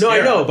in Themyscira. No, I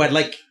know, but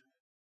like...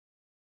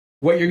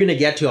 What you're going to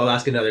get to, I'll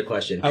ask another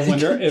question. I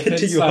wonder if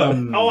it's...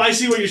 Oh, I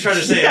see what you're trying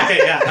to say. Okay,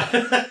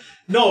 yeah.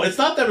 No, it's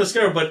not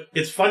Themyscira, but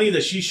it's funny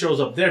that she shows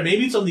up there.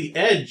 Maybe it's on the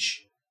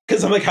edge.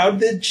 Because I'm like, how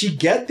did she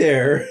get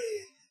there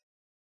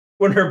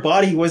when her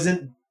body was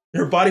on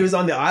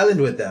the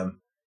island with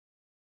them?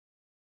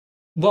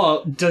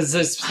 Well, does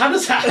this... How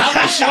does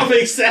that show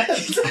make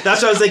sense?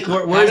 That's what I was like,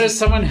 how does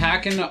someone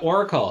hack into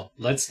Oracle?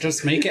 Let's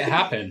just make it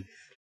happen.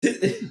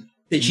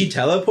 Did she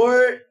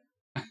teleport?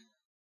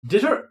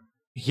 Did her...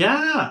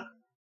 Yeah.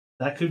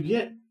 That could be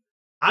it.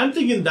 I'm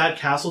thinking that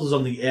castle is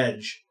on the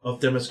edge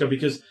of Themyscira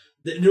because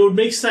it would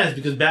make sense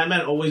because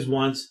Batman always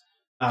wants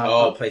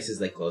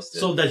places like close to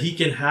so that he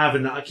can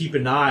keep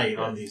an eye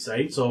on these,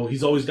 right? So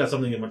he's always got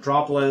something in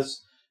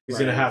Metropolis. He's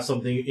going to have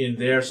something in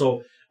there.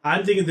 So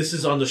I'm thinking this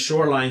is on the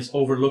shorelines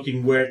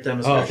overlooking where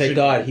Themyscira. Oh, thank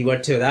God he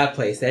went to that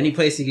place. Any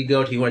place he could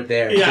go to, he went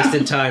there just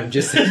in time.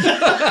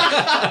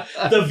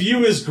 The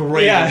view is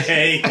great. Yeah.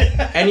 Okay.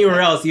 Anywhere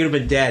else, he would have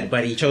been dead,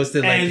 but he chose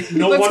to and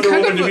no Wonder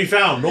Woman to be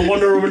found. No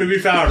Wonder Woman to be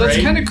found. That's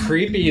kind of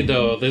creepy,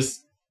 though.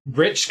 This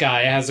rich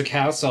guy has a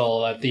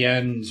castle at the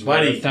end.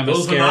 Buddy,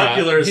 those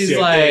binoculars. He's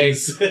like,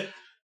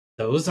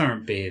 those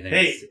aren't bathing.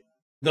 Hey,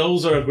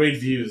 those are great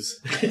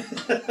views.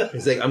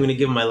 He's like, I'm going to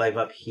give my life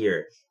up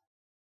here.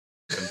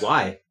 And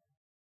why?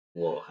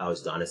 well, how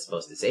is Donna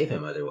supposed to save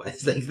him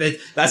otherwise?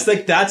 That's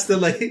the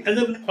like. And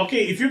then,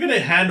 okay, if you're going to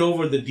hand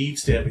over the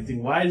deeds to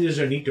everything, why is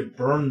there a need to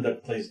burn the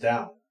place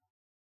down?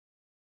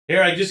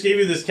 Here, I just gave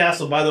you this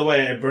castle. By the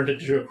way, I burnt it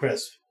to a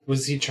crisp.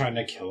 Was he trying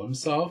to kill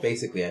himself?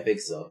 Basically, I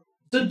think so.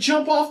 To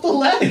jump off the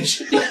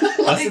ledge.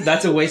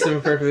 That's a waste of a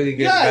perfectly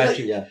good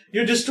mansion. Yeah,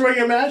 you're destroying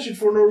a mansion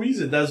for no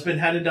reason. That's been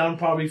handed down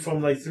probably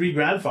from like 3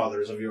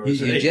 grandfathers of yours.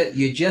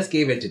 You just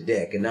gave it to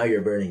Dick, and now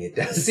you're burning it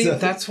down. See,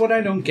 that's what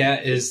I don't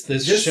get. Is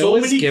this Just show so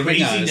is many giving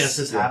craziness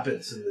us?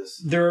 happens in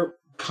this. They're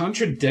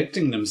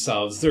contradicting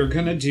themselves. They're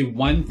gonna do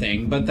one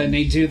thing, but then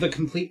they do the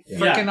complete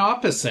freaking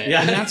opposite.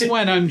 Yeah. And that's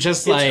when I'm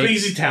just It's like,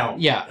 Crazy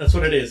Town. Yeah, that's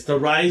what it is. The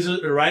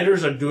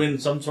writers are doing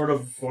some sort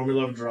of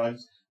formula of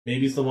drugs.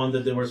 Maybe it's the one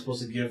that they were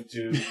supposed to give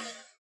to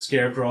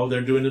Scarecrow.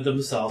 They're doing it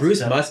themselves.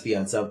 Bruce must be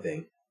on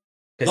something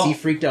because he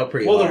freaked out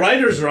pretty. Well, hard. the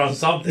writers are on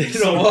something.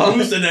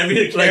 Bruce and every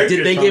character. Like,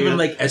 did they give him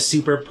like a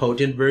super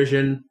potent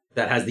version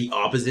that has the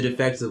opposite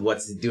effects of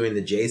what's doing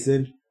the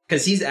Jason?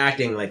 Because he's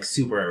acting like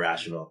super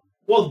irrational.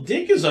 Well,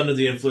 Dick is under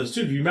the influence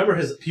too. Do you remember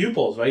his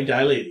pupils, right,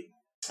 dilating?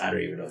 I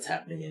don't even know what's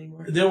happening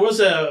anymore. There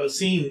was a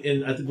scene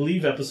in, I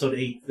believe, episode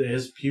 8 that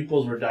his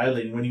pupils were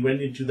dilating when he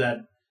went into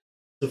the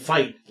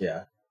fight.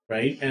 Yeah.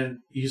 Right? And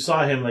you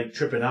saw him, like,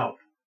 tripping out.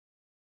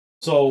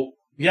 So,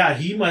 yeah,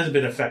 he might have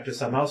been affected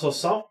somehow.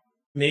 So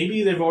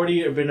maybe they've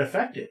already been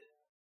affected.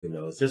 Who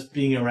knows? Just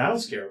being around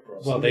Scarecrow.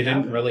 well, they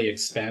didn't really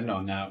expand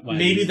on that. When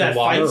Maybe that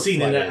water fight scene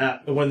flooded.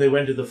 when they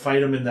went to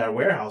fight him in that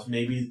warehouse,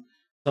 maybe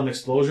some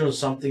explosion or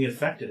something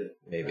affected it.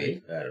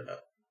 Maybe. Right? I don't know.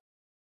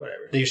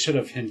 Whatever. They should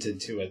have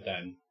hinted to it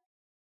then.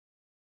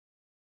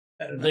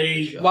 I don't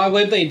know. Why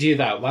would they do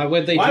that? Why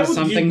would they do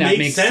something that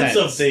makes sense?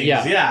 Of things?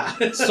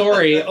 Yeah.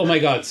 Sorry. Oh my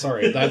God.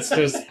 Sorry. That's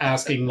just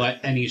asking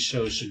what any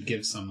show should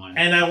give someone.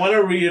 And I want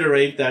to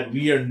reiterate that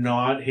we are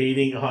not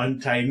hating on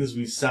Titans.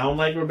 We sound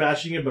like we're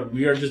bashing it, but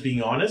we are just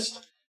being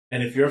honest.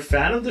 And if you're a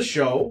fan of the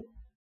show,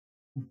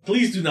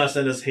 please do not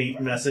send us hate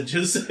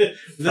messages. This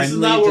is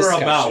not what we're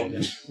about.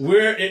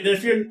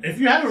 If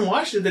you haven't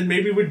watched it, then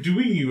maybe we're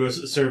doing you a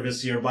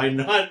service here by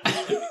not,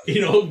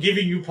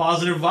 giving you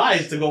positive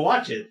vibes to go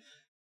watch it.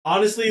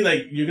 Honestly,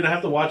 like, you're gonna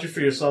have to watch it for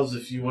yourselves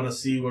if you want to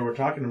see what we're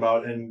talking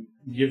about and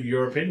give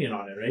your opinion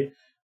on it, right?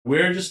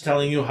 We're just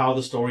telling you how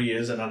the story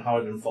is and on how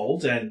it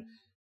unfolds, and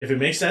if it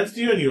makes sense to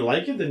you and you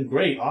like it, then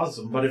great,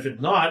 awesome. But if it's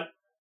not,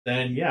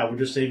 then yeah, we're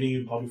just saving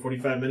you probably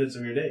 45 minutes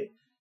of your day.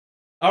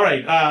 All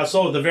right,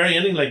 so at the very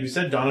ending, like we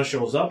said, Donna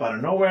shows up out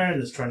of nowhere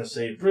and is trying to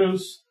save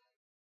Bruce.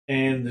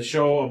 And the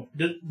show,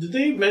 did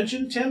they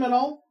mention Tim at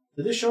all?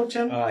 Did they show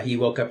Tim? He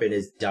woke up in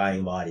his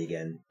dying body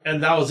again.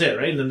 And that was it,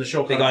 right? And then the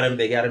show They got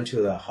him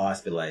to the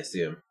hospital, I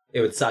assume.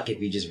 It would suck if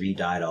he just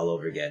re-died all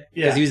over again.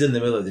 Yeah. Because he was in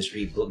the middle of the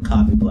street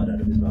coughing blood out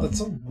of his mouth.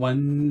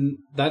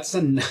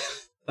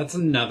 That's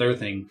another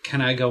thing. Can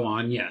I go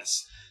on?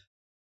 Yes.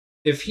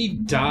 If he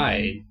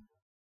died,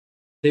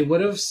 they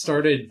would have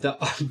started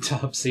the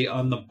autopsy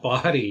on the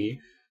body.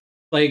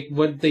 Like,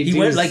 what they do?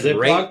 Went like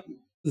Ziploc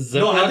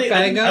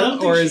bag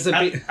him, or is it?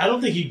 I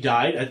don't think he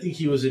died. I think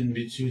he was in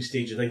between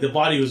stages. Like, the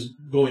body was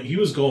going. He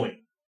was going,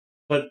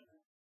 but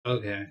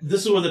okay.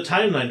 This is where the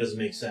timeline doesn't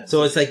make sense.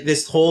 So it's like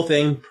this whole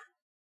thing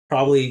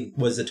probably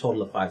was a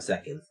total of 5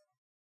 seconds.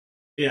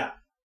 Yeah.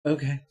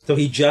 Okay. So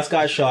he just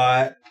got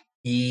shot.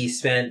 He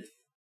spent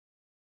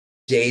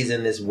days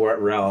in this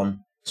realm.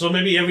 So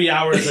maybe every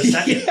hour is a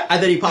second. Yeah,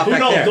 and then he popped back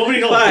there. Nobody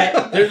knows.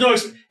 But there's no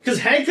because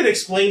Hank could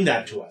explain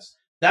that to us.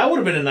 That would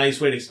have been a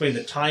nice way to explain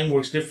that time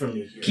works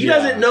differently here. He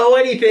doesn't know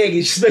anything.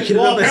 He's just making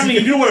it up. Apparently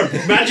he knew what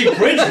a magic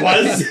bridge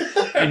was.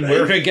 And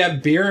where to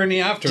get beer in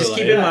the afterlife. Just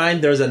keep in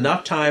mind, there's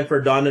enough time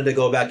for Donna to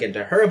go back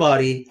into her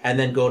body and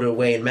then go to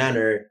Wayne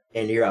Manor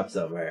and you're up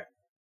somewhere.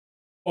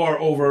 Or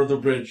over the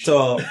bridge.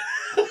 So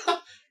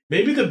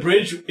maybe the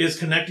bridge is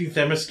connecting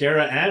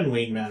Themyscira and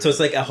Wayne Manor. So it's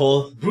like a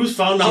whole... Bruce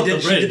found out the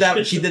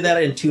bridge. She did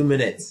that in 2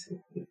 minutes.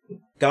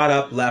 Got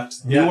up,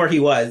 left, knew where he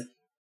was.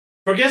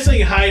 Forget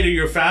saying hi to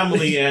your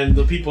family and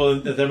the people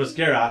in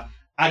Themyscira.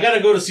 I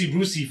gotta go to see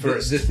Brucey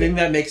first. The thing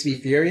that makes me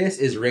furious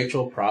is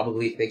Rachel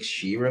probably thinks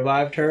she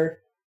revived her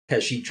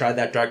because she tried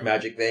that dark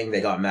magic thing.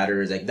 They got mad at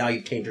her. It's like, now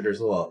you've tainted her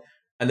soul.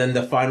 And then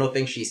the final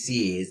thing she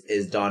sees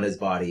is Donna's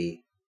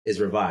body is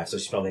revived. So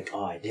she's probably like,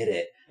 oh, I did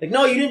it. Like,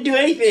 no, you didn't do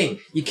anything.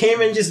 You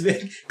came and just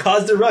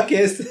caused a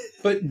ruckus.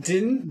 But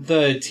didn't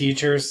the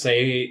teacher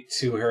say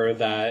to her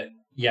that,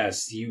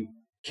 yes, you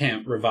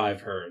can't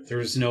revive her.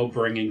 There's no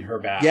bringing her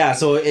back. Yeah,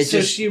 so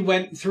she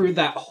went through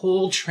that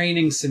whole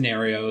training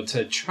scenario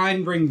to try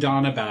and bring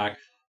Donna back,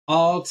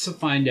 all to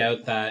find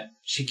out that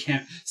she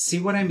can't. See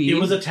what I mean? It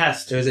was a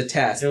test. It was a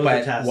test.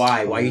 But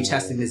why? Why are you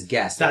testing this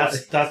guest?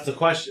 That's the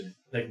question.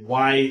 Like,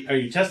 why are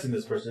you testing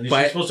this person? Is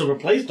she supposed to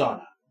replace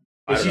Donna?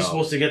 Is she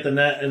supposed to get the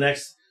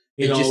next?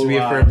 It just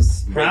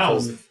reaffirms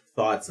Rachel's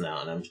thoughts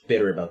now, and I'm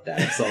bitter about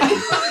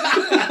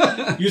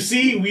that. You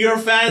see, we are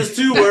fans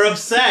too. We're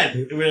upset.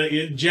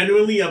 We're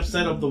genuinely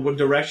upset of the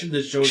direction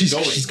this show is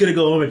going. She's gonna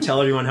go home and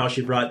tell everyone how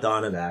she brought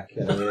Donna back.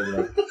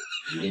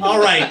 All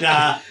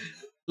right,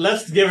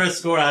 let's give her a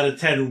score out of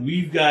 10.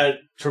 We've got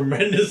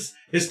tremendous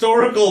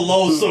historical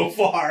low so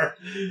far.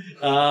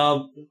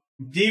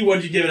 D,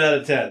 what'd you give it out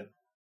of 10?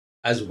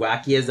 As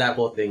wacky as that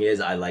whole thing is,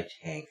 I liked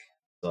Hank.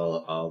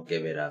 So I'll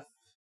give it a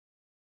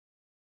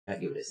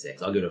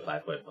 6. I'll give it a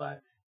 5.5.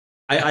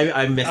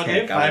 I miss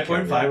Hank.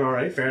 5.5,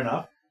 alright, fair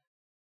enough.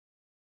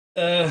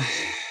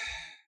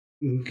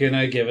 I'm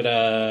gonna give it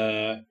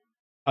a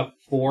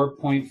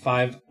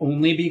 4.5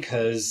 only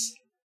because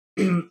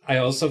I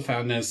also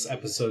found this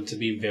episode to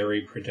be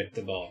very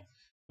predictable.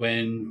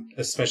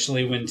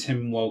 Especially when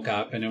Tim woke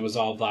up and it was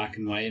all black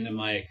and white, and I'm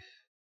like,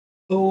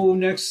 oh,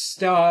 next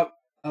stop.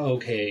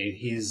 Okay,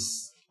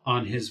 he's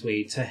on his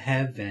way to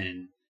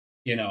heaven.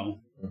 You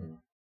know,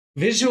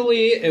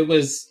 visually it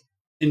was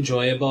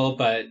enjoyable,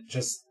 but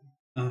just.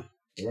 I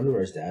wonder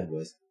where his dad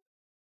was.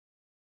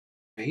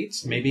 Right?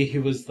 Maybe he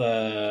was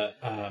the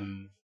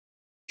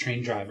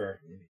train driver.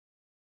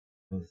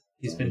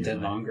 He's been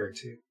dead longer,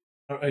 too.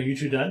 Are you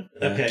two done?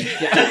 Yeah. Okay.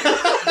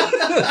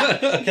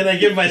 Yeah. Can I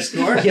give my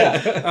score?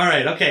 Yeah. All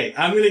right, okay.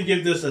 I'm going to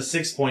give this a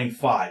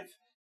 6.5.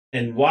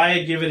 And why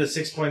I give it a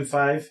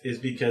 6.5 is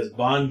because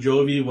Bon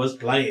Jovi was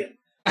playing.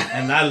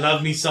 And I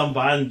love me some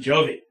Bon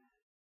Jovi.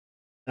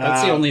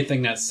 That's the only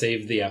thing that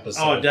saved the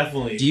episode. Oh,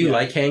 definitely. Do you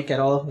like Hank at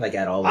all? Like,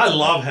 at all? I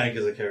love Hank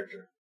as a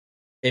character.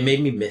 It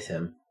made me miss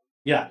him.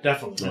 Yeah,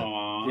 definitely.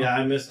 Aww. Yeah,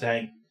 I missed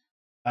Hank.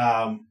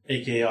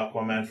 A.K.A.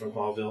 Aquaman from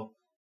Smallville.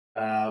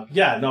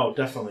 Yeah, no,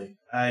 definitely.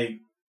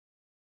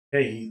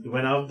 He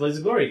went out with Blaze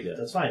of Glory. Yeah.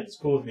 That's fine. It's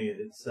cool with me.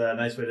 It's a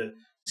nice way to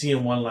see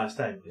him one last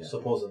time. Yeah.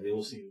 Supposedly,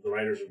 we'll see. The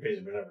writers are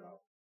crazy, but never know.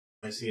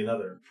 I see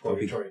another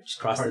Purgatory. Just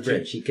cross the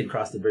bridge. He could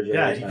cross the bridge.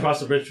 Yeah, he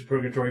crossed the bridge to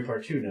Purgatory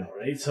Part 2 now,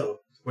 right? So,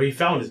 where he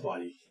found his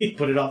body, he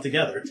put it all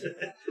together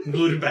and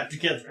glued it back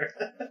together.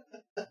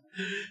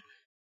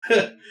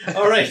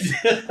 All right.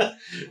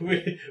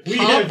 we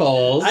have,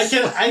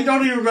 I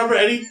don't even remember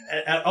any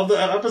of the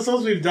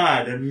episodes we've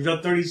done, and we've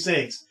done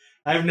 36.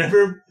 I've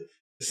never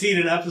seen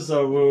an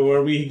episode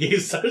where we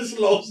gave such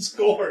low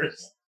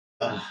scores.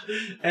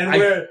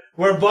 And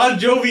where Bon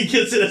Jovi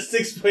gets it a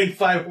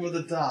 6.5 over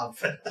the top.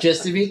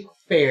 Just to be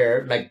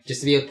fair, like, just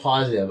to be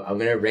positive, I'm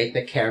going to rate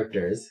the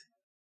characters.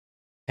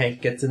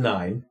 Hank gets a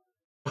 9.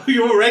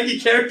 You were ranking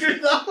characters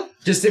now?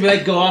 Just to be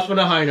like, go off on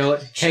a high note.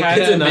 Hank Try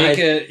gets to a 9. make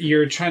it,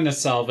 you're trying to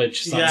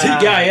salvage something.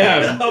 Yeah. I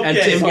am. Okay. And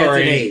Tim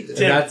Sorry. gets an 8. Tim.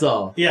 And that's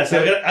all. Yes,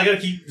 I gotta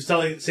keep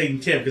saying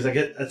Tim, because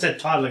I said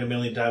Todd like a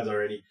million times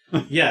already.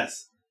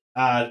 Yes.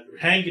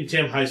 Hank and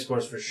Tim, high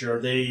scores for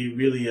sure. They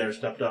really are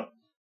stepped up.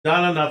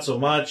 Donna, not so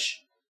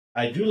much.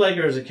 I do like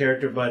her as a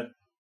character, but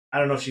I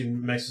don't know if she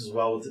mixes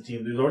well with the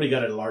team. We've already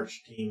got a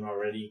large team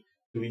already.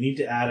 Do we need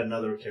to add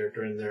another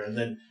character in there? And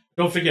then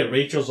don't forget,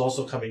 Rachel's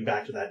also coming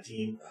back to that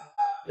team.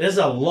 There's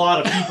a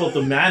lot of people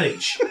to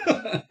manage.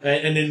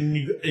 And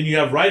then you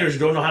have writers who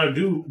don't know how to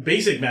do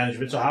basic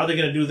management, so how are they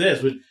going to do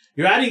this?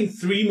 You're adding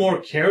 3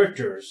 more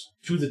characters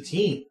to the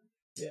team.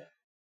 Yeah.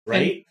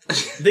 Right?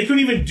 They couldn't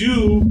even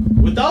do,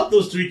 without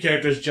those 3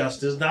 characters,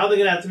 justice. Now they're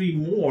going to add 3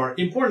 more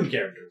important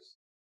characters.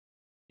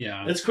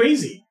 Yeah. That's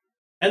crazy.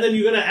 And then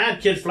you're going to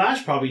add Kid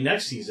Flash probably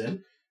next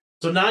season.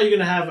 So now you're going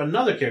to have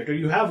another character.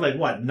 You have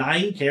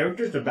 9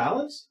 characters to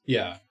balance?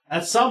 Yeah.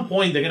 At some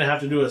point, they're going to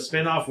have to do a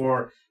spin-off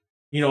or,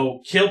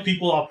 kill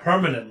people off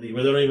permanently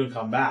where they don't even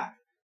come back.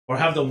 Or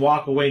have them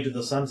walk away into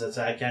the sunset and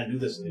say, I can't do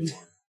this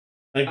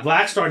anymore.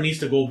 Black Star needs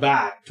to go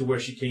back to where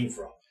she came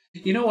from.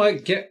 You know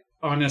what?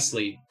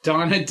 Honestly,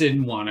 Donna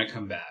didn't want to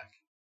come back.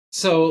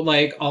 So,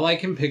 all I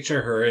can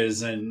picture her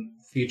is in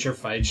future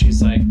fights,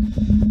 she's like,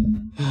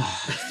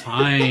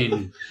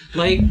 fine.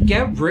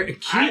 Get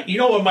rid. You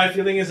know what my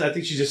feeling is? I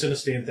think she's just going to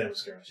stay in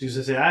Themyscira. She's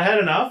going to say, I had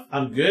enough.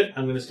 I'm good.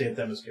 I'm going to stay in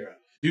Themyscira.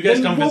 You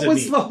guys come visit me. What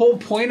was the whole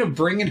point of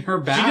bringing her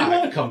back? She didn't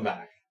want to come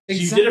back.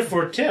 Exactly. She did it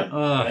for Tim,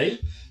 right?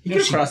 He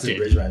could have crossed the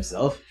bridge by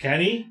himself. Can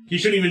he? He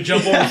shouldn't even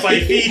jump over 5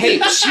 feet. Hey,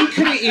 she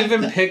could have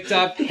even picked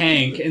up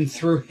Hank and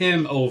threw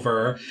him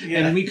over,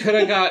 and we could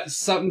have got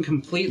something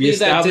completely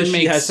that didn't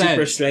make sense. She has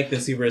super strength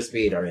and super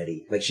speed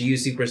already. She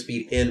used super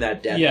speed in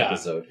that death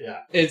episode.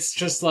 Yeah. It's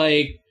just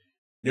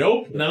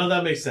nope, none of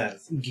that makes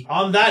sense.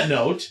 On that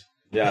note,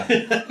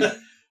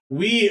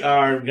 we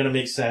are going to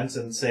make sense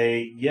and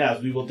say,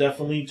 yes, we will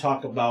definitely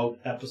talk about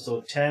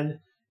episode 10,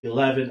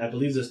 11, I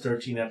believe there's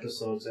 13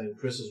 episodes, and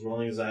Chris is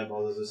rolling his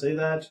eyeballs as I say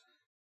that.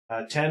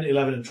 10,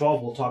 11, and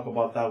 12, we'll talk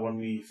about that when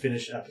we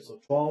finish episode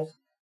 12,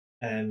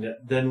 and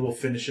then we'll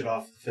finish it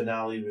off the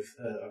finale with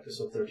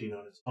episode 13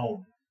 on its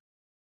own.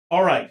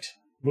 All right,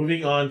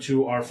 moving on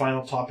to our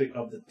final topic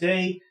of the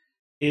day.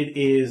 It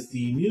is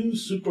the new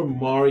Super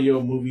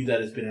Mario movie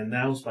that has been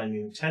announced by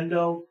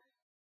Nintendo,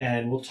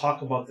 and we'll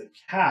talk about the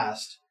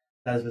cast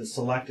that has been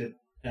selected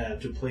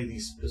to play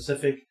these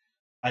specific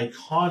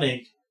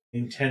iconic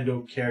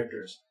Nintendo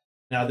characters.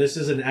 Now, this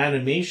is an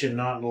animation,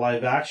 not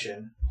live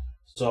action,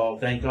 so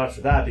thank God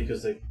for that,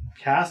 because the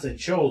cast they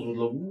chose would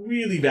look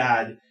really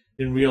bad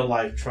in real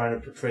life trying to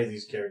portray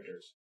these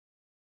characters.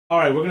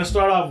 Alright, we're going to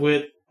start off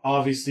with,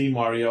 obviously,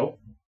 Mario.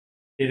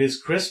 It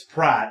is Chris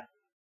Pratt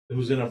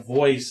who's going to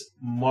voice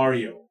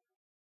Mario.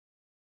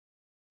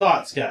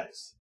 Thoughts,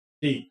 guys?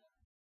 D.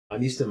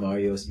 I'm used to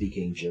Mario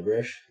speaking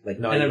gibberish, like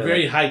not in a even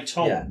very like, high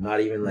tone. yeah,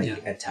 not even like Yeah.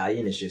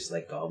 Italian. It's just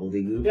like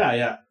gobbledygook.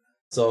 Yeah.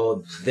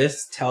 So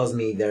this tells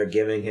me they're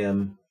giving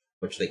him,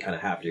 which they kind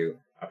of have to,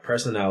 a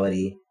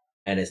personality,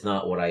 and it's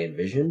not what I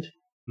envisioned.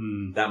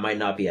 Hmm. That might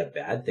not be a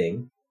bad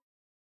thing.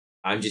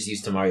 I'm just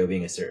used to Mario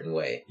being a certain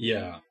way.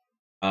 Yeah.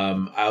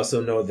 I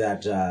also know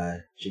that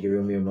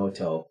Shigeru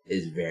Miyamoto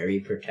is very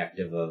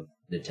protective of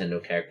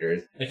Nintendo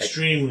characters.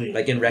 Extremely.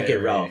 Like in Wreck-It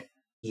Very. Ralph,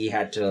 they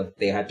had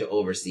to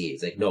oversee.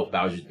 It's like, no,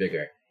 Bowser's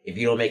bigger. If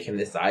you don't make him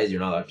this size,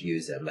 you're not allowed to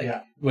use him. Like,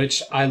 Yeah.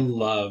 Which I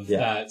love Yeah.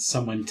 that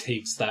someone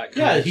takes that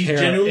Yeah, kind of he care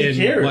genuinely in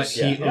cares. what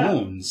he Yeah.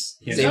 owns.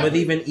 you same know? with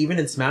even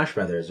in Smash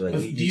Brothers. Like,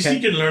 If you DC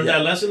can't- can learn yeah.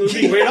 that lesson, would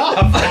be great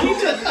off.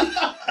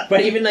 Right?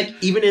 But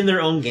even in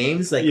their own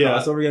games, like Yeah.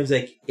 crossover games,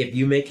 like if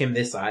you make him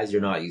this size,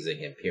 you're not using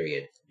him.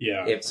 Period.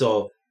 Yeah. If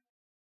so,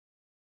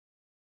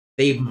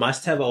 they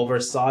must have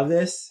oversaw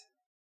this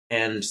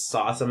and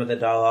saw some of the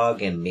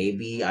dialogue, and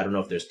maybe I don't know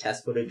if there's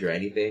test footage or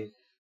anything.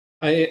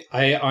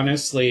 I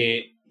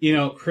honestly,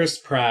 Chris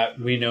Pratt,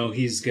 we know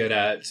he's good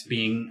at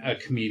being a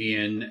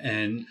comedian,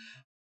 and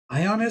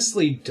I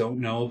honestly don't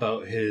know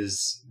about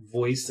his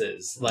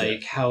voices,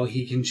 like how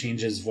he can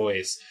change his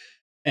voice.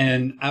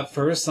 And at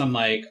first I'm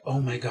like, oh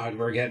my God,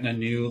 we're getting a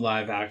new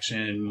live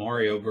action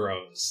Mario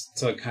Bros.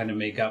 To kind of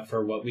make up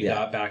for what we Yeah.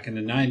 got back in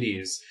the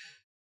 90s.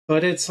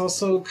 But it's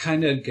also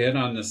kind of good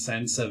on the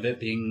sense of it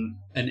being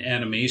an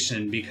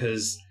animation,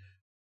 because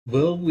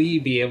will we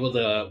be able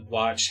to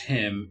watch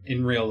him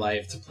in real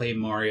life to play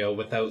Mario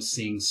without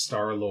seeing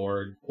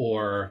Star-Lord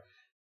or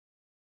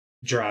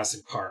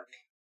Jurassic Park?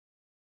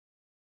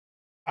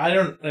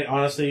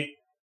 Honestly,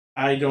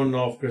 I don't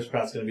know if Chris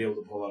Pratt's going to be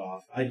able to pull it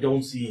off. I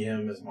don't see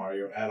him as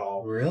Mario at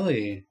all.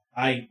 Really?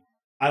 I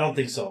don't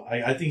think so.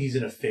 I think he's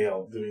going to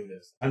fail doing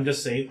this. I'm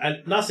just saying,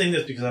 I'm not saying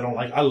this because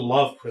I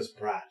love Chris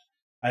Pratt.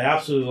 I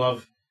absolutely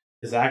love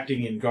his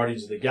acting in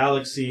Guardians of the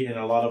Galaxy and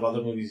a lot of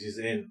other movies he's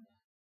in.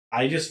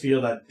 I just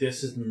feel that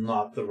this is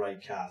not the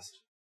right cast.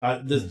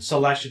 The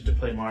selection to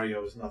play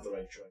Mario is not the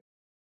right choice.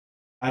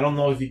 I don't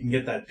know if he can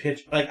get that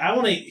pitch. Like, I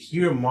want to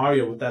hear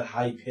Mario with that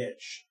high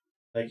pitch.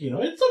 Like,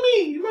 it's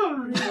me,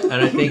 Mario. And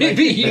I think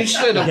Maybe you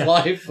should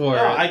apply for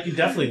Yeah, it. I could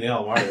definitely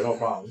nail Mario, no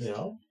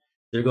problem,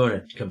 they're going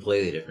a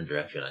completely different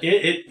direction.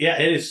 It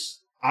is.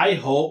 I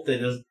hope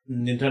that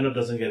Nintendo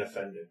doesn't get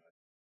offended.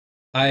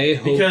 I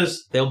hope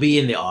Because They'll be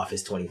in the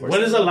office 24/7.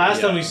 when is the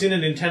last time Yeah. we've seen a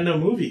Nintendo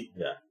movie?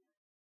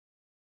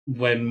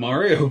 when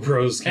Mario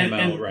Bros. Came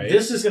And out, right?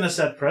 this is going to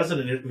set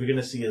precedent if we're going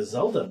to see a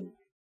Zelda movie.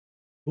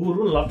 Who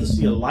would love to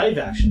see a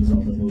live-action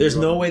Zelda movie? There's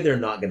no way they're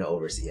not going to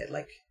oversee it.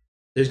 Like,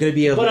 there's going to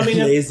be a But I mean,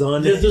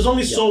 liaison. There's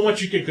only so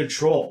much you can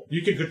control.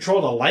 You can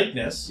control the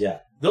likeness. Yeah.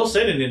 They'll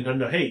say to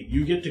Nintendo, hey,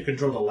 you get to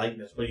control the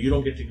likeness, but you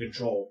don't get to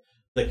control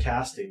the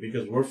casting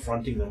because we're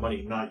fronting the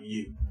money, not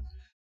you.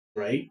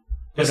 Right?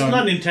 Because it's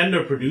not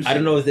Nintendo producing. I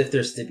don't know if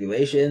there's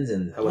stipulations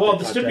and what Well, the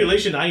the contract-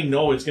 stipulation, I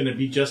know it's going to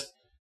be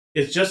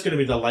it's just going to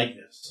be the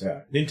likeness.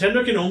 Yeah.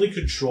 Nintendo can only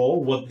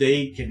control what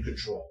they can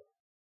control.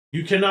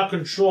 You cannot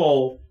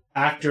control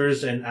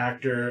actors and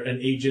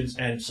agents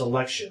and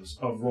selections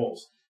of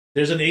roles.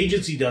 There's an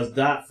agency does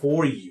that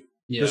for you.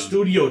 Yeah. The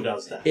studio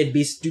does that. It'd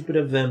be stupid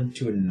of them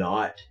to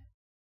not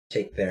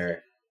take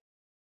their...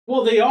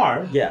 Well, they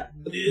are. Yeah.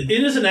 It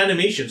is an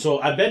animation, so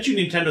I bet you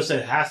Nintendo said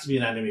it has to be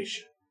an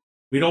animation.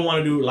 We don't want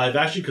to do live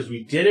action because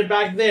we did it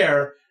back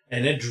there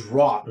and it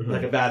dropped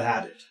like a bad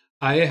habit.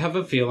 I have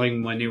a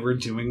feeling when they were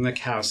doing the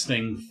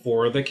casting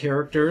for the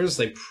characters,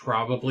 they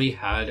probably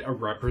had a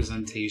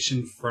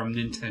representation from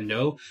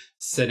Nintendo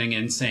sitting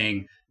and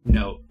saying,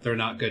 no, they're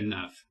not good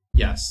enough.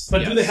 Yes.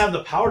 But yes. do they have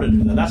the power to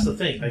do that? That's the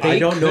thing. Like, They I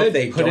don't know if could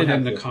they put don't it in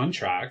have the to.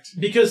 contract.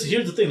 because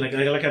here's the thing, like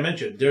I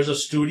mentioned, there's a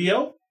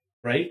studio,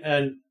 right?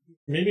 And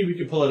maybe we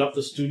could pull it up,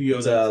 the studio.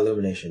 It's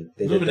Illumination.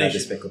 They did Illumination.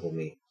 that Despicable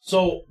Me.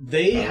 So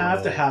they have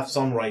Oh. to have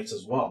some rights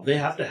as well. They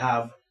have to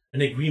have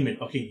an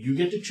agreement. Okay, you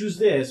get to choose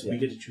this, we Yeah.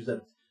 get to choose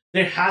that.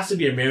 There has to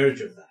be a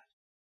marriage of that.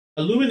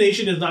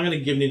 Illumination is not going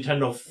to give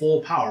Nintendo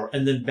full power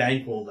and then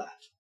bankroll that.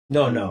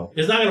 No.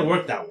 It's not going to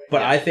work that way.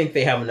 But I think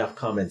they have enough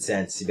common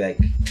sense to be like,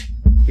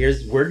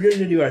 we're going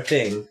to do our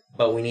thing,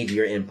 but we need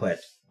your input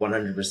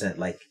 100%.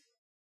 Like,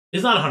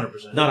 It's not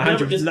 100%. not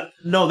It's 100%.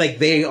 No, like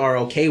they are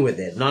okay with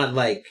it. Not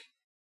like,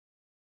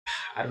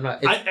 I don't know.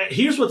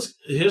 Here's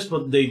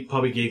what they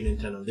probably gave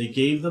Nintendo. They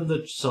gave them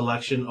the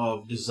selection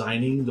of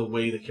designing the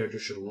way the character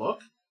should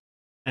look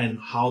and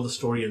how the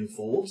story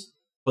unfolds,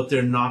 but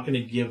they're not going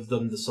to give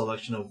them the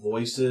selection of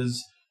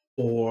voices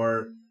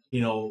or,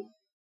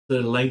 the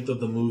length of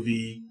the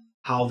movie,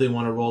 how they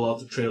want to roll out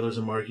the trailers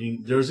and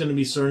marketing. There's going to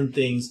be certain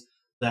things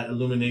that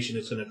Illumination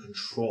is going to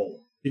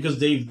control because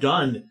they've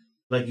done,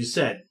 like you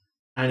said,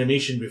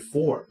 animation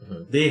before.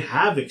 Mhm. They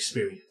have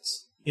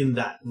experience in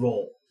that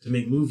role to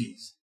make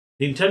movies.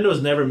 Nintendo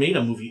has never made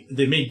a movie.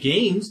 They made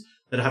games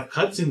that have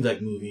cutscenes like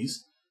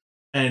movies,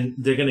 and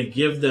they're going to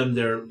give them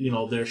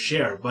their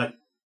share. But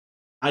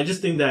I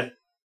just think that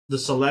the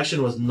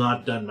selection was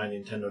not done by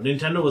Nintendo.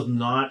 Nintendo was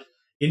not,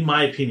 in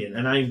my opinion,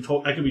 and I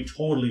could be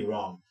totally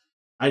wrong.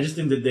 I just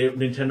think that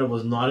Nintendo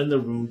was not in the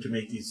room to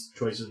make these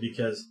choices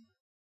because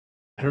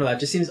I don't know. That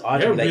just seems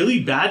odd. they're to me.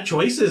 really bad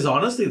choices.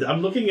 Honestly,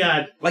 I'm looking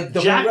at Like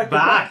the Jack Wreck-It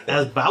Black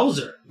Ralph. as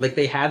Bowser. Like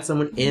they had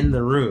someone in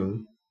the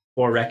room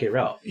for Wreck-It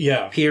Ralph.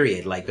 Yeah.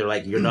 Period. Like they're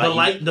like, you're not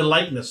The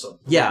likeness of.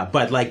 Yeah,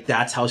 but like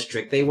that's how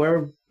strict they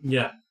were.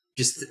 Yeah.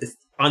 Just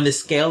on the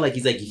scale, like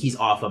he's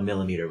off a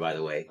millimeter, by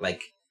the way.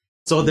 Like,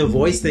 so the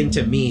voice thing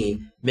to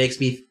me makes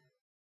me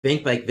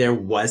think like there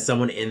was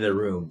someone in the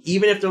room.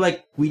 Even if they're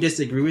like, we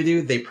disagree with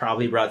you, they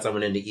probably brought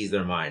someone in to ease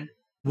their mind.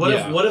 What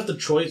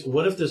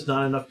if there's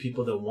not enough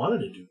people that wanted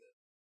to do that?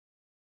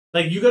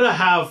 Like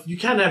you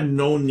can't have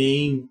no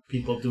name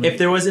people doing If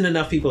there wasn't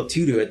enough people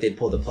to do it, they'd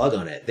pull the plug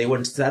on it. They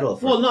wouldn't settle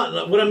for it.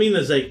 not what I mean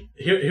is like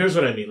here's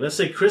what I mean. Let's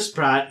say Chris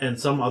Pratt and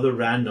some other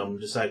random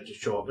decided to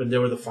show up and they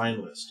were the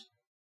finalist.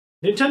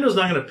 Nintendo's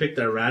not going to pick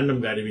that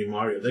random guy to be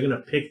Mario. They're going to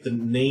pick the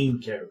name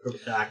character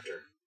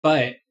actor.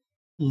 But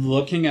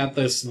looking at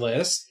this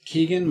list,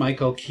 Keegan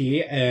Michael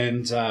Key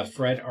and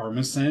Fred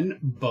Armisen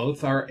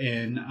both are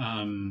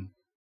in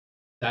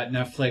that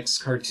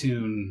Netflix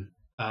cartoon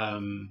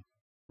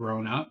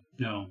Grown Up.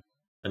 No.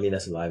 I mean,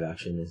 that's live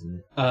action,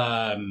 isn't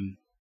it?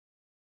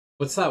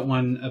 What's that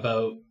one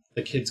about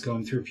the kids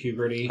going through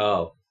puberty?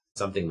 Oh,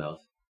 something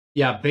mouth.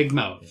 Yeah, Big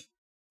Mouth.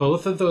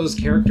 Both of those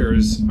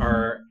characters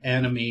are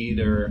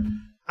animated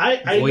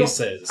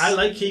voices. I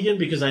like Keegan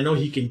because I know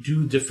he can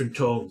do different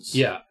tones.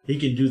 Yeah. He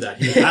can do that.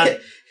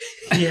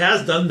 He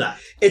has done that.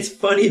 It's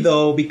funny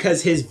though,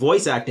 because his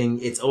voice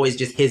acting, it's always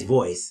just his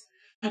voice.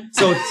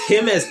 So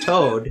him as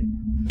Toad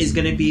is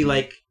going to be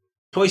like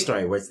Toy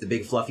Story, where it's the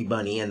big fluffy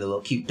bunny and the little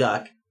cute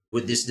duck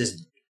with this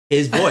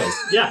his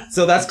voice. Yeah.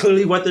 So that's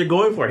clearly what they're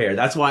going for here.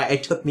 That's why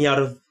it took me out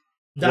of.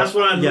 That's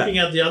what I'm looking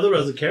at the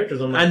other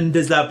characters. I'm like, And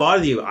does that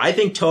bother you? I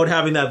think Toad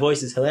having that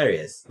voice is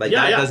hilarious. Like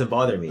that doesn't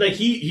bother me. like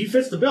he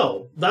fits the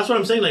bill. That's what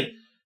I'm saying. Like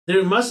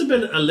there must have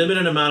been a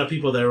limited amount of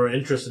people that were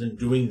interested in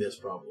doing this.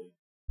 Probably.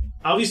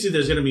 Obviously,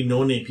 there's going to be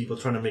no-name people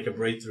trying to make a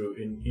breakthrough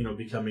in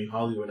becoming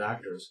Hollywood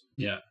actors.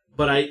 Yeah.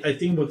 But I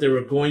think what they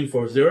were going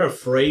for is they're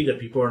afraid that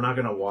people are not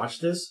going to watch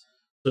this,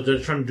 so they're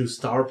trying to do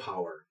star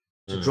power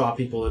to draw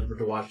people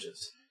to watch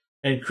this.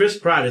 And Chris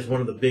Pratt is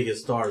one of the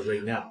biggest stars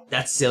right now.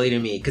 That's silly to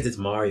me because it's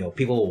Mario.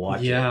 People will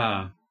watch it.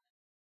 Yeah.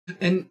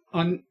 And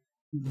on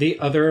the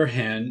other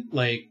hand,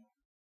 like,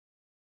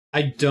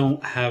 I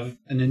don't have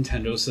a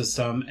Nintendo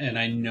system, and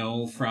I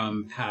know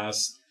from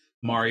past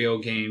Mario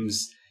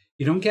games,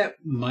 you don't get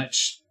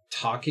much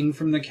talking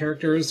from the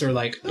characters. They're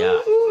like,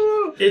 Yeah.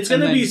 ooh. It's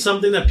going to be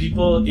something that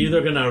people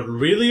either going to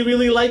really,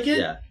 really like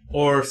it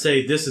or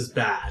say, this is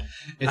bad.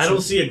 I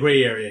don't see a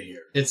gray area here.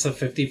 It's a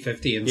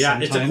 50-50, and Yeah,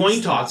 it's a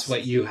coin toss. That's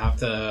what you have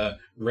to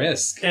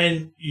risk.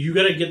 And you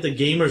got to get the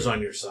gamers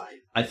on your side.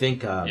 I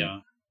think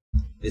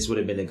this would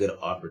have been a good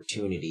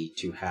opportunity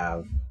to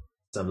have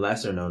some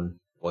lesser known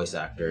voice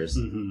actors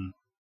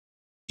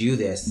do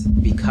this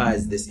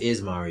because this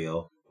is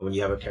Mario. When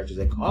you have a character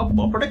like,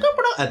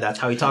 and that's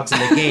how he talks in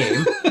the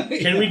game.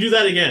 Can we do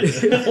that again?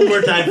 One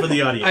more time for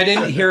the audience. I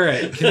didn't hear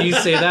it. Can you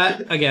say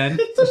that again?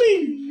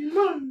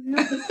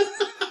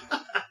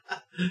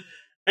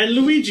 And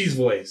Luigi's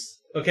voice.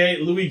 Okay,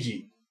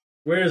 Luigi.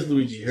 Where is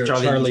Luigi? Here.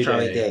 Charlie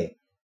Day.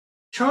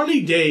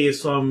 Charlie Day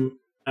is from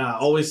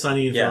Always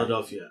Sunny in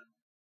Philadelphia.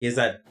 He has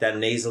that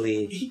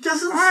nasally. He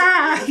doesn't.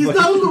 He's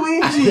not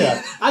Luigi.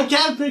 Yeah. I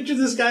can't picture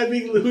this guy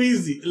being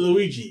Luigi.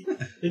 Luigi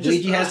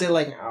has it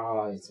like,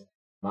 it's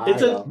Mario.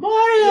 It's a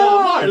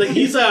Mario. Like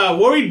he's a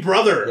worried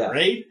brother,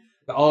 right?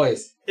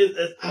 Always.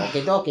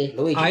 Okay,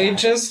 Luigi. I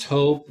just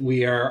hope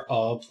we are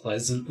all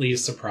pleasantly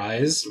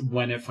surprised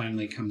when it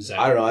finally comes out.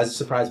 I don't know. I was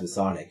surprised with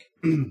Sonic.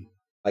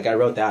 Like I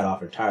wrote that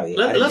off entirely.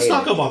 Let's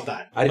talk about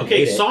that. Okay,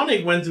 hate it.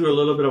 Sonic went through a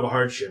little bit of a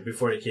hardship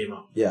before it came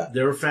out. Yeah.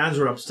 Their fans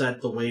were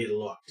upset the way it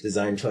looked.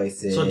 Design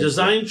choices. So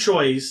design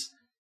choice,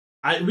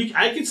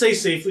 I could say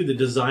safely the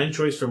design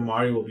choice for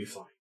Mario will be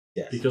fine.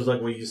 Yes. Because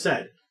like what you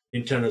said,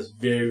 Nintendo's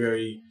very,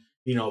 very,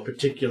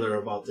 particular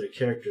about their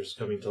characters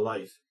coming to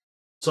life.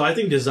 So I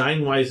think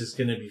design-wise it's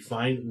going to be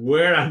fine.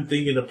 Where I'm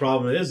thinking the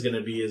problem is going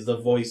to be is the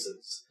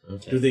voices.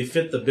 Okay. Do they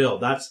fit the bill?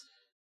 That's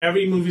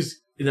every movie's,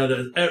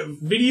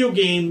 video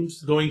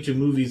games going to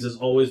movies has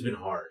always been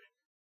hard.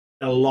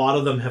 A lot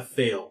of them have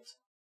failed,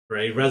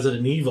 right?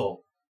 Resident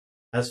Evil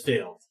has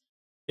failed.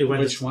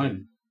 Which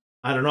one?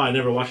 I don't know. I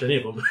never watched any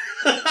of them.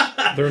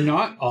 They're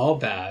not all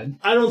bad.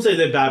 I don't say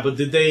they're bad, but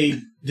did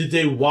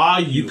they wow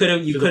you?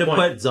 You could have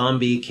put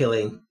zombie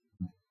killing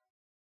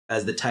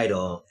as the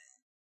title,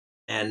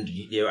 and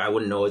I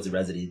wouldn't know it's a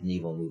Resident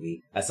Evil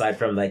movie aside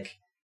from like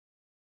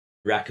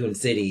Raccoon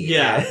City.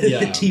 Yeah.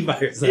 The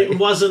T-Virus. It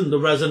wasn't the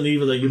Resident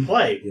Evil that you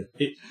played.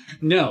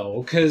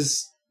 No,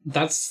 because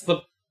that's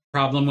the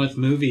problem with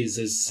movies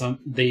is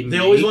they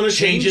always want to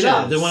change it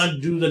up. They want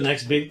to do the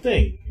next big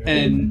thing.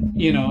 And,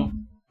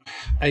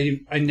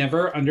 I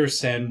never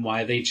understand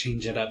why they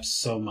change it up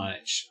so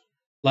much.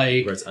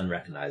 Like, where it's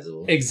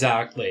unrecognizable.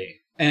 Exactly.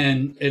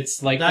 And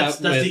it's like that's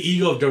that with, the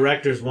ego of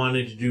directors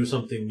wanting to do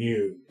something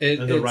new, and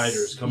the it's-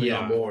 writers coming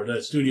on board,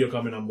 the studio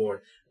coming on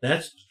board.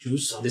 Let's do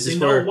something. This is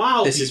for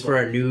wow. This is for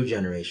a new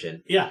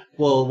generation. Yeah.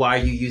 Well, why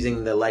are you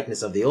using the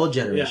likeness of the old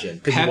generation?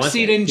 'Cause you want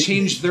Pepsi that. didn't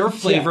change their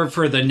flavor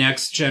for the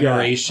next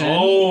generation.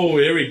 Oh,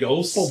 here we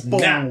go.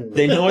 Snap.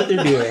 They know what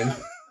they're doing.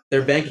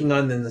 They're banking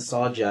on the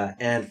nostalgia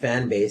and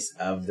fan base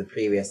of the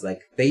previous.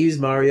 Like, they use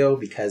Mario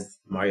because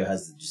Mario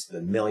has just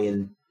a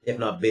million, if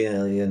not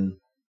billion.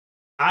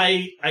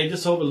 I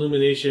just hope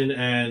Illumination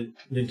and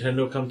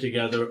Nintendo come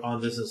together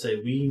on this and say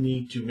we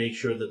need to make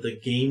sure that the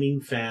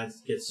gaming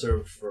fans get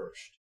served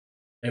first.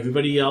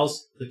 Everybody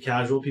else, the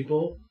casual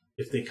people,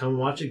 if they come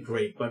watch it,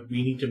 great. But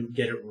we need to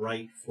get it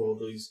right for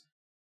these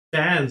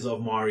fans of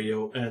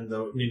Mario and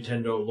the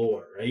Nintendo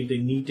lore, right? They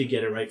need to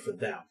get it right for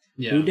them.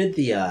 Yeah. Who did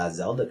the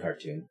Zelda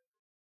cartoon?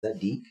 Is that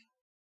Deke?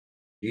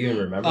 Do you even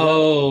remember?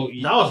 Oh,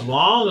 That was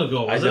long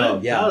ago, I wasn't know,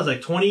 it? yeah. That was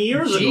like 20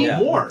 years Deke, ago,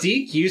 more.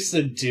 Deke used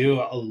to do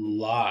a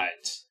lot.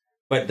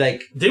 But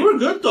like, They were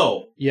good,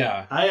 though.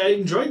 Yeah. I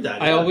enjoyed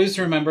that. I always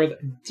remember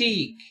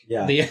Deke.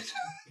 yeah.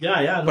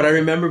 Yeah. But I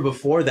remember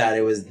before that,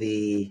 it was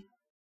the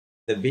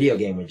video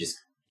game with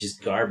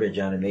just garbage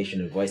animation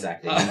and voice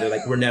acting. And they're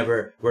like,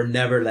 we're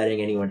never letting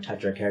anyone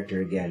touch our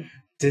character again.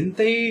 Didn't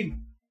they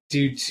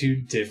do two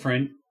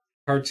different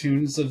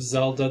cartoons of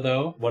Zelda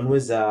though? One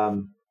was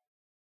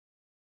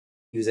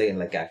he was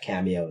like a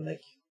cameo,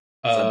 like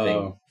something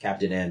Oh.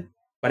 Captain N.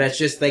 But it's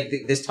just like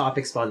this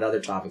topic spawned other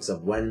topics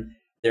of when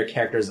their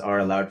characters are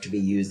allowed to be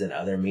used in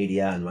other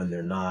media and when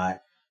they're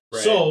not.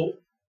 Right. So,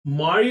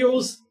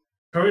 Mario's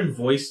current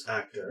voice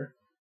actor,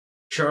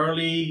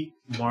 Charlie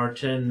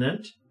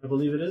Martinet, I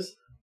believe it is,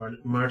 or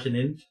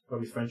Martinet,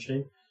 probably French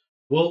name,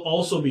 will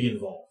also be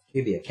involved.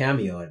 He'd be a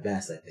cameo at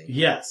best, I think.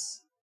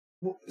 Yes.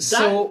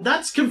 So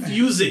That's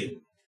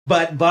confusing.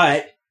 But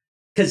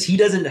because he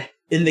doesn't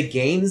in the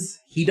games,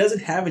 he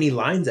doesn't have any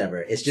lines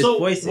ever. It's just So,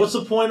 voices. what's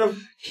the point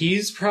of...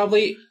 he's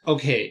probably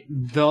okay.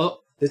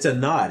 It's a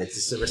nod. It's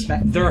just a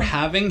respect. They're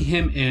having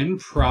him in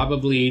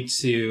probably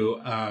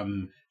to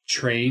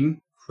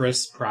train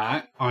Chris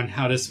Pratt on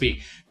how to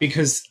speak.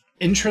 Because,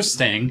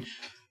 interesting,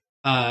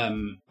 I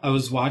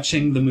was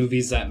watching the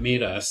movies that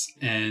made us,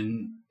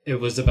 and it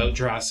was about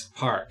Jurassic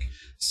Park.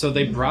 So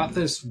they brought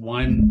this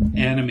one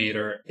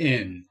animator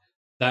in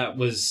that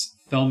was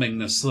filming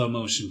the slow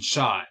motion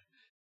shot.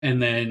 And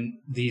then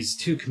these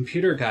two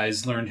computer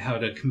guys learned how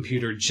to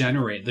computer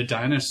generate the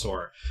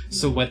dinosaur.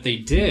 So what they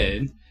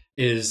did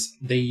is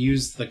they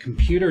used the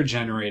computer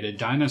generated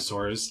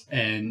dinosaurs,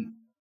 and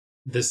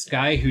this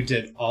guy who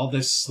did all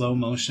this slow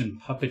motion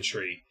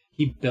puppetry,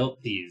 he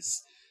built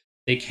these.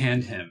 They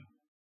canned him.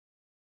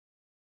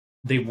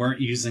 They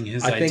weren't using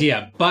his I think-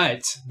 idea,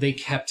 but they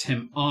kept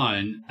him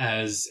on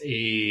as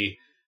a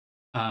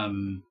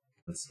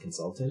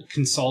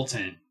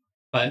Consultant.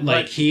 But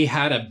like he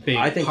had a big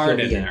I think part he'll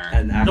in be there.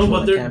 an actual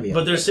No, cameo.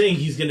 but they're saying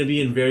he's going to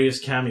be in various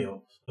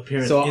cameo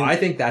appearances. So I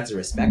think that's a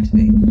respect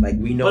thing. Like,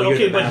 we know. But you're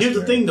okay, the but here's the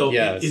master. thing, though.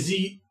 Yes. Is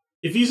he...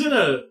 If he's going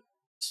to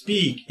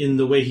speak in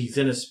the way he's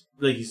going to...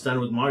 Like he's done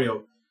with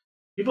Mario,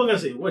 people are going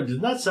to say, what, does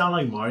that sound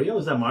like Mario?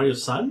 Is that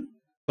Mario's son?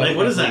 Like,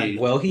 what is that?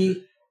 Well,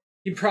 he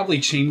He'd probably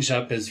change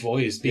up his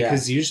voice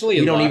because usually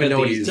You a don't lot even of know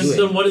what these, he's doing.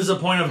 Then what is the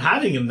point of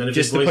having him then? If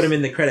just his to put voice- him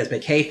in the credits.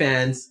 Like, hey,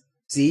 fans,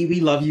 see,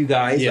 we love you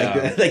guys.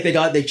 Yeah. Like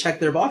they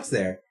checked their box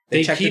there.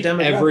 They checked keep the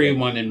demographic.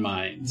 everyone in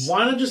mind.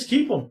 Why not just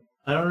keep him?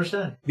 I don't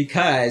understand.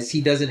 Because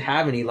he doesn't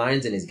have any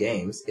lines in his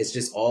games. It's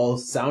just all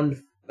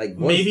sound like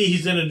voice. Maybe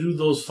he's going to do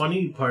those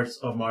funny parts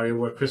of Mario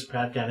where Chris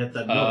Pratt can't hit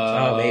that note.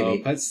 Oh,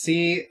 maybe. But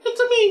see, It's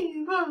a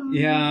me.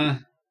 yeah.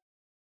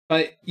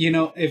 But,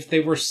 if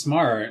they were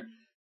smart,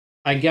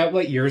 I get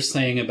what you're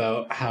saying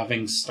about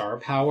having star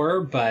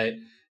power, but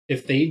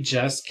if they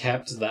just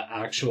kept the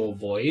actual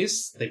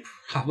voice, they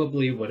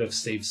probably would have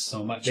saved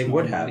so much They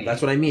more would have. money.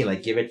 That's what I mean.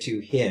 Like, give it to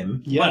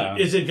him. Yeah.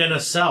 But is it going to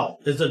sell?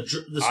 Is the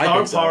I star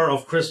think so. power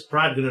of Chris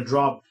Pratt going to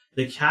draw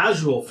the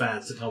casual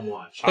fans to come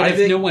watch? But I if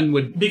think- no one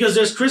would... Because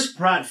there's Chris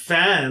Pratt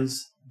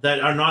fans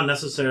that are not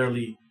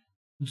necessarily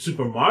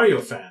Super Mario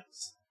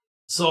fans.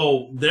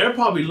 So they're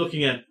probably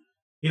looking at,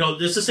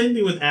 it's the same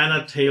thing with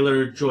Anna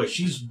Taylor-Joy.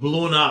 She's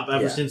blown up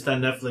ever Yeah. since that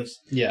Netflix.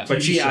 Yeah. But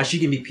TV show. she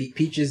can be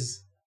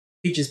Peach's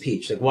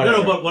Peach. Like, whatever.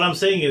 No, but what I'm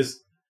saying is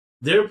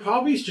they're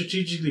probably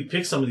strategically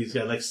picked some of these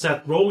guys. Like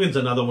Seth Rogen's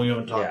another one we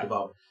haven't talked Yeah.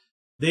 about.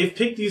 They've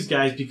picked these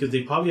guys because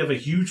they probably have a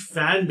huge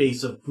fan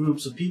base of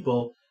groups of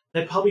people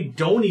that probably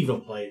don't even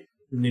play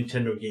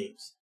Nintendo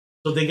games.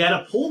 So they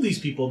gotta pull these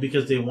people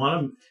because they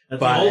want them. The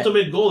But-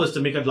 ultimate goal is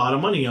to make a lot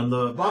of money on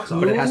the box But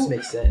office. it has to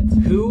make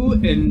sense. Who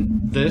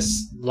in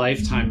this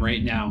lifetime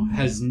right now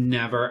has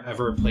never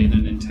ever played a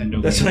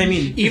Nintendo That's game? what I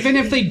mean. Even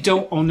if they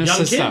don't own a Young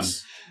system.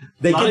 kids.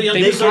 They A lot of can. young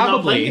they kids are not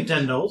probably- playing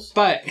Nintendos.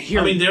 But here,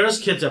 I mean, there's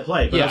kids that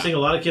play, but Yeah. I'm saying a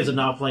lot of kids are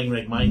now playing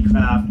like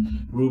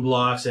Minecraft,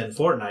 Roblox, and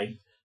Fortnite.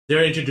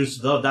 They're introduced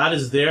to those. That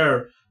is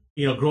their,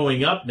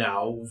 growing up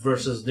now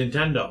versus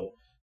Nintendo.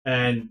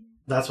 And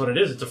that's what it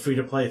is. It's a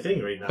free-to-play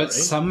thing right now, but right?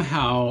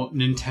 somehow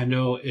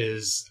Nintendo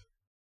is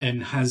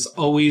and has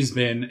always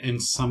been in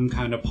some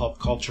kind of pop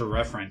culture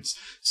reference.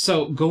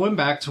 So going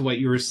back to what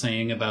you were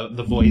saying about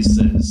the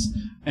voices,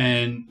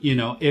 and, you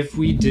know, if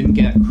we didn't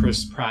get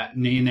Chris Pratt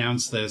and they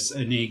announced this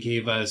and they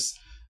gave us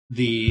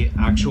the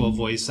actual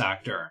voice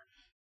actor,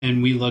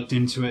 and we looked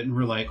into it and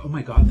we're like, oh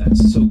my God,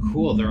 that's so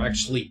cool. They're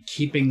actually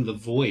keeping the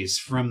voice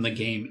from the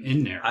game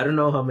in there. I don't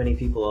know how many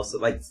people also,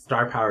 like,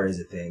 star power is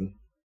a thing.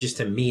 Just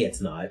to me,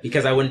 it's not.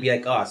 Because I wouldn't be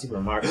like, oh,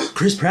 Super Mario,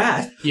 Chris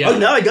Pratt? Yeah. Oh,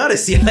 now I gotta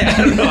see it. Like, I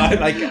don't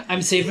know.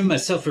 I'm saving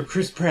myself for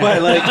Chris Pratt.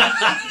 But,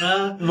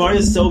 like,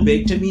 Mario's so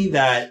big to me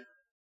that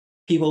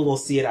people will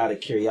see it out of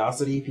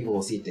curiosity. People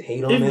will see it to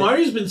hate on If it.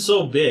 Mario's been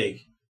so big,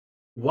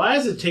 why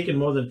has it taken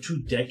more than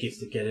 2 decades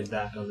to get him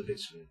back on the big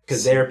screen?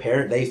 Because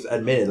they've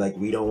admitted, like,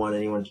 we don't want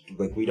anyone to,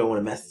 like, we don't want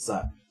to mess this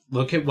up.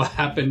 Look at what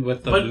happened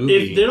with the But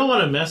movie. if they don't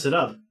want to mess it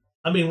up,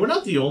 I mean, we're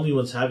not the only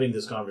ones having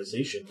this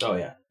conversation. Oh,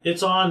 yeah.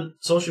 It's on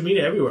social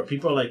media everywhere.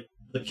 People are like,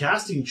 the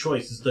casting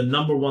choice is the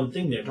number one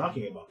thing they're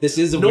talking about. This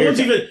is a No weird...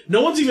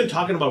 one's even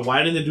talking about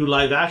why didn't they do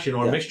live action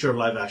or a mixture of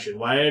live action?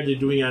 Why are they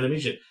doing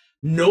animation?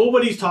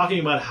 Nobody's talking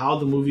about how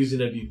the movie's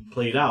going to be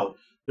played out.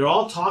 They're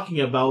all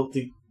talking about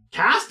the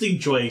casting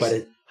choice.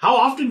 But how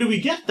often do we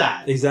get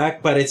that?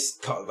 Exact, but it's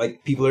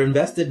like people are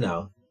invested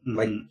now. Mhm.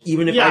 Like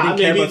even if I didn't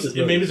care about this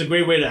movie. maybe it's a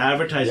great way to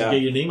advertise and Yeah.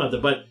 get your name out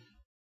there. But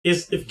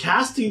if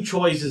casting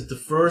choice is the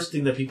first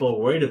thing that people are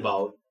worried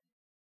about,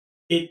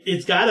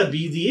 it's got to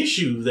be the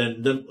issue.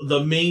 Then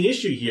the main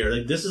issue here,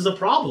 like this is a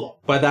problem.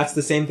 But that's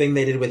the same thing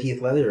they did with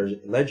Heath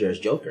Ledger as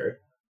Joker.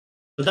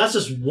 But that's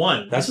just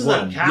one. That's this is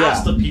one, a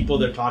cast yeah. of people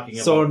they're talking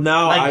about. So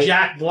now like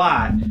Jack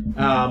Black,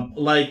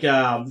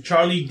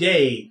 Charlie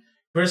Day,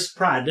 Chris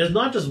Pratt. There's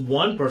not just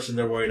one person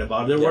they're worried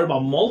about. They're worried about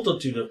a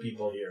multitude of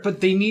people here.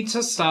 But they need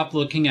to stop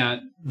looking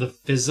at the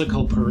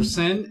physical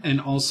person and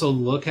also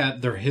look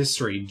at their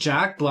history.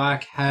 Jack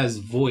Black has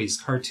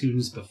voiced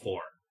cartoons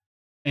before,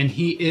 and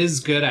he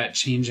is good at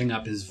changing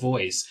up his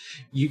voice.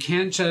 You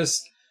can't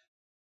just...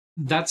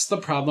 That's the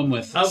problem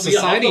with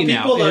society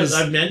now. People that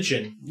I've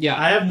mentioned, yeah,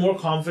 I have more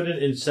confidence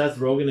in Seth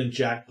Rogen and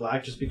Jack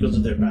Black just because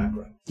of their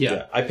background.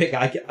 yeah.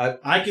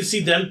 I can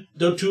see them,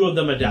 the two of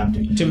them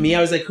adapting. To me,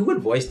 I was like, who would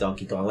voice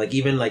Donkey Kong? Like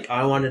even like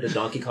I wanted a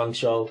Donkey Kong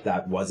show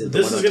that wasn't.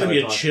 This is going to be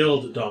a talking.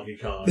 chilled Donkey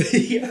Kong.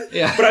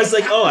 Yeah. But I was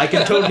like, oh, I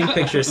can totally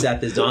picture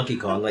Seth as Donkey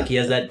Kong. Like he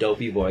has that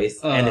dopey voice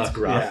and it's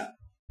gruff.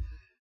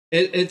 Yeah.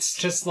 It's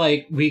just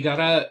like we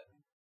gotta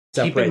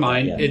keep Separate in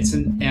mind that, yeah. it's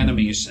an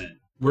animation.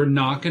 We're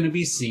not going to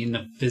be seeing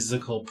the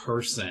physical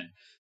person.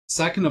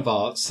 Second of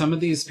all, some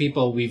of these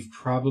people we've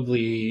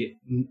probably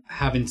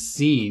haven't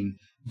seen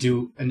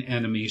do an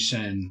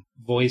animation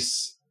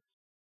voice.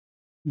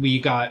 We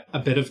got a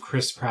bit of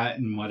Chris Pratt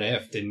in What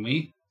If, didn't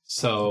we?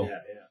 So,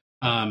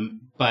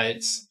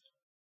 but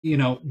you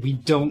know, we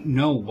don't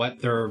know what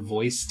their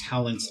voice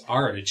talents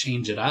are to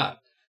change it up.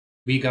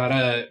 We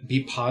gotta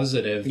be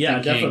positive.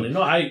 Yeah, thinking, definitely.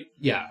 No, I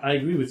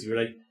agree with you.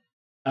 Like,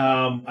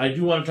 I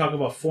do want to talk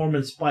about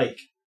Foreman Spike.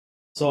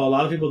 So a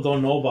lot of people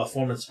don't know about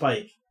Foreman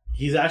Spike.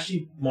 He's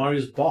actually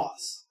Mario's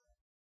boss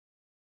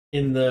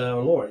in the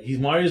lore.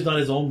 Mario's not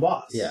his own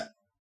boss. Yeah.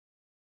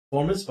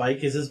 Foreman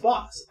Spike is his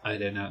boss. I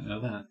did not know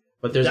that.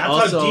 But there's That's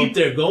also how deep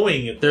they're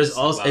going. there's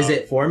also is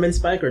it Foreman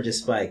Spike or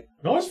just Spike?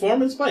 No, it's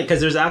Foreman Spike.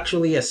 Because there's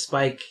actually a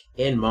Spike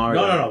in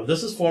Mario. No.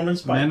 This is Foreman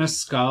Spike.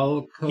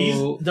 Maniscalco.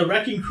 He's the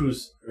Wrecking Crew,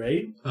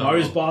 right? Oh.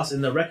 Mario's boss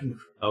in the Wrecking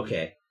Crew.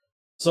 Okay.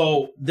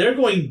 So they're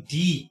going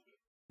deep.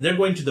 They're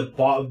going to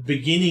the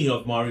beginning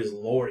of Mario's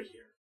lore here.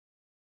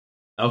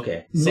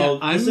 Okay. So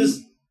Now,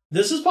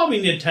 this is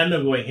probably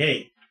Nintendo going,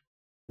 hey,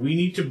 we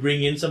need to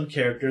bring in some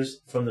characters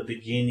from the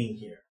beginning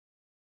here.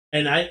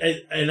 And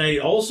I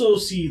also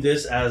see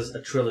this as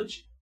a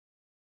trilogy.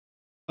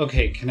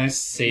 Okay, can I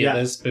say Yeah.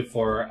 this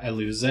before I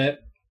lose it?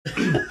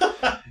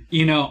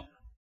 You know,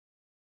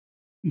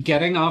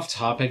 getting off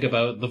topic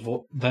about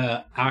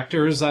the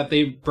actors that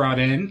they brought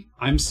in,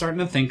 I'm starting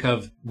to think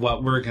of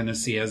what we're going to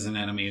see as an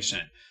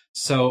animation.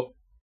 So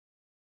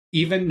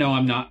even though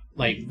I'm not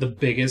like the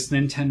biggest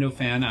Nintendo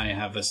fan, I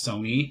have a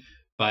Sony,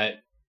 but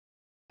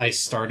I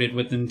started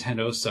with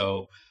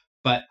Nintendo,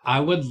 but I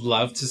would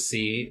love to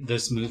see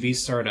this movie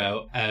start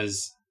out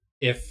as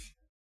if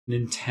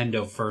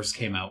Nintendo first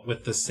came out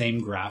with the same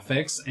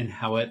graphics and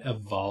how it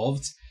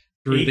evolved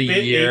through the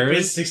 8-bit,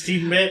 years. 8-bit,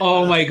 16-bit.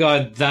 Oh my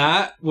god,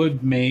 that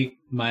would make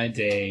my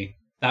day.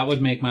 That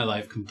would make my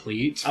life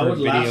complete. I would for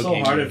a laugh video so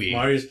game hard movie. if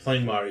Mario's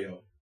playing Mario.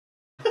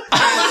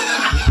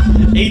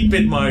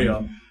 8-bit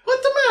Mario.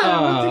 What the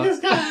matter with this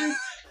guy?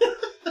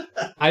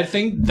 I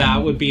think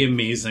that would be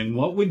amazing.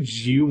 What would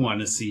you want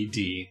to see,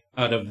 D,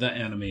 out of the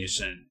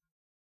animation?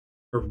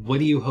 Or what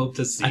do you hope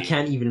to see? I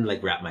can't even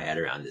like wrap my head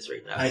around this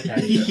right now. I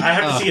can't either. I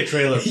have to see a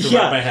trailer to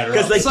wrap my head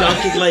around.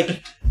 Because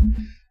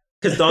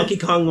because Donkey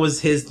Kong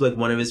was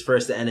one of his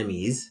first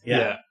enemies.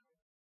 Yeah.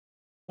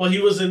 Well, he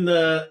was in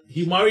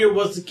Mario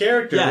was the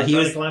character. Yeah, he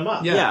trying was to climb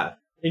up. Yeah.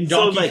 In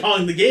So, Donkey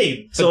Kong the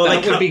game. But So that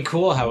like would how, be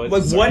cool how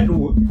it's like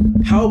what?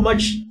 How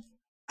much?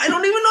 I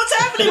don't even know what's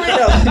happening right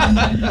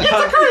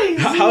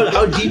now.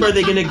 How deep are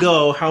they gonna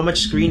go? How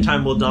much screen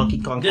time will Donkey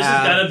Kong This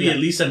have? has got to be at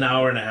least an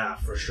hour and a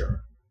half for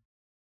sure.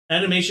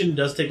 animation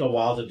does take a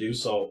while to do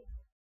so.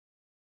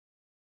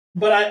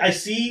 But I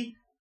see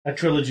a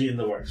trilogy in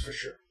the works for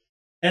sure.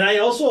 And I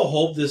also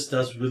hope this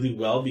does really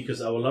well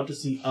because I would love to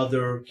see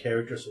other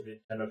characters from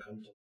Nintendo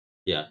come to.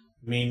 Yeah.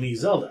 Mainly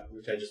Zelda,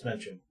 which I just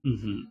mentioned.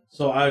 Mm-hmm.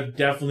 So I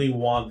definitely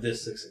want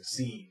this to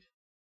succeed.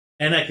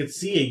 And I could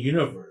see a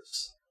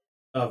universe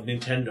of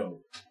Nintendo.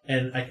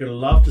 And I could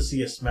love to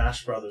see a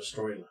Smash Brothers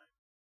storyline.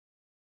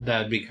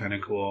 That'd be kind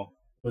of cool.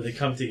 Where they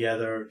come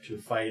together to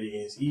fight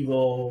against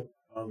evil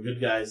on the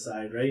good guy's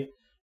side, right?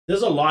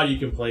 There's a lot you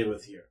can play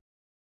with here.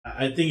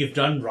 I think if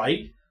done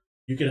right,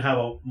 you can have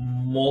a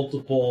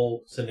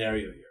multiple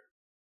scenario here.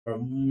 Or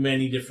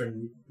many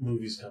different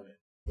movies come in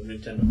from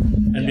Nintendo.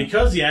 And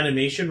because the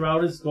animation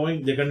route is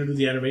going, they're going to do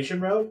the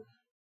animation route,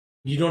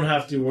 you don't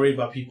have to worry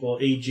about people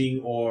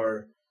aging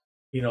or,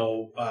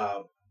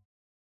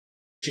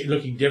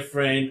 looking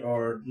different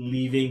or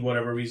leaving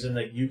whatever reason.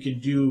 Like, you can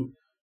do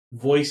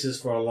voices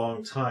for a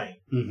long time,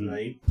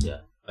 right?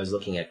 Yeah. I was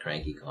looking at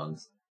Cranky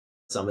Kongs.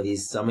 Some of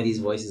these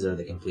voices are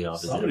the complete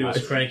opposite. Somebody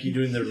was cranky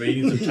doing the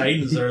ratings of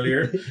Titans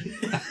earlier.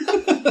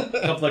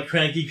 A couple of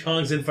Cranky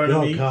Kongs in front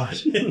of me. Oh,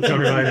 gosh. Don't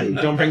remind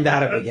me. Don't bring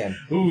that up again.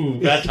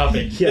 Ooh, bad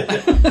topic.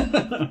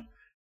 Yeah.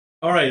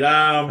 All right.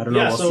 I don't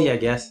know. We'll see, I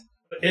guess.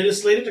 It is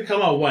slated to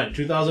come out when?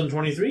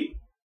 2023?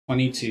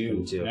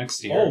 22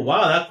 next year. Oh,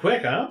 wow. That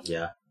quick, huh?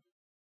 Yeah.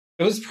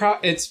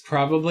 It's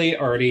probably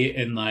already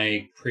in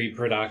like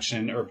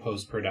pre-production or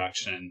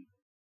post-production.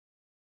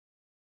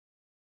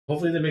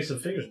 Hopefully they make some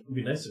figures. It would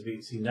be nice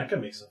to see NECA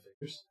make some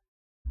figures.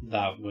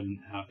 That wouldn't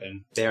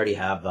happen. They already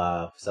have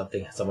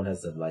something. Someone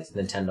has the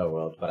license, Nintendo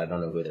World, but I don't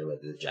know who they're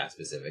with. Is it Jack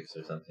Specifics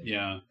or something?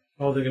 Yeah.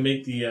 Oh, they're going to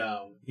make the,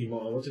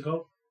 what's it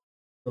called?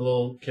 The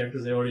little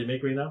characters they already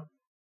make right now?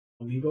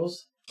 Amiibos?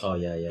 Oh,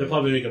 yeah. They'll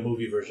probably make a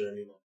movie version of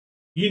Amiibo.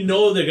 You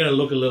know they're going to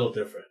look a little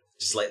different.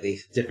 Slightly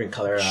different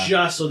color.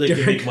 Just so they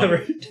can make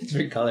money.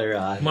 Different color.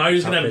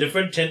 Mario's going to have a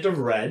different tint of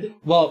red.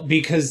 Well,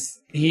 because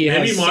he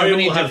has so Mario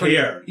many will have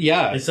different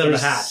hair instead of a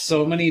hat.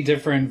 So many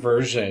different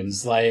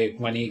versions, like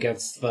when he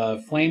gets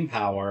the flame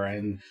power,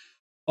 and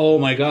oh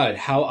my god,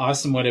 how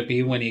awesome would it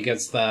be when he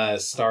gets the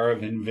Star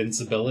of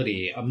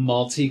Invincibility, a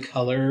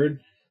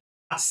multicolored,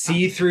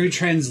 see-through,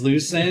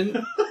 translucent?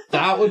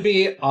 That would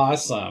be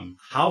awesome.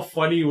 How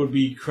funny would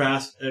be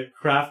Chris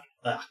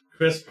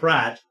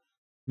Pratt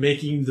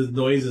making the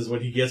noises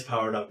when he gets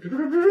powered up?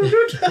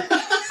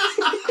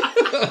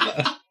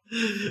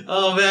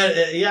 Oh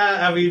man,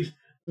 yeah. I mean,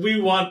 we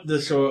want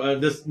this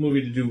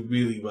movie to do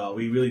really well.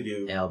 We really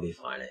do. It'll be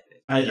fine.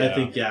 I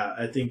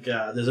think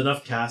there's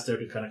enough cast there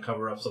to kind of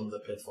cover up some of the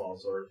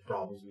pitfalls or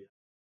problems we have.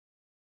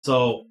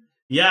 So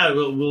yeah,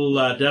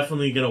 we'll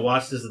definitely gonna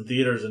watch this in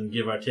theaters and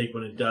give our take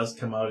when it does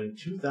come out in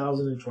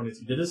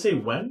 2023. Did it say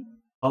when?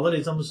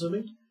 Holidays, I'm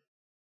assuming.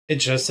 It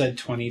just said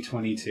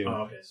 2022.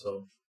 Oh, okay,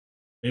 so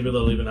maybe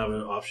they'll even have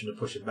an option to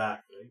push it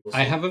back. Right?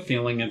 I have a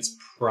feeling it's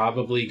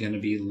probably going to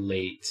be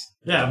late.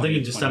 Yeah, I'm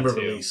thinking December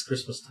release,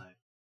 Christmas time.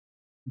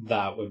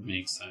 That would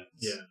make sense.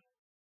 Yeah.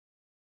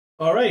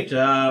 All right.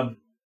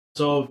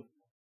 So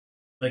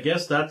I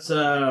guess that's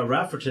a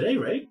wrap for today,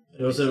 right?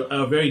 It was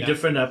a very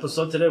different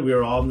episode today. We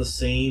were all in the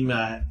same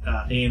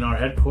A&R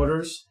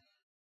headquarters,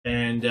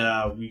 and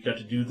we got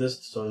to do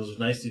this, so it was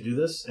nice to do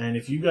this. And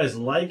if you guys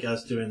like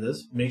us doing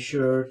this, make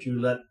sure to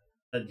let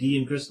Dee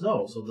and Chris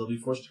know, so they'll be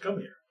forced to come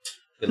here.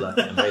 Good luck.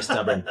 I'm very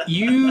stubborn.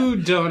 You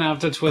don't have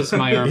to twist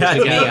my arm to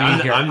get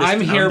me here. I'm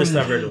here.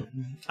 Stubborn.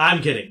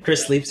 I'm kidding.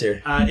 Chris sleeps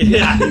here.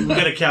 Yeah, we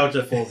got a couch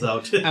that folds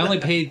out. I only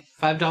paid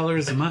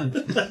 $5 a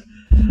month.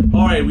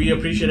 All right, we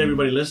appreciate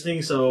everybody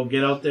listening. So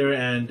get out there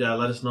and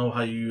let us know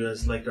how you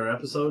guys liked our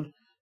episode.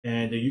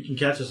 And you can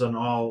catch us on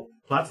all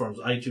platforms: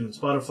 iTunes,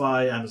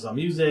 Spotify, Amazon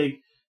Music,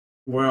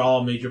 where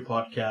all major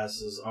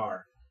podcasts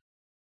are.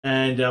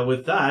 And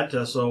with that,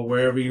 so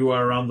wherever you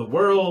are around the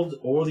world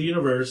or the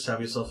universe, have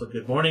yourself a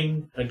good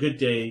morning, a good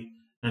day,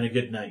 and a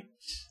good night.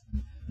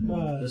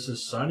 This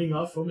is signing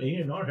off from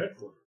A&R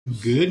Headquarters.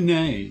 Good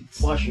night.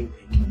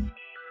 Washington.